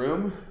leave the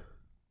room?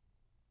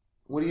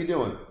 What are you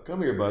doing?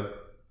 Come here, bud.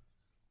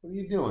 What are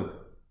you doing?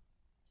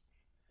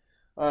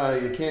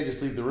 You can't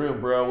just leave the room,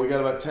 bro. We got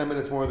about 10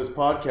 minutes more of this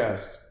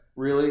podcast.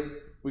 Really?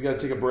 We got to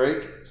take a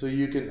break so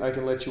I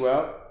can let you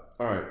out?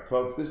 All right,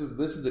 folks, this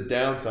is the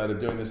downside of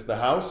doing this at the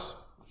house.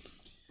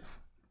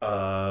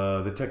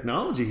 The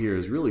technology here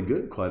is really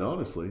good, quite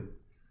honestly.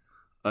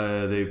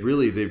 They've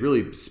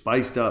really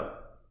spiced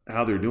up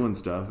how they're doing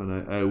stuff,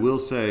 and I will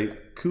say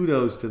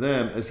kudos to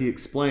them as he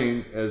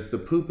explains as the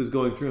poop is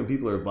going through and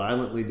people are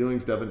violently doing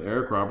stuff and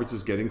Eric Roberts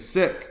is getting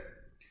sick.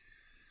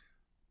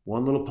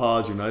 One little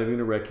pause you're not even going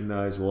to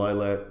recognize while I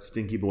let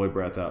Stinky Boy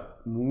breath out.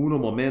 Uno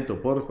momento,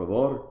 por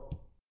favor.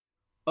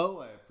 Oh,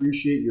 I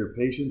appreciate your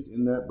patience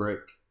in that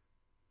break.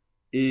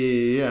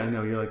 Yeah, I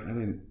know. You're like, I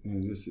didn't,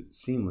 just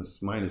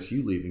seamless minus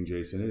you leaving,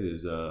 Jason. It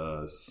is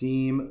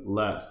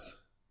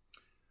seamless,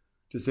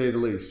 to say the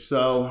least.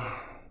 So,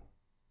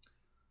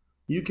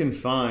 you can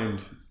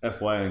find,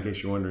 FYI, in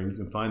case you're wondering, you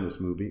can find this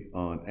movie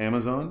on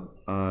Amazon,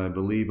 I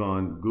believe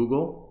on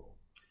Google,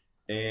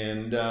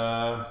 and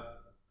I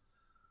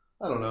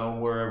don't know,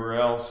 wherever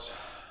else. I'm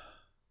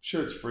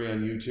sure it's free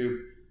on YouTube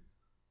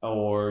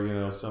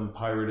or, some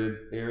pirated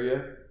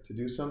area to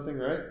do something,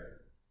 right?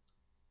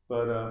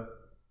 But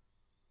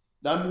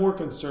I'm more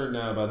concerned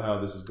now about how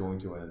this is going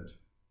to end.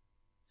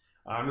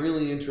 I'm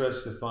really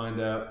interested to find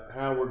out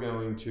how we're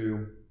going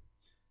to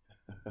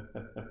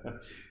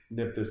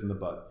nip this in the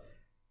bud.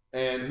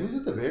 And who's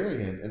at the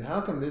very end? And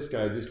how come this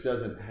guy just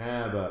doesn't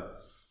have a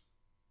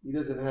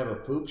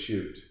poop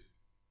chute,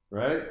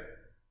 right?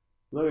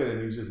 Look at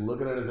him. He's just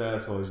looking at his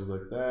asshole. He's just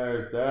like,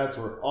 that's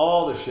where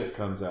all the shit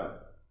comes out.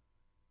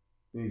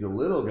 And he's a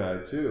little guy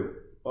too.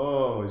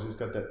 Oh, he's just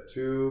got that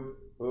tube.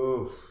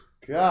 Oh,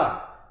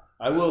 God.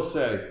 I will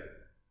say,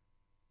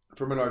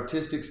 from an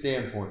artistic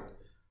standpoint,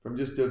 from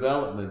just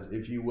development,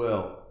 if you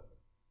will.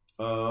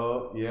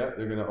 Oh, yeah,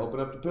 they're going to open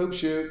up the poop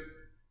chute.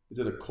 Is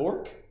it a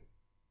cork?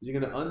 Is he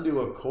going to undo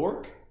a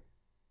cork?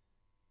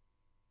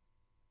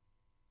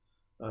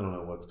 I don't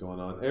know what's going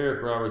on.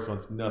 Eric Roberts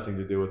wants nothing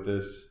to do with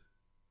this.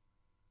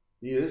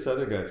 Yeah, this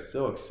other guy's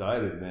so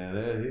excited,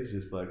 man. He's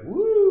just like,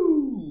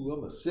 woo,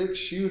 I'm a six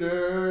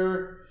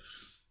shooter.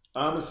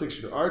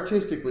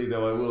 Artistically,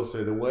 though, I will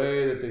say the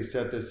way that they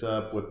set this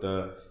up with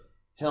the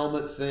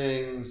helmet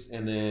things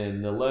and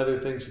then the leather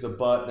things for the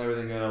butt and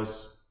everything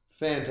else,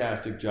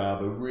 fantastic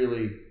job of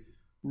really,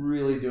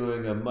 really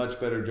doing a much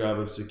better job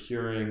of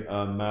securing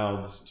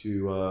mouths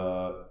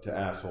to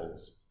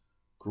assholes.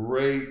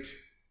 Great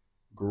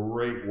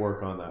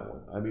work on that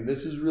one. I mean,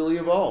 this has really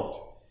evolved.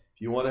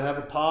 If you want to have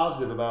a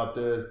positive about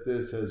this,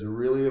 this has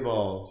really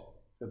evolved.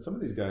 Got some of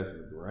these guys in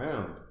the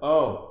ground.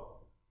 Oh,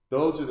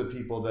 those are the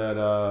people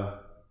that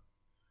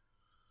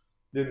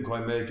didn't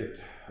quite make it.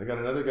 I got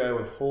another guy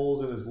with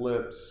holes in his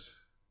lips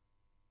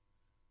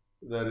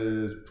that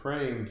is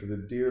praying to the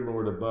dear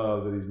Lord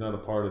above that he's not a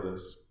part of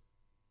this.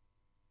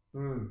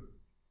 A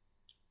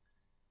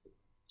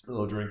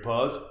little drink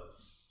pause.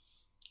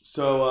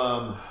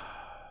 So,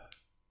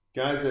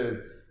 guys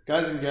that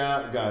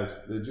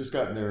just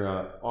gotten their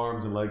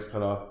arms and legs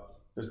cut off,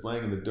 just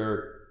laying in the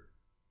dirt.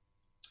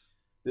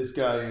 This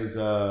guy is,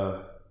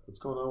 what's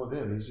going on with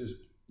him? He's just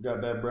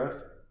got bad breath.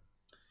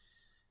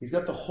 He's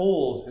got the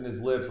holes in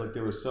his lips like they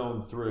were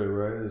sewn through,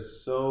 right? They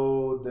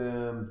sewed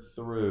them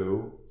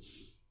through.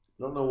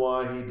 I don't know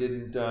why he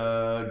didn't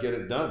get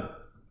it done.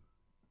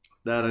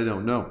 That I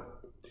don't know.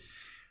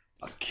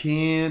 I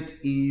can't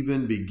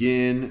even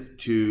begin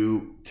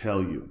to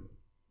tell you.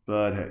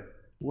 But hey,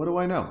 what do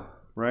I know,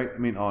 right? I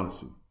mean,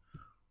 honestly,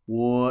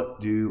 what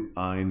do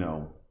I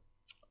know?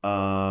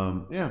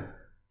 Yeah.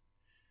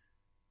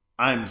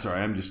 I'm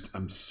sorry.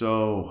 I'm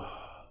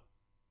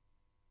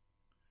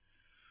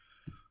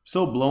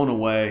so blown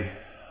away,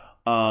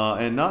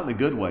 and not in a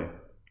good way,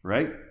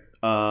 right?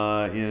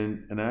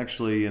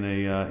 Actually in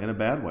a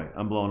bad way.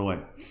 I'm blown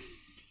away.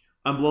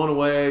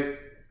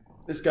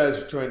 This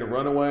guy's trying to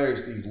run away, or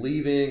he's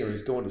leaving, or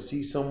he's going to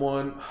see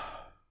someone.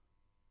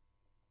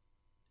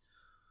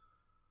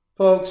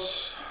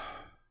 Folks,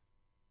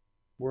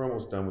 we're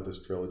almost done with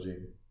this trilogy.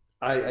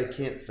 I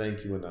can't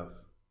thank you enough.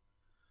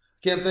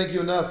 Can't thank you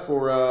enough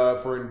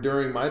for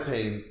enduring my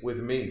pain with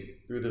me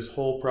through this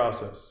whole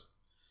process.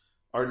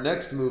 Our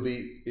next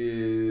movie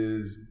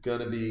is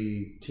gonna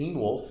be Teen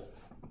Wolf.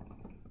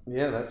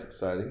 Yeah, that's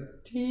exciting.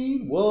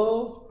 Teen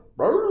Wolf.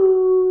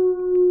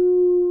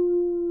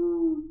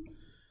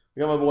 We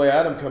got my boy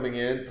Adam coming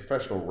in,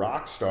 professional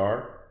rock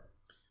star.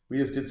 We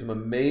just did some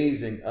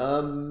amazing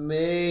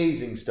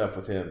stuff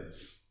with him.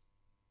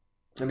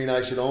 I mean,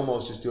 I should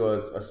almost just do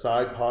a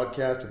side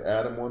podcast with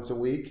Adam once a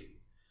week.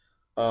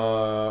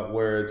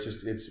 where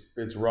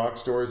it's rock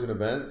stories and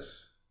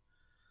events.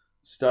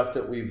 Stuff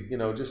that we've,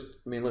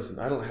 listen,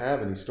 I don't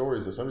have any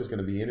stories, so I'm just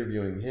going to be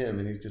interviewing him,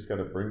 and he's just got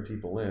to bring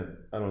people in.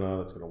 I don't know how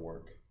that's going to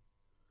work.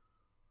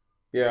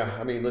 Yeah,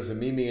 listen,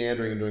 me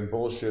meandering and doing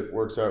bullshit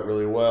works out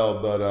really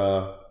well,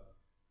 but,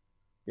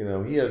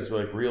 he has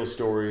like real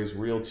stories,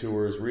 real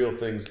tours, real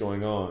things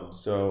going on.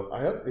 So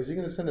is he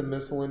going to send a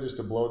missile in just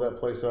to blow that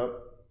place up?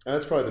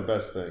 That's probably the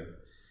best thing.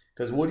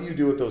 Because what do you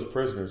do with those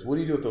prisoners? What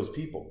do you do with those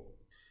people?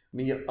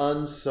 You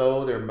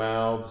unsew their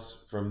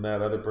mouths from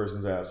that other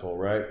person's asshole,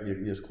 right?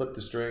 You just clip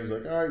the strings,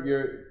 like, all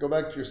right, go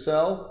back to your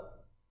cell.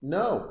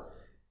 No.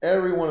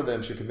 Every one of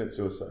them should commit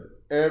suicide.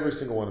 Every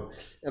single one of them.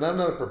 And I'm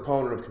not a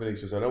proponent of committing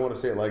suicide. I don't want to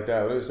say it like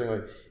that. But I'm just saying,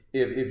 like,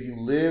 if you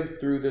live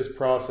through this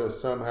process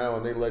somehow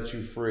and they let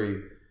you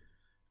free,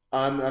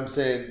 I'm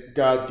saying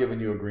God's given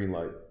you a green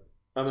light.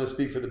 I'm going to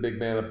speak for the big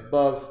man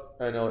above.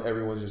 I know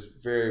everyone's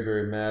just very,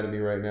 very mad at me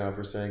right now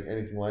for saying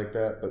anything like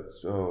that. But,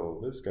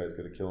 this guy's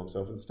going to kill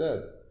himself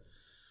instead.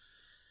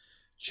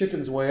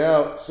 Chicken's way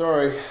out.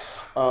 Sorry.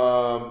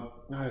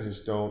 I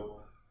just don't.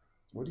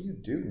 What do you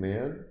do,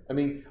 man? I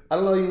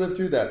don't know how you lived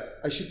through that.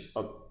 I should.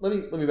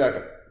 Let me back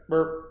up.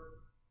 Burp.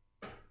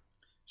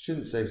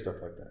 Shouldn't say stuff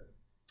like that.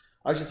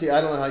 I should say I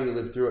don't know how you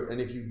lived through it.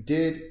 And if you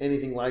did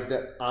anything like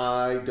that,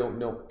 I don't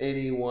know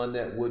anyone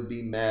that would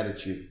be mad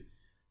at you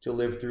to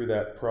live through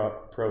that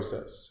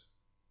process.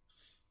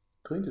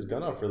 Cleaned his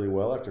gun off really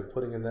well after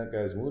putting in that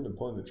guy's wound and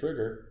pulling the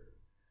trigger.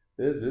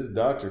 This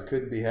doctor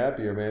couldn't be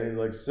happier, man. He's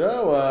like,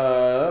 so,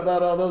 how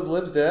about all those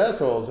lips to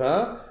assholes,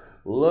 huh?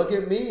 Look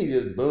at me,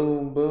 just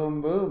boom,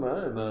 boom, boom.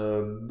 I'm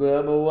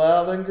a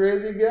wild and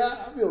crazy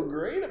guy. I feel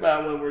great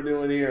about what we're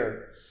doing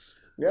here.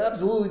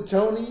 Absolutely,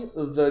 Tony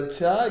the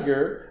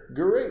Tiger.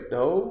 Great.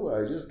 Oh,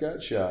 I just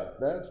got shot.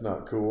 That's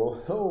not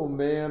cool. Oh,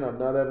 man, I'm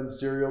not having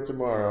cereal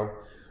tomorrow.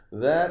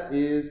 That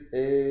is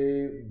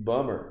a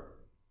bummer.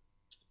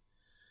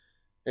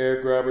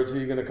 Eric Roberts, who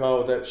are you going to call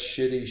with that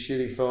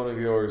shitty phone of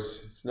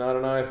yours? It's not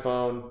an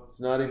iPhone.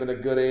 It's not even a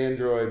good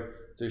Android.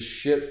 It's a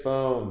shit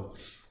phone.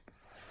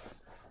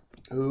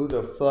 Who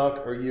the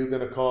fuck are you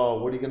going to call?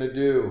 What are you going to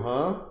do,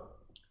 huh?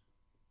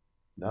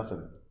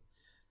 Nothing.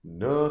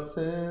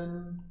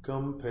 Nothing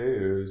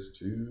compares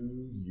to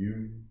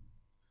you.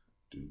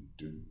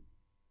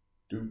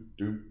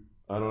 Do.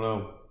 I don't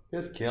know.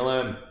 Just kill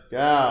him.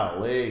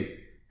 Golly.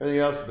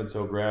 Everything else has been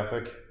so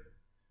graphic.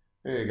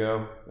 There you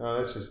go. Oh,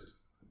 that's just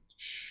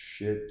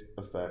shit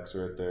effects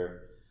right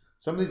there.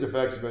 Some of these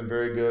effects have been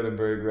very good and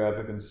very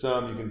graphic, and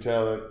some you can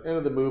tell at the end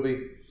of the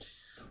movie,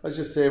 let's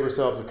just save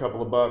ourselves a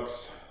couple of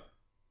bucks.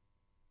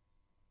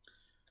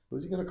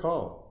 Who's he going to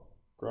call?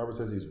 Robert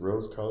says he's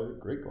rose-colored.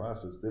 Great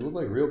glasses. They look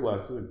like real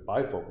glasses. They look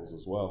like bifocals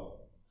as well.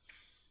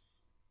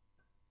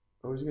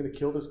 Oh, is he going to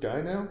kill this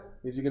guy now?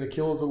 Is he going to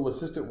kill his little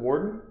assistant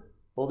warden?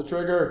 Pull the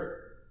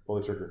trigger. Pull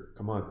the trigger.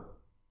 Come on.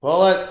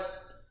 Pull it.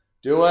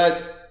 Do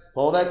it.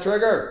 Pull that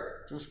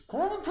trigger. Just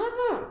pull the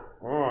trigger.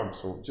 Oh, I'm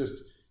so just,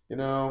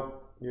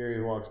 here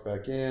he walks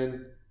back in.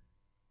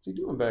 What's he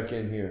doing back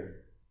in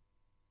here?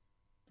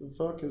 What the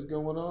fuck is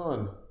going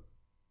on?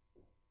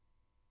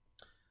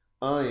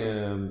 I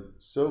am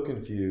so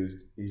confused.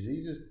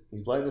 He's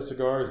lighting a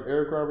cigar. Is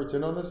Eric Roberts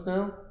in on this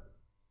now?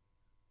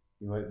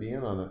 He might be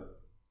in on it.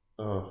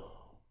 Oh.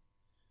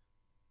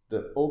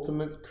 The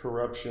ultimate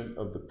corruption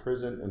of the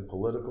prison and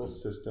political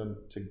system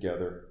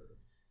together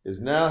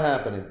is now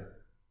happening.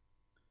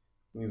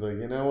 And he's like,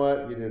 you know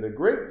what? You did a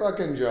great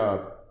fucking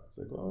job. It's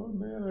like, oh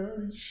man, I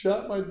already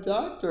shot my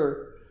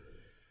doctor.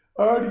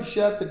 I already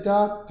shot the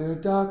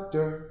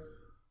doctor.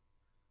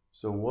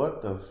 So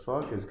what the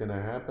fuck is going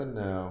to happen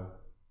now?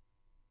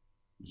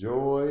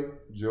 Joy.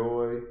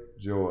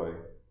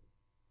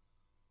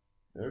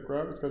 Eric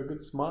Roberts got a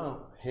good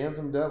smile.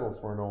 Handsome devil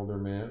for an older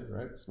man,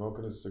 right?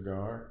 Smoking his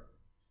cigar.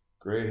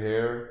 Great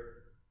hair.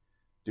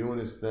 Doing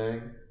his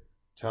thing.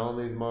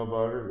 Telling these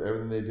motherfuckers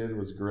everything they did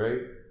was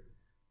great.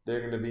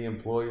 They're going to be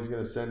employed. He's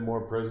going to send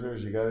more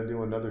prisoners. You got to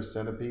do another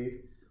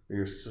centipede where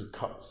you're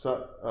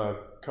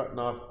cutting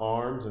off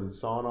arms and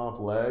sawing off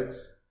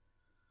legs.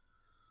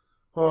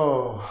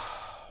 Oh,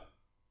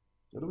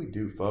 what do we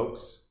do,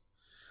 folks?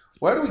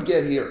 Why do we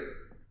get here?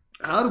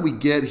 How do we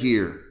get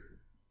here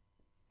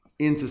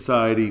in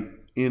society,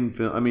 in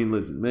film?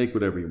 Listen, make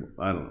whatever you want.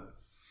 I don't know.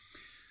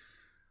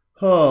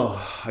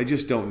 Oh, I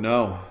just don't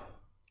know.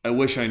 I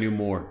wish I knew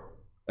more.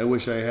 I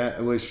wish.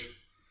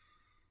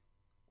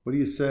 What do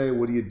you say?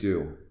 What do you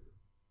do?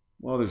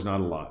 Well, there's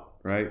not a lot,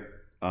 right?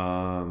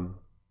 I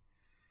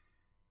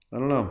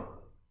don't know.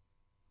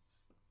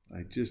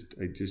 I just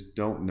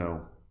don't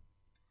know.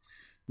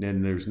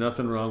 And there's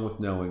nothing wrong with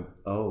knowing.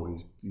 Oh,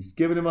 he's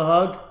giving him a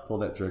hug. Pull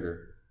that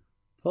trigger.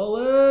 Pull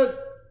it.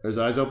 Are his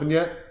eyes open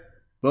yet?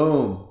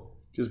 Boom.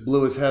 Just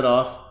blew his head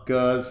off.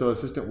 Good. So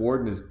assistant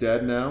warden is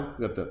dead now.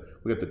 We got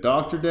the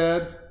doctor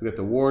dead. We got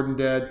the warden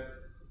dead.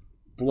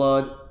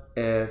 Blood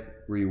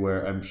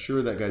everywhere. I'm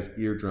sure that guy's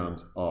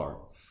eardrums are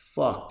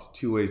fucked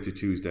 2 ways to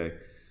Tuesday.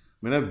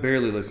 I've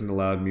barely listened to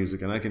loud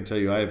music, and I can tell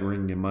you I have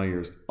ringing in my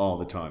ears all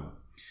the time.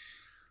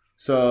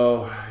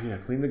 So, yeah,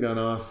 clean the gun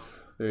off.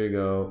 There you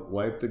go.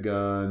 Wipe the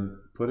gun.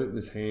 Put it in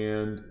his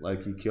hand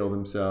like he killed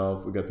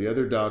himself. We got the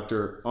other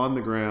doctor on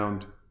the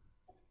ground.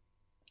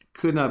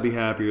 Could not be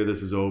happier.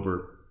 This is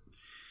over.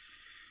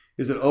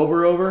 Is it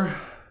over?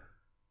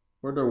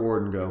 Where'd our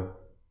warden go?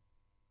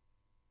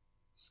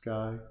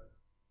 Sky.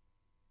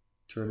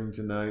 Turning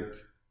to night.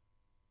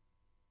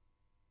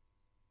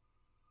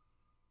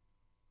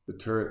 The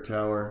turret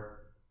tower.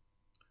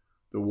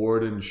 The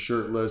warden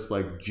shirtless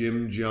like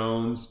Jim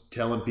Jones,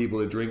 telling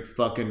people to drink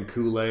fucking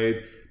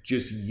Kool-Aid,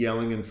 just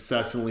yelling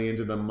incessantly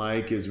into the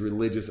mic his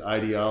religious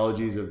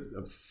ideologies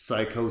of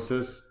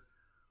psychosis,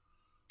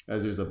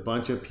 as there's a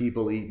bunch of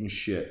people eating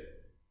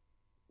shit.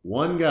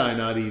 One guy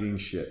not eating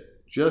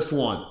shit. Just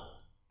one.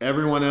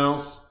 Everyone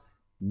else,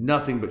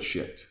 nothing but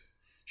shit.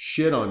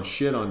 Shit on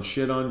shit on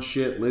shit on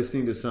shit,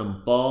 listening to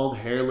some bald,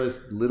 hairless,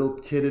 little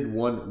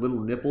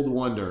nippled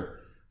wonder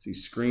as he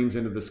screams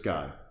into the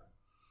sky.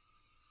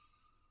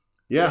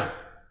 Yeah,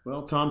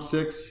 well, Tom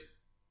Six,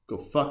 go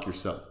fuck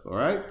yourself, all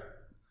right?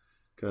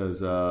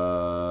 Because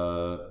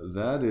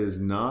that is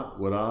not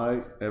what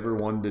I ever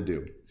wanted to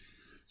do.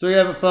 So you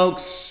have it,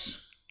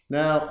 folks.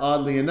 Now,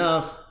 oddly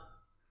enough,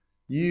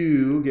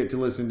 you get to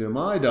listen to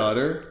my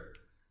daughter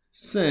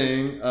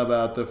sing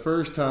about the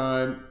first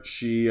time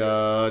she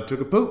took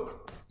a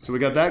poop. So we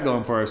got that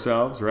going for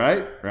ourselves,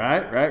 right?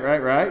 Right. All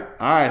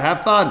right,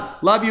 have fun.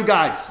 Love you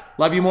guys.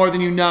 Love you more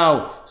than you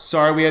know.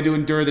 Sorry we had to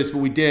endure this, but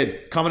we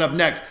did. Coming up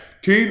next,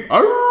 Teen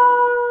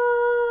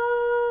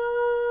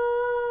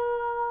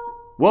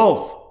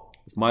Wolf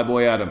with my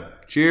boy Adam.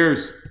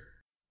 Cheers.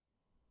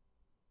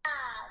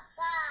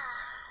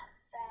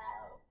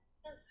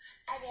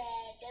 I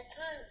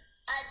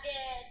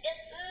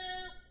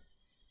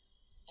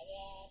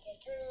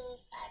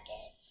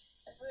did.